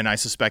accountable, and I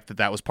suspect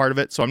that was part of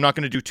it. So I'm not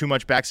going to do too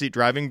much backseat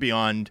driving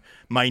beyond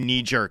my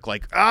knee jerk,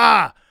 like,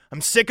 I'm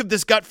sick of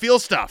this gut feel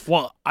stuff.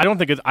 Well, I don't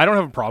have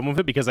a problem with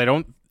it because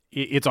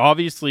it's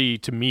obviously,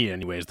 to me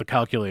anyways, the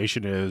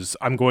calculation is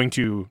I'm going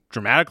to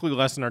dramatically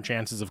lessen our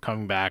chances of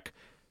coming back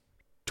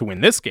to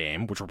win this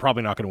game, which we're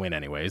probably not going to win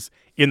anyways,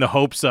 in the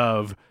hopes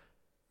of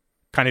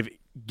kind of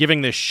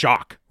giving this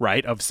shock,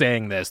 right, of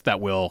saying this that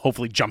will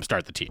hopefully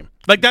jumpstart the team.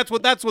 Like that's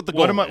what the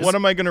goal is. What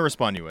am I going to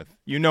respond to you with?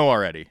 You know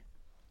already.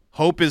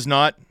 Hope is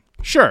not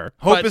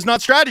Hope is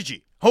not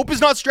strategy. Hope is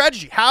not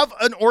strategy. Have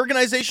an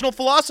organizational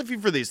philosophy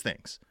for these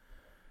things.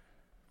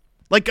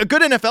 Like a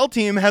good NFL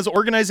team has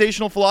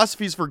organizational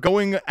philosophies for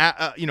going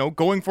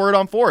for it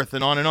on fourth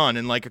and on.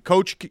 And like a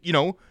coach,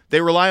 they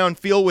rely on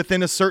feel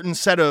within a certain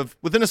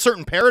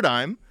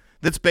paradigm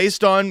that's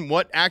based on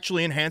what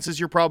actually enhances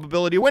your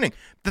probability of winning.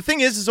 The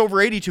thing is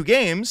over 82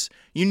 games,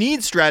 you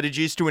need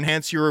strategies to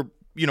enhance your,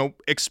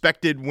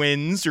 expected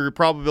wins or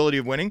probability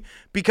of winning,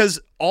 because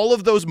all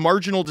of those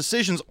marginal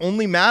decisions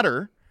only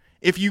matter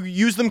if you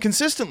use them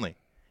consistently.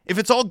 If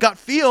it's all gut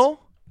feel,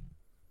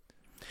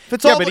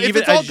 you're at a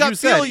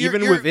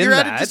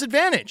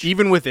disadvantage.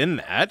 Even within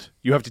that,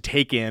 you have to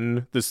take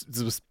in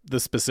the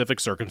specific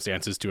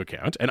circumstances to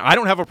account. And I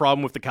don't have a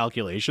problem with the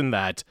calculation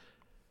that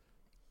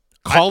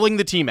calling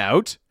the team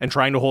out and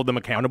trying to hold them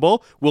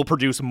accountable will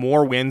produce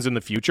more wins in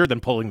the future than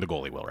pulling the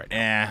goalie will right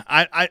now.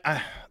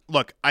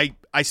 Look, I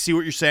see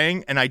what you're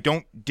saying, and I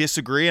don't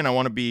disagree, and I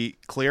want to be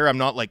clear. I'm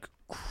not like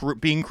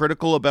being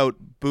critical about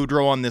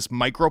Boudreau on this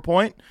micro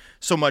point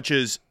so much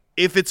as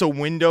if it's a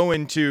window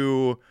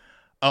into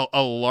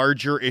a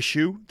larger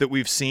issue that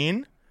we've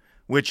seen,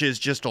 which is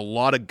just a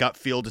lot of gut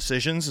feel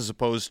decisions as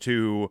opposed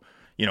to,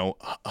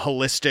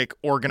 holistic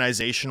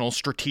organizational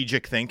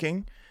strategic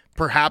thinking,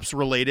 perhaps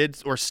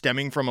related or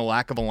stemming from a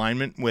lack of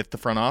alignment with the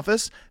front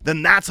office,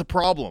 then that's a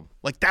problem.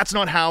 Like, that's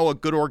not how a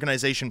good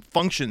organization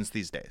functions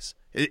these days.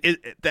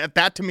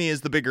 That to me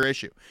is the bigger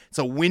issue. It's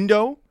a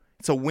window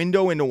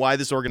into why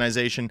this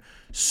organization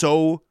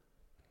so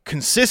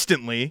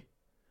consistently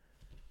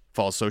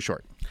falls so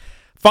short.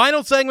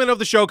 Final segment of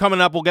the show coming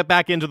up. We'll get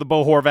back into the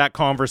Bo Horvat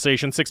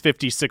conversation.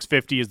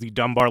 650-650 is the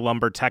Dunbar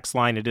Lumber text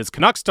line. It is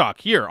Canucks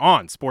Talk here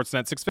on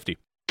Sportsnet 650.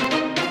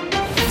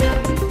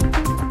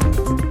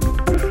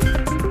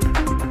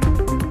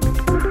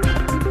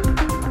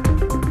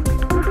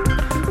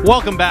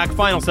 Welcome back.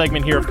 Final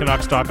segment here of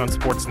Canucks Talk on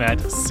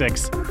Sportsnet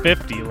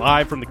 650.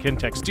 Live from the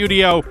Kintec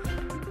studio.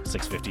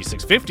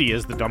 650-650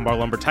 is the Dunbar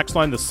Lumber text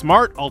line, the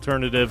smart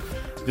alternative.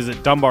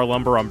 Visit Dunbar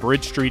Lumber on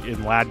Bridge Street in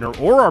Ladner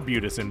or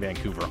Arbutus in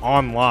Vancouver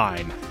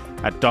online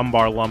at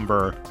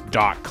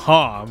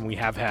dunbarlumber.com. We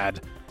have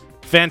had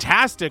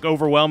fantastic,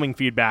 overwhelming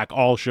feedback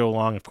all show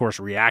long, of course,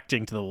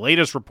 reacting to the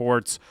latest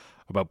reports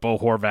about Bo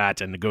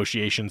Horvat and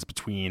negotiations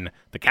between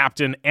the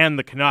captain and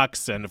the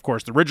Canucks. And, of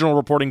course, the original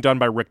reporting done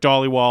by Rick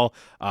Dhaliwal,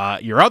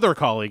 your other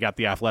colleague at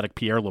The Athletic,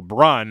 Pierre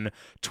LeBrun,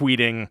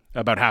 tweeting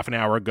about half an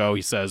hour ago.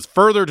 He says,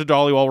 further to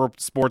Dhaliwal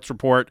Sports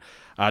Report,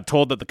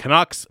 told that the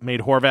Canucks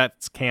made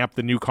Horvat's camp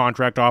the new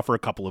contract offer a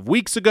couple of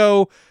weeks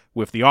ago.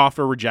 With the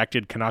offer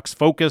rejected, Canucks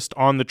focused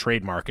on the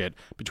trade market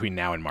between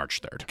now and March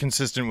 3rd.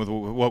 Consistent with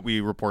what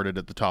we reported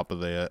at the top of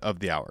the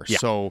hour, yeah.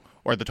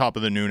 Or at the top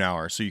of the noon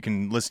hour. So you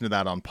can listen to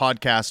that on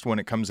podcast when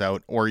it comes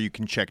out, or you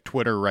can check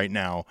Twitter right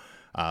now.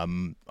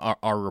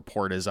 Our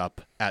report is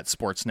up at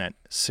Sportsnet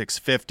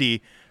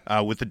 650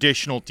 with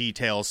additional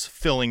details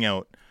filling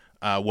out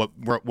what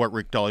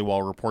Rick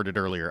Dhaliwal reported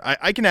earlier.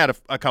 I can add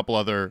a couple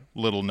other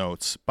little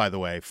notes, by the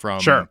way, from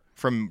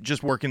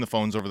just working the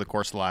phones over the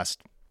course of the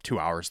last 2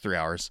 hours, 3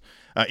 hours.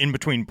 In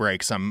between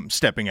breaks, I'm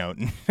stepping out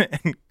and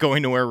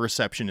going to where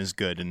reception is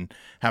good and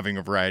having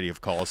a variety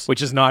of calls.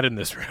 Which is not in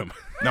this room.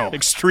 No.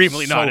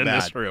 Extremely so not in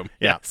bad. this room.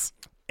 Yeah. Yes.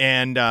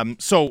 And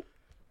so,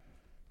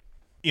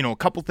 a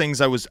couple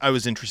things I was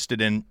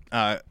interested in.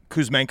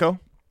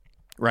 Kuzmenko,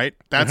 right?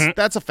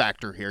 That's a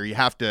factor here. You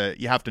have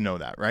to know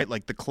that, right?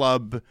 Like, the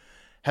club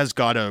has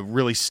got a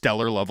really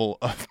stellar level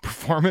of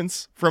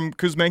performance from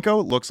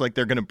Kuzmenko. It looks like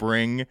they're going to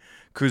bring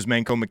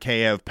Kuzmenko,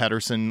 Mikheyev,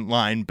 Pettersson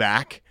line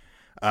back.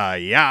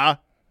 Yeah,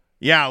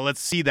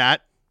 let's see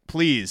that.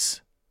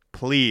 Please.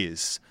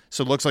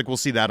 So it looks like we'll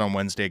see that on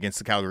Wednesday against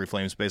the Calgary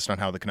Flames based on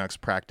how the Canucks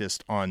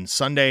practiced on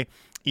Sunday,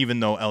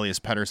 even though Elias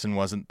Pettersson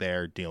wasn't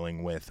there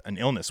dealing with an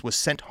illness, was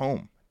sent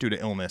home due to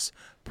illness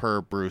per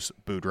Bruce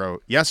Boudreau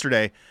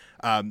yesterday.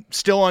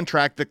 Still on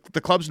track.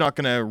 The club's not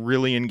going to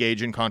really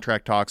engage in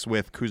contract talks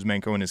with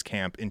Kuzmenko and his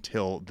camp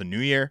until the new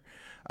year.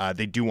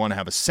 They do want to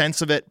have a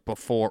sense of it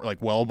before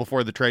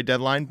the trade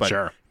deadline. But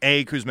sure.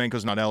 A,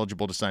 Kuzmenko's not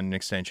eligible to sign an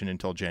extension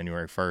until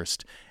January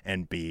 1st,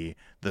 and B,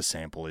 the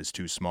sample is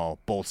too small.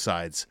 Both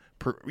sides,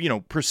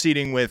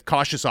 proceeding with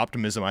cautious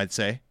optimism, I'd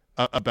say,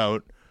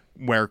 about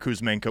where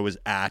Kuzmenko is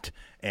at.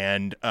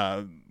 And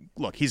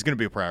look, he's going to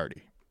be a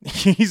priority.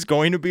 He's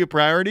going to be a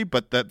priority,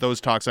 but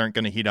those talks aren't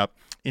going to heat up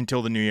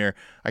until the new year.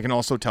 I can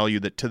also tell you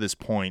that to this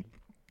point,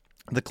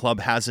 the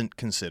club hasn't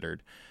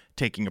considered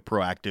taking a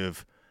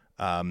proactive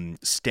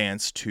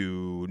stance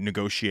to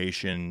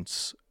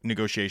negotiations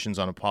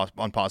on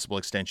possible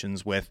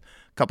extensions with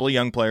a couple of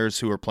young players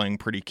who are playing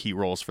pretty key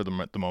roles for them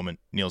at the moment,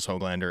 Niels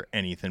Höglander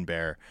and Ethan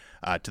Bear.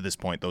 To this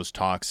point, those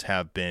talks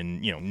have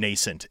been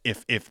nascent,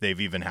 if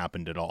they've even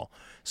happened at all.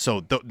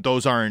 So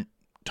those aren't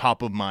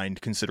top of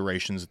mind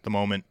considerations at the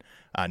moment.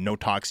 No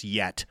talks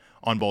yet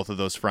on both of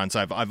those fronts.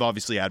 I've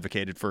obviously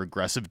advocated for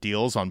aggressive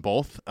deals on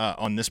both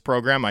on this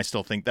program. I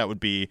still think that would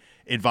be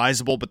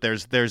advisable, but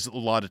there's a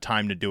lot of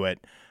time to do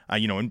it.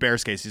 In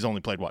Bear's case, he's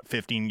only played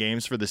 15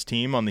 games for this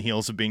team on the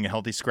heels of being a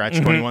healthy scratch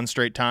 21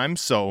 straight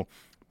times. So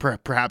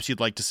perhaps you'd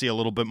like to see a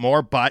little bit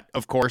more. But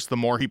of course, the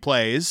more he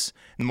plays,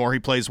 and the more he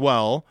plays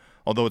well,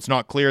 although it's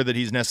not clear that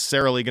he's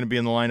necessarily going to be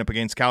in the lineup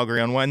against Calgary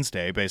on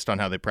Wednesday based on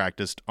how they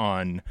practiced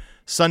on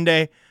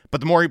Sunday. But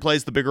the more he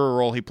plays, the bigger a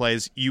role he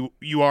plays. You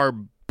are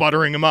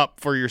buttering him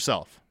up for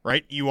yourself,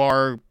 right? You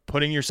are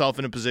putting yourself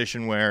in a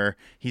position where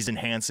he's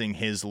enhancing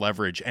his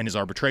leverage and his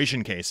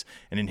arbitration case.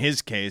 And in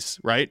his case,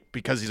 right,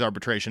 because he's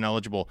arbitration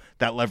eligible,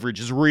 that leverage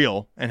is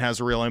real and has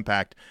a real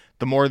impact.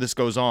 The more this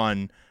goes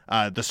on,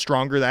 the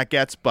stronger that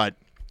gets. But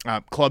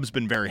club's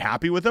been very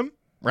happy with him,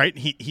 right?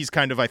 He's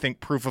kind of, I think,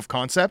 proof of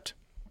concept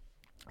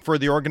for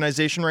the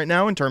organization right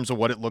now in terms of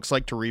what it looks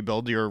like to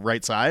rebuild your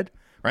right side,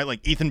 right?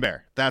 Like Ethan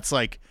Bear, that's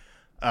like,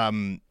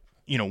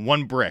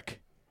 one brick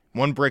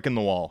in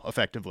the wall,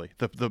 effectively.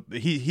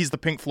 He's the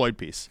Pink Floyd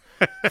piece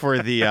for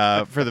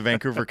the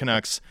Vancouver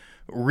Canucks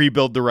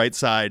rebuild the right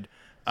side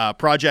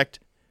project.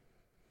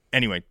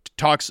 Anyway,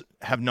 talks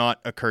have not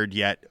occurred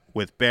yet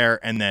with Bear,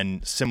 and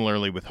then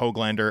similarly with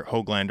Höglander.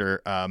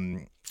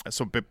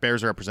 So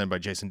Bears are represented by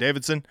Jason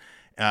Davidson,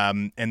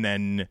 and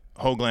then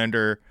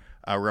Höglander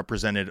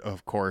represented,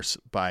 of course,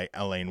 by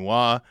Alain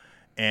Roy,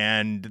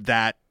 and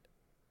that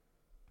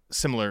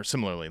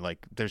similarly,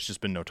 like there's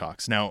just been no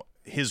talks. Now,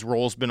 his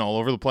role's been all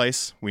over the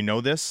place. We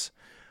know this.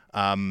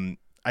 I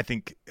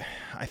think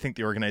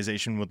the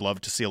organization would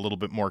love to see a little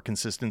bit more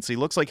consistency.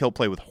 Looks like he'll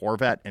play with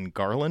Horvat and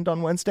Garland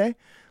on Wednesday. A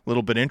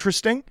little bit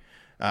interesting,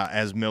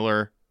 as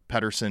Miller,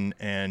 Pettersson,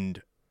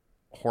 and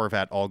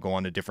Horvat all go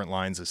on to different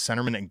lines as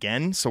centerman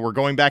again. So we're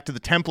going back to the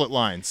template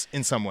lines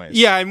in some ways.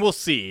 Yeah, and we'll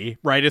see,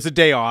 right? It's a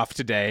day off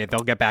today.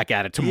 They'll get back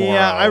at it tomorrow.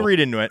 Yeah, I read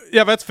into it.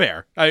 Yeah, that's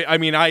fair. I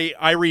mean,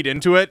 I read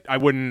into it. I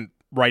wouldn't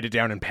write it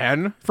down in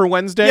pen for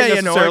Wednesday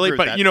necessarily,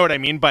 but you know what I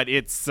mean? But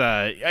it's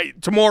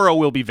tomorrow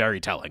will be very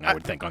telling, I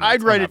would think.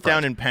 I'd write it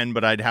down in pen,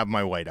 but I'd have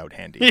my whiteout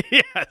handy.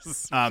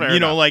 Yes.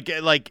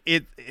 Like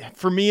it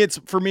for me it's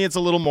a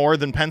little more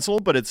than pencil,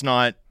 but it's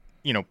not,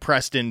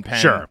 pressed in pen.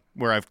 Sure.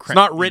 Where I've it's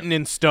not written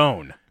in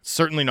stone.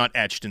 Certainly not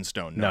etched in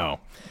stone. No.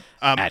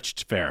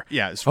 Etched, fair.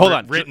 Yeah, it's Hold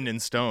on. written in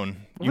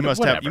stone. You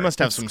must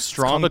have some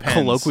strong pens.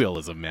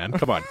 Colloquialism, man.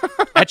 Come on.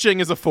 Etching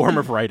is a form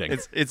of writing.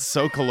 It's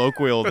so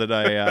colloquial that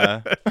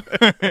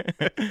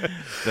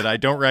I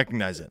don't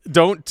recognize it.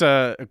 Don't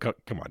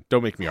come on.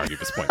 Don't make me argue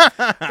this point.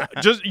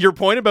 Just your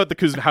point about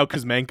how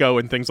Kuzmenko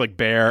and things like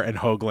Bear and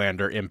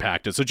Höglander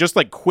impacted. So just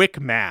like quick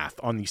math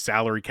on the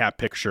salary cap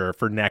picture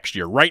for next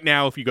year. Right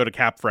now, if you go to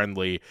Cap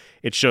Friendly,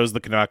 it shows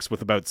the Canucks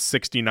with about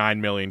 $69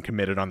 million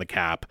committed on the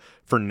cap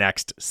for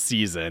next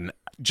season.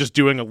 Just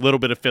doing a little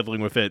bit of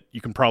fiddling with it, you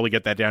can probably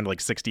get that down to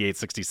like 68,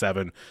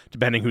 67,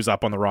 depending who's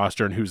up on the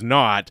roster and who's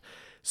not.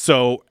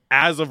 So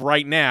as of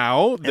right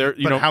now,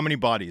 how many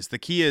bodies? The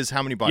key is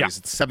how many bodies. Yeah.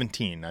 It's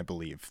 17, I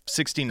believe,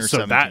 16 or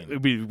 17.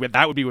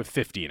 That would be with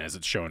 15 as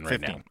it's shown right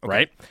 15, now, okay.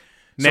 right?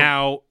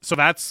 So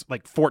that's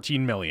like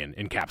 $14 million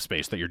in cap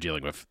space that you're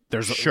dealing with.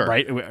 Sure.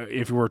 Right.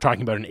 If we were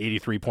talking about an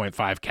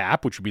 83.5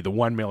 cap, which would be the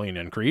 $1 million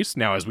increase.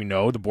 Now, as we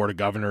know, the Board of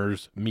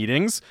Governors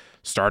meetings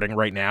starting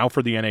right now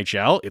for the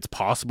NHL, it's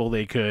possible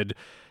they could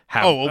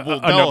have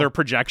another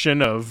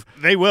projection of.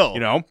 They will.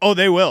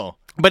 They will.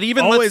 But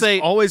even let's say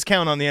always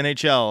count on the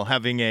NHL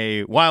having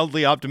a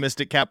wildly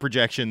optimistic cap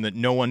projection that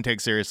no one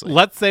takes seriously.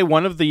 Let's say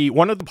one of the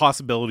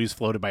possibilities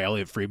floated by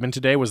Elliot Friedman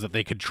today was that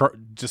they could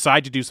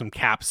decide to do some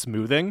cap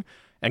smoothing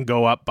and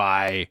go up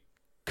by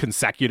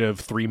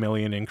consecutive $3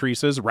 million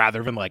increases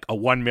rather than like a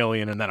 $1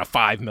 million and then a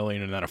 $5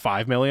 million and then a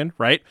 $5 million,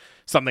 right?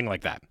 Something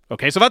like that.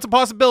 Okay, so that's a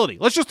possibility.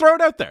 Let's just throw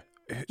it out there.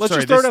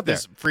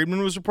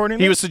 Friedman was reporting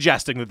He was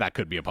suggesting that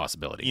could be a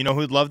possibility. You know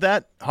who'd love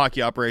that?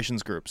 Hockey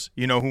operations groups.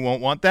 You know who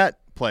won't want that?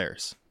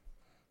 Players.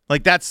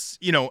 Like that's,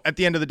 at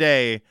the end of the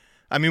day,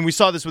 I mean, we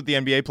saw this with the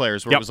NBA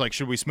players where it was like,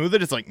 should we smooth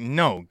it? It's like,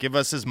 no, give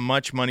us as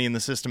much money in the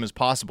system as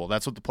possible.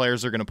 That's what the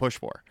players are going to push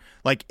for.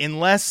 Like,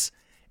 unless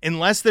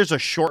there's a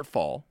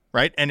shortfall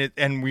right?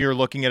 And we are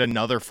looking at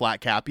another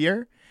flat cap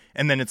year,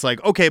 and then it's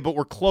like, okay, but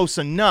we're close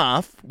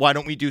enough. Why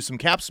don't we do some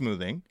cap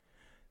smoothing?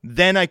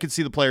 Then I could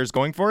see the players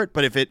going for it.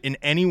 But if it in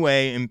any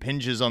way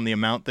impinges on the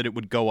amount that it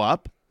would go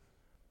up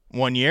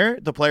 1 year,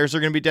 the players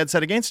are going to be dead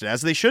set against it,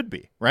 as they should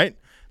be, right?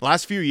 The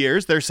last few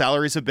years, their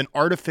salaries have been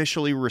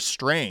artificially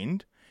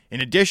restrained,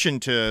 in addition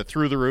to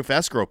through-the-roof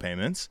escrow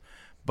payments,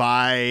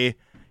 by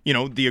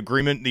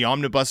the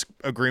omnibus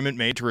agreement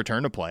made to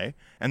return to play,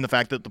 and the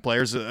fact that the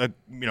players,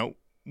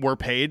 were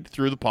paid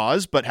through the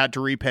pause, but had to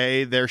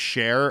repay their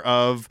share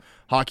of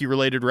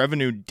hockey-related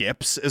revenue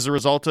dips as a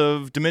result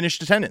of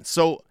diminished attendance.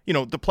 So,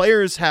 the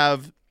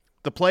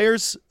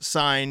players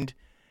signed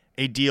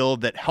a deal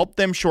that helped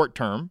them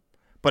short-term,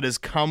 but has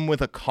come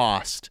with a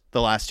cost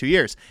the last 2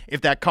 years.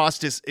 If that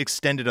cost is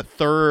extended a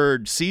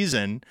third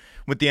season,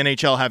 with the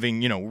NHL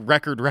having,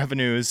 record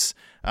revenues,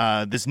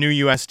 this new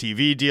US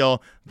TV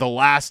deal, the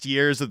last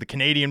years of the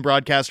Canadian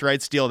broadcast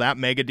rights deal, that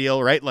mega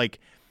deal, right? Like,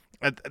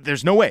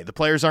 there's no way. The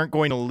players aren't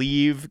going to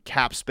leave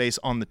cap space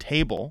on the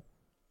table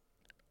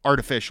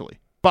artificially,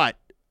 but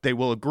they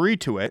will agree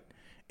to it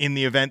in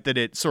the event that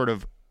it sort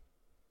of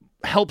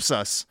helps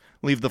us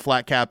leave the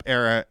flat cap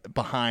era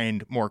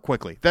behind more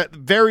quickly. That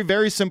very,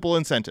 very simple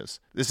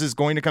incentives. This is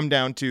going to come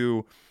down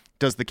to,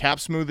 does the cap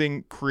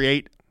smoothing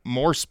create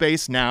more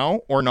space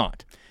now or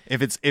not?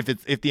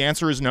 If the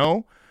answer is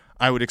no,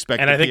 I would expect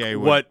and the I think PA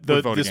what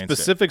would vote the against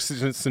specific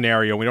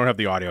scenario, we don't have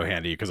the audio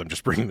handy because I'm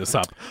just bringing this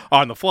up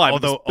on the fly.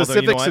 But the Although,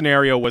 specific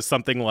scenario was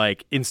something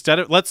like, instead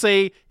of, let's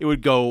say it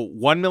would go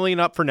 $1 million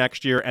up for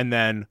next year and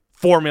then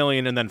 $4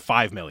 million and then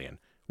 $5 million.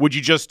 Would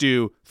you just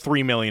do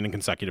 $3 million in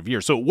consecutive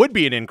years? So it would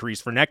be an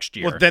increase for next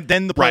year. Well,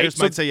 then the players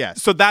right? might say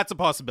yes. So that's a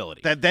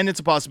possibility. Then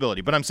it's a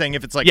possibility. But I'm saying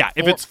if it's like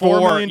if it's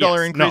 $4 million yes.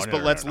 increase, No,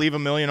 but let's leave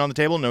 $1 million on the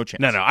table, no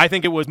chance. No. I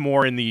think it was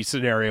more in the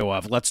scenario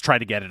of, let's try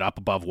to get it up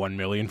above $1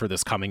 million for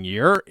this coming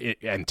year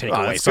and take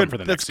away some for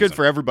the next That's season. good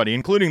for everybody,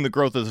 including the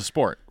growth of the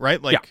sport,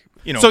 right? Like,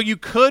 So you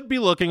could be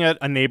looking at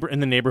in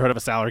the neighborhood of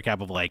a salary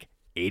cap of like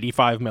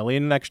 $85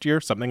 million next year,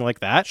 something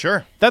like that.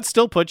 Sure. That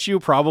still puts you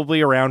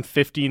probably around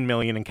 $15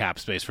 million in cap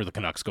space for the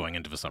Canucks going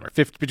into the summer.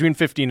 Between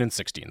 15 and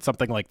 16,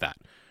 something like that,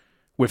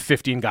 with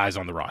 15 guys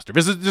on the roster.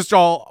 This is just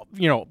all,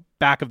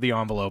 back of the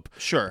envelope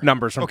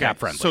numbers from Cap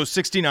Friendly. So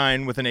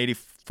 69 with an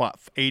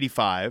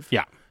 85.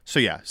 Yeah.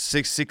 So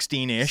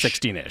 16-ish.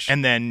 16-ish.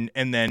 And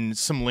then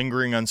some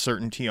lingering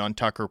uncertainty on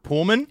Tucker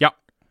Poolman. Yep.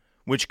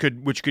 Which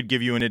could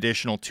give you an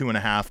additional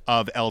 2.5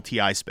 of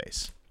LTI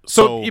space.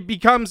 So it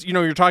becomes,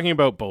 you're talking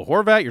about Bo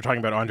Horvat, you're talking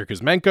about Andrei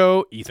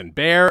Kuzmenko, Ethan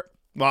Bear.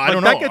 Well, I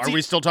don't know. Are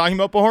we still talking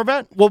about Bo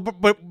Horvat? Well,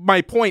 but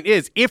my point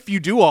is, if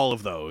you do all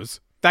of those,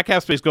 that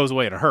cap space goes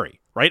away in a hurry,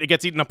 right? It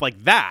gets eaten up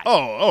like that.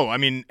 I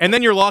mean... And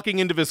then you're locking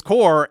into this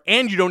core,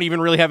 and you don't even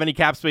really have any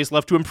cap space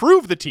left to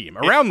improve the team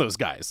around those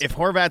guys. If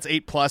Horvat's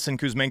 8+ and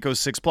Kuzmenko's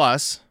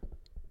 6+...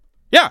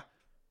 Yeah.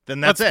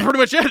 Then that's it. Pretty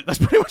much it. That's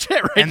pretty much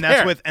it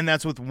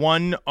That's with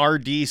one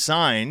RD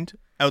signed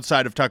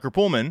outside of Tucker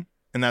Poolman,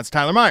 and that's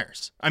Tyler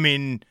Myers. I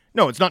mean,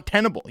 no, it's not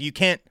tenable. You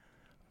can't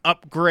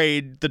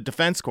upgrade the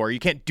defense core. You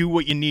can't do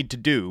what you need to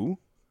do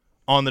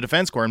on the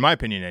defense core, in my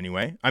opinion,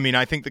 anyway. I mean,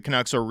 I think the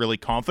Canucks are really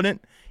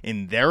confident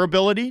in their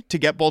ability to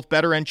get both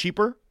better and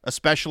cheaper,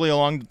 especially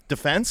along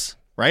defense,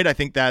 right? I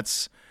think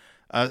that's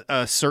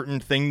a certain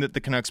thing that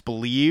the Canucks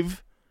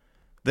believe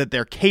that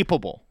they're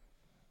capable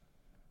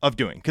of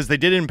doing, because they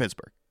did it in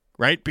Pittsburgh,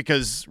 right?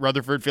 Because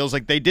Rutherford feels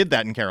like they did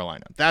that in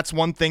Carolina. That's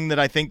one thing that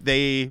I think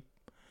they,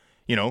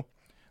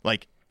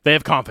 they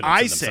have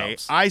confidence in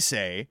themselves. I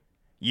say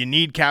you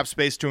need cap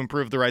space to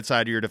improve the right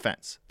side of your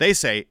defense. They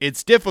say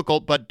it's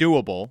difficult but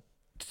doable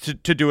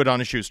to do it on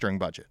a shoestring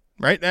budget,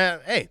 right?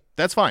 Hey,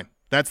 that's fine.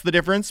 That's the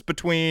difference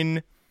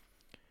between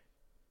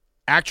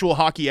actual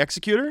hockey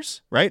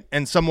executors, right,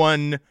 and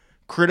someone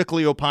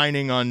critically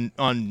opining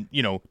on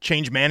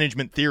change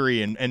management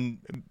theory and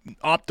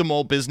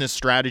optimal business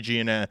strategy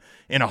in a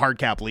hard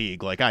cap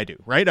league like I do,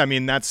 right? I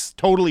mean, that's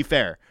totally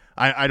fair.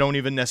 I don't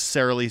even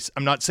necessarily,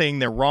 I'm not saying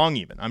they're wrong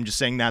even. I'm just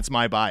saying that's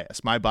my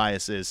bias. My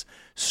bias is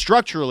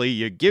structurally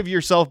you give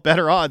yourself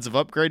better odds of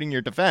upgrading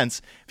your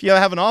defense if you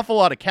have an awful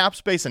lot of cap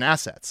space and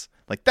assets.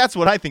 Like, that's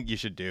what I think you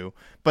should do.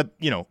 But,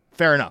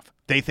 fair enough.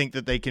 They think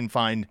that they can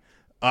find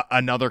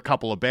another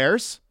couple of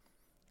Bears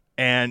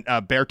and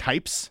Bear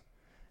types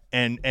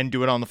and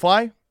do it on the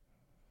fly.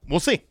 We'll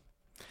see.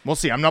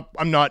 I'm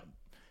not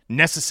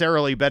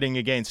necessarily betting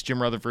against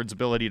Jim Rutherford's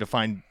ability to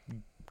find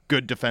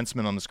good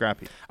defensemen on the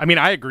scrap heap. I mean,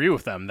 I agree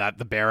with them that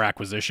the Bear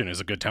acquisition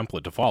is a good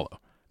template to follow.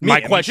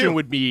 My question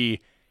would be,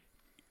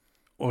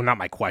 well, not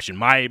my question.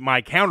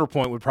 My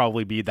counterpoint would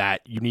probably be that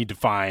you need to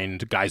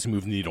find guys who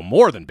move the needle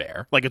more than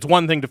Bear. Like, it's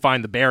one thing to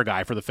find the Bear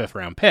guy for the 5th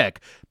round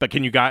pick, but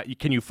can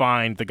you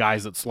find the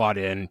guys that slot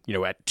in,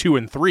 at 2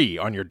 and 3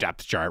 on your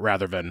depth chart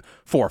rather than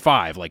 4 or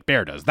 5 like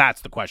Bear does? That's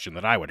the question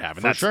that I would have,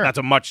 and that's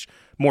a much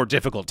more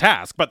difficult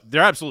task. But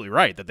they're absolutely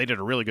right that they did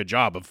a really good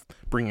job of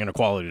bringing in a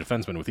quality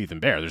defenseman with Ethan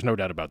Bear. There's no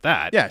doubt about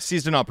that. Yeah,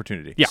 seized an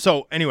opportunity. Yeah.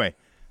 So anyway,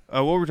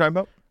 what were we talking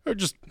about?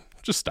 Just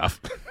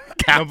stuff.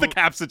 The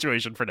cap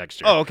situation for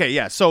next year. Oh, okay,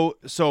 yeah. So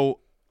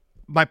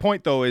my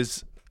point though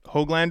is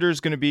Höglander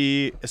is going to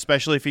be,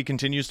 especially if he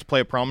continues to play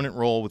a prominent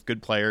role with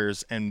good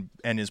players and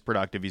is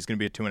productive, he's going to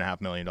be a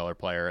 $2.5 million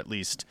player, at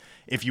least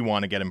if you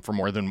want to get him for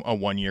more than a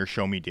 1-year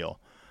show me deal.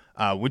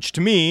 Which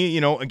to me,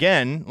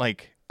 again,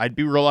 like I'd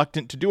be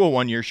reluctant to do a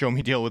 1-year show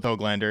me deal with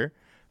Höglander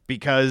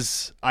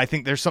because I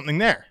think there's something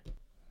there.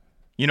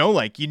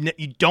 Like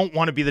you don't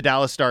want to be the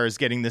Dallas Stars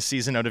getting this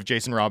season out of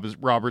Jason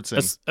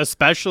Robertson.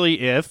 Especially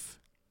if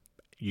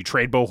you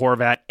trade Bo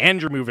Horvat and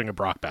you're moving a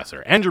Brock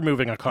Besser and you're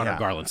moving a Connor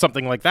Garland,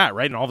 something like that,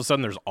 right? And all of a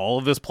sudden there's all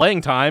of this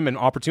playing time and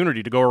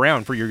opportunity to go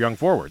around for your young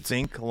forwards.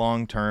 Think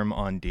long-term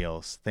on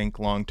deals.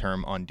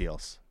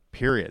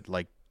 Period.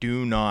 Like,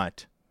 do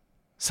not,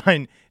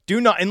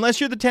 unless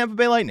you're the Tampa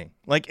Bay Lightning.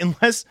 Like,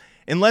 unless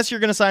you're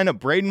going to sign a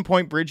Braden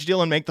Point bridge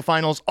deal and make the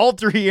finals all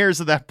 3 years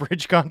of that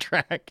bridge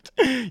contract,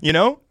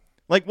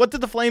 Like, what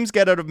did the Flames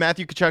get out of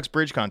Matthew Tkachuk's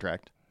bridge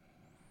contract?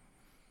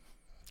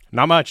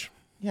 Not much.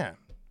 Yeah.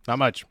 Not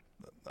much.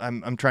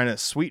 I'm trying to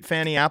sweet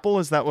Fanny Apple.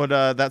 Is that what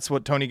that's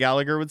what Tony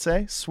Gallagher would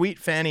say? Sweet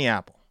Fanny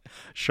Apple.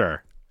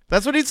 Sure.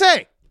 That's what he'd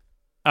say.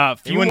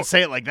 He wouldn't more...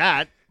 say it like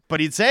that, but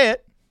he'd say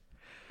it.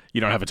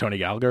 You don't have a Tony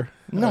Gallagher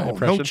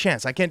impression? No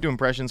chance. I can't do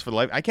impressions for the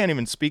life. I can't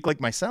even speak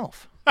like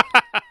myself.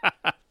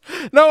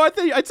 No,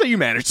 I'd say you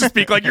managed to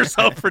speak like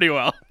yourself pretty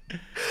well.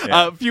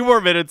 Yeah. A few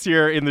more minutes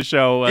here in the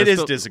show. It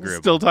is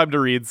disagreeable. Still time to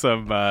read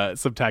some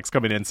text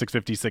coming in,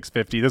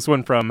 650. This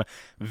one from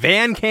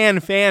Van Can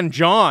Fan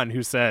John,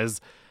 who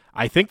says,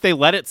 I think they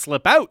let it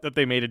slip out that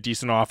they made a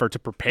decent offer to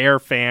prepare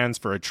fans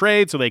for a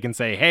trade so they can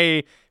say,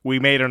 hey, we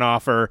made an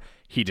offer.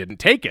 He didn't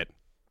take it.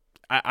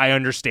 I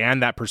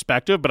understand that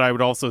perspective, but I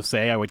would also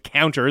say I would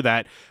counter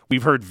that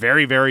we've heard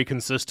very, very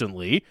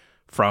consistently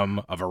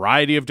from a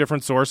variety of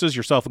different sources,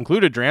 yourself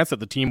included, Drance, that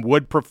the team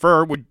would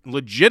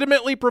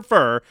legitimately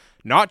prefer,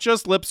 not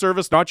just lip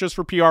service, not just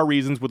for PR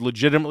reasons, would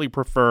legitimately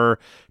prefer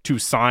to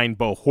sign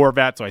Bo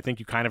Horvat. So I think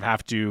you kind of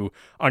have to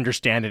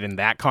understand it in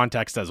that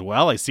context as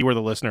well. I see where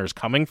the listener is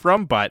coming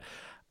from, but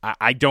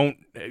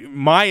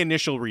my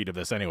initial read of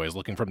this anyways,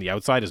 looking from the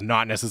outside, is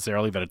not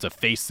necessarily that it's a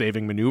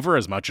face-saving maneuver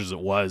as much as it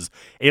was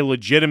a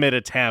legitimate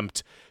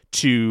attempt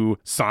to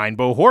sign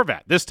Bo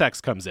Horvat. This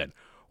text comes in.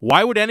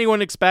 Why would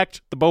anyone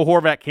expect the Bo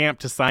Horvat camp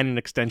to sign an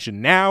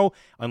extension now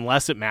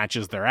unless it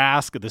matches their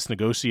ask? This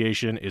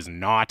negotiation is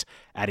not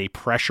at a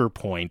pressure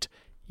point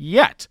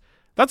yet.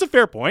 That's a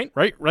fair point,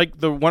 right?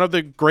 Like one of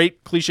the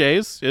great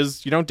cliches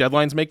is,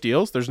 deadlines make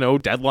deals. There's no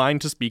deadline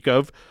to speak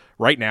of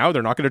right now.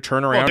 They're not going to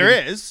turn around. Well,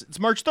 there is. It's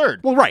March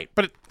 3rd. Well, right.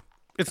 But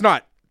it's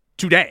not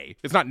today.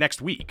 It's not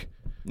next week.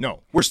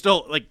 No. We're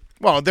still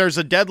well, there's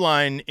a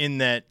deadline in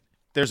that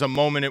there's a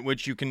moment at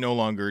which you can no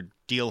longer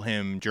deal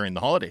him during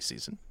the holiday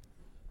season.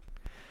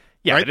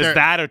 Yeah, right? But is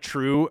that a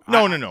true...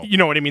 No. You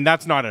know what I mean?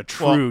 That's not a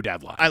true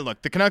deadline.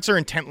 Look, the Canucks are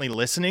intently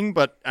listening,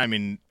 but, I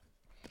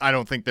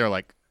don't think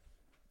they're,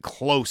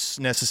 close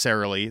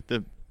necessarily.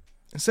 The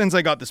sense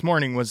I got this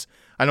morning was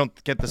I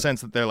don't get the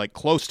sense that they're,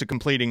 close to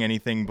completing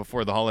anything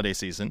before the holiday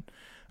season.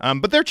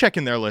 But they're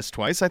checking their list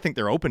twice. I think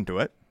they're open to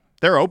it.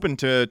 They're open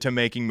to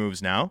making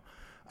moves now.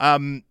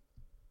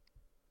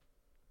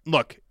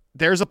 Look,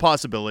 there's a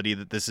possibility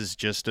that this is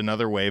just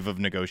another wave of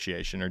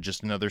negotiation or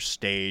just another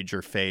stage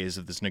or phase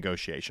of this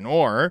negotiation,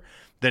 or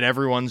that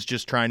everyone's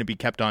just trying to be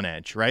kept on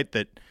edge, right?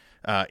 That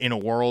in a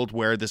world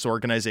where this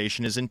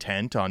organization is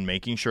intent on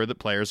making sure that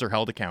players are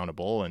held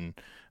accountable and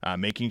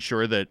making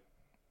sure that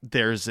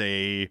there's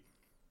a,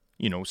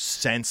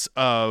 sense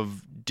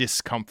of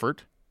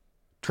discomfort,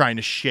 trying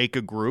to shake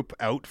a group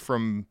out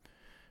from,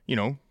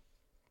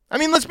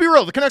 let's be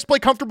real. The Canucks play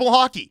comfortable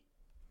hockey.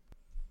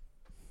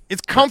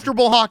 It's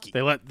comfortable hockey.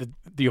 They let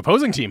the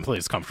opposing team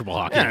plays comfortable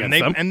hockey against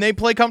them. And they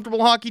play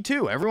comfortable hockey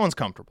too. Everyone's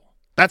comfortable.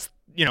 That's,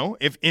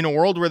 if in a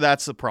world where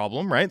that's the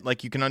problem, right?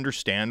 You can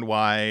understand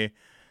why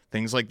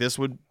things like this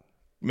would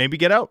maybe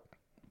get out.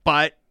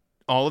 But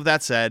all of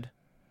that said,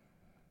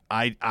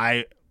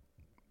 I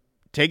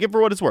take it for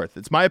what it's worth.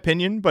 It's my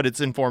opinion, but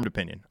it's informed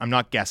opinion. I'm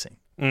not guessing.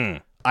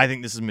 I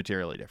think this is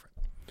materially different.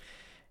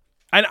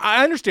 And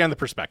I understand the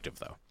perspective,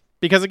 though.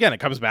 Because, again, it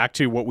comes back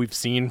to what we've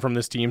seen from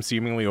this team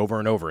seemingly over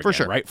and over again, for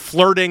sure. Right?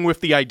 Flirting with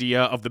the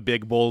idea of the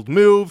big, bold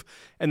move,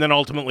 and then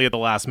ultimately at the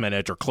last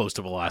minute or close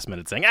to the last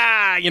minute saying,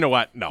 you know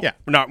what? No,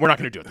 we're not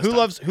going to do it this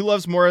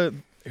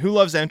time. Who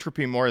loves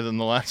entropy more than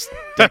the last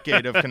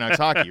decade of Canucks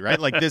hockey, right?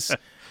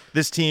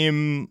 This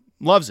team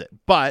loves it.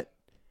 But,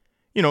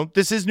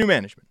 this is new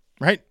management,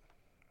 right?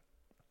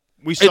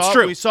 It's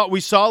true.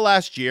 We saw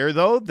last year,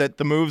 though, that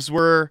the moves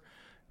were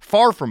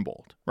far from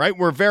bold, right?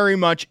 We're very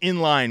much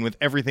in line with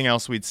everything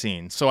else we'd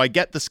seen. So I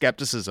get the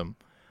skepticism.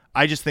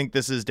 I just think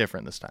this is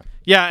different this time.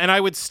 Yeah, and I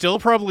would still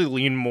probably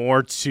lean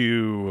more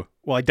to...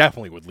 Well, I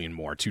definitely would lean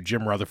more to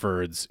Jim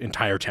Rutherford's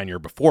entire tenure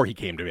before he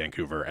came to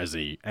Vancouver as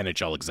a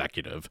NHL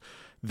executive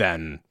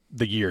than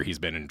the year he's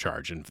been in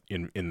charge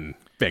in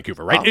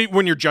Vancouver, right?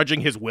 When you're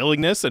judging his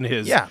willingness and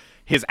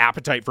his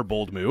appetite for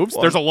bold moves,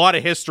 there's a lot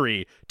of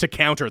history to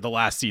counter the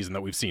last season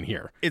that we've seen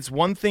here. It's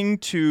one thing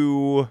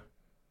to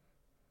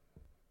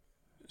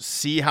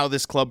see how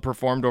this club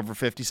performed over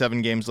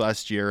 57 games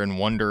last year and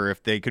wonder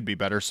if they could be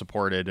better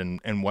supported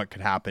and what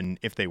could happen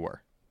if they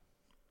were.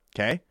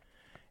 Okay?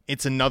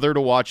 It's another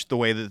to watch the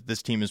way that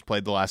this team has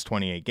played the last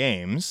 28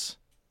 games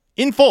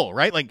in full,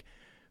 right? Like,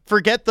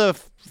 forget the,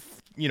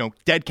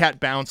 dead cat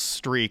bounce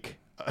streak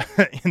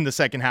in the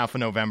second half of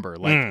November.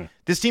 Like,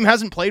 this team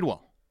hasn't played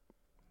well.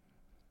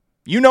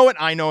 You know it.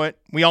 I know it.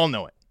 We all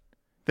know it.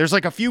 There's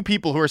like a few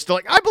people who are still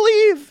like, I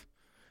believe.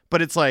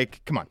 But it's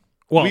like, come on.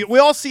 Well, we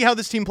all see how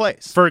this team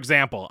plays. For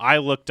example, I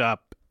looked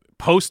up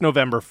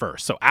post-November 1st,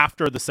 so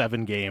after the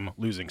 7-game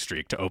losing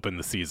streak to open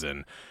the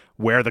season,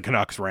 where the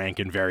Canucks rank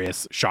in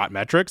various shot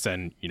metrics,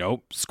 and,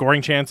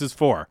 scoring chances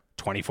for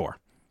 24.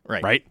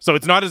 Right? So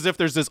it's not as if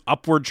there's this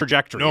upward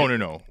trajectory.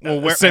 No.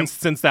 Well,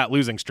 since that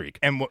losing streak.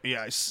 And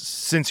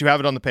since you have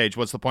it on the page,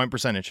 what's the point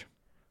percentage?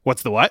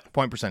 What's the what?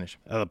 Point percentage.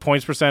 The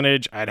points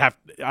percentage,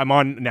 I'm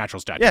on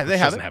natural stats. Yeah, they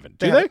have it.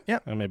 Do they? Yeah.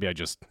 Maybe I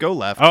just... Go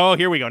left. Oh,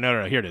 here we go.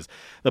 No, here it is.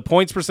 The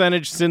points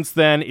percentage since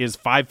then is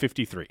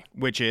 .553.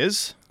 Which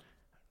is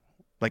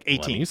like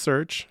 18. Let me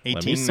search.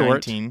 18,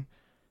 19.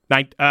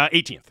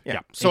 18th. Yeah.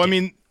 18th. So, I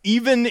mean,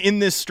 even in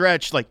this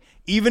stretch, like,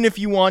 even if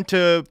you want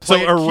to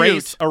play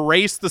erase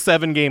the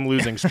 7-game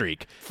losing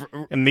streak,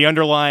 and the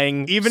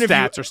underlying even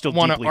stats if you are still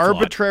want deeply to flawed.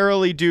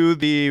 Arbitrarily do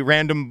the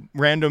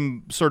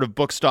random sort of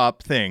book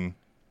stop thing,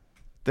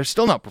 they're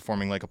still not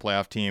performing like a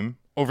playoff team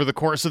over the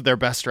course of their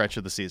best stretch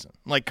of the season.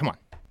 Like, come on.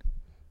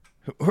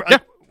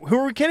 Who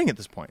are we kidding at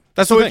this point?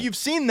 So if you've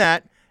seen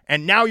that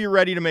and now you're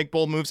ready to make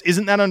bold moves,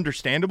 isn't that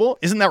understandable?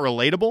 Isn't that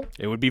relatable?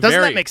 It would be.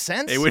 Doesn't that make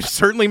sense? It would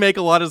certainly make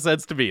a lot of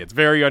sense to me. It's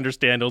very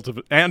understandable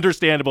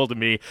to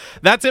me.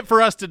 That's it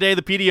for us today.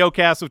 The PDO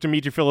cast with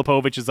Dmitry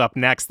Filipovich is up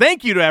next.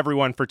 Thank you to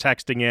everyone for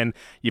texting in.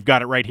 You've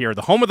got it right here.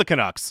 The home of the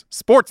Canucks,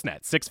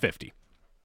 Sportsnet 650.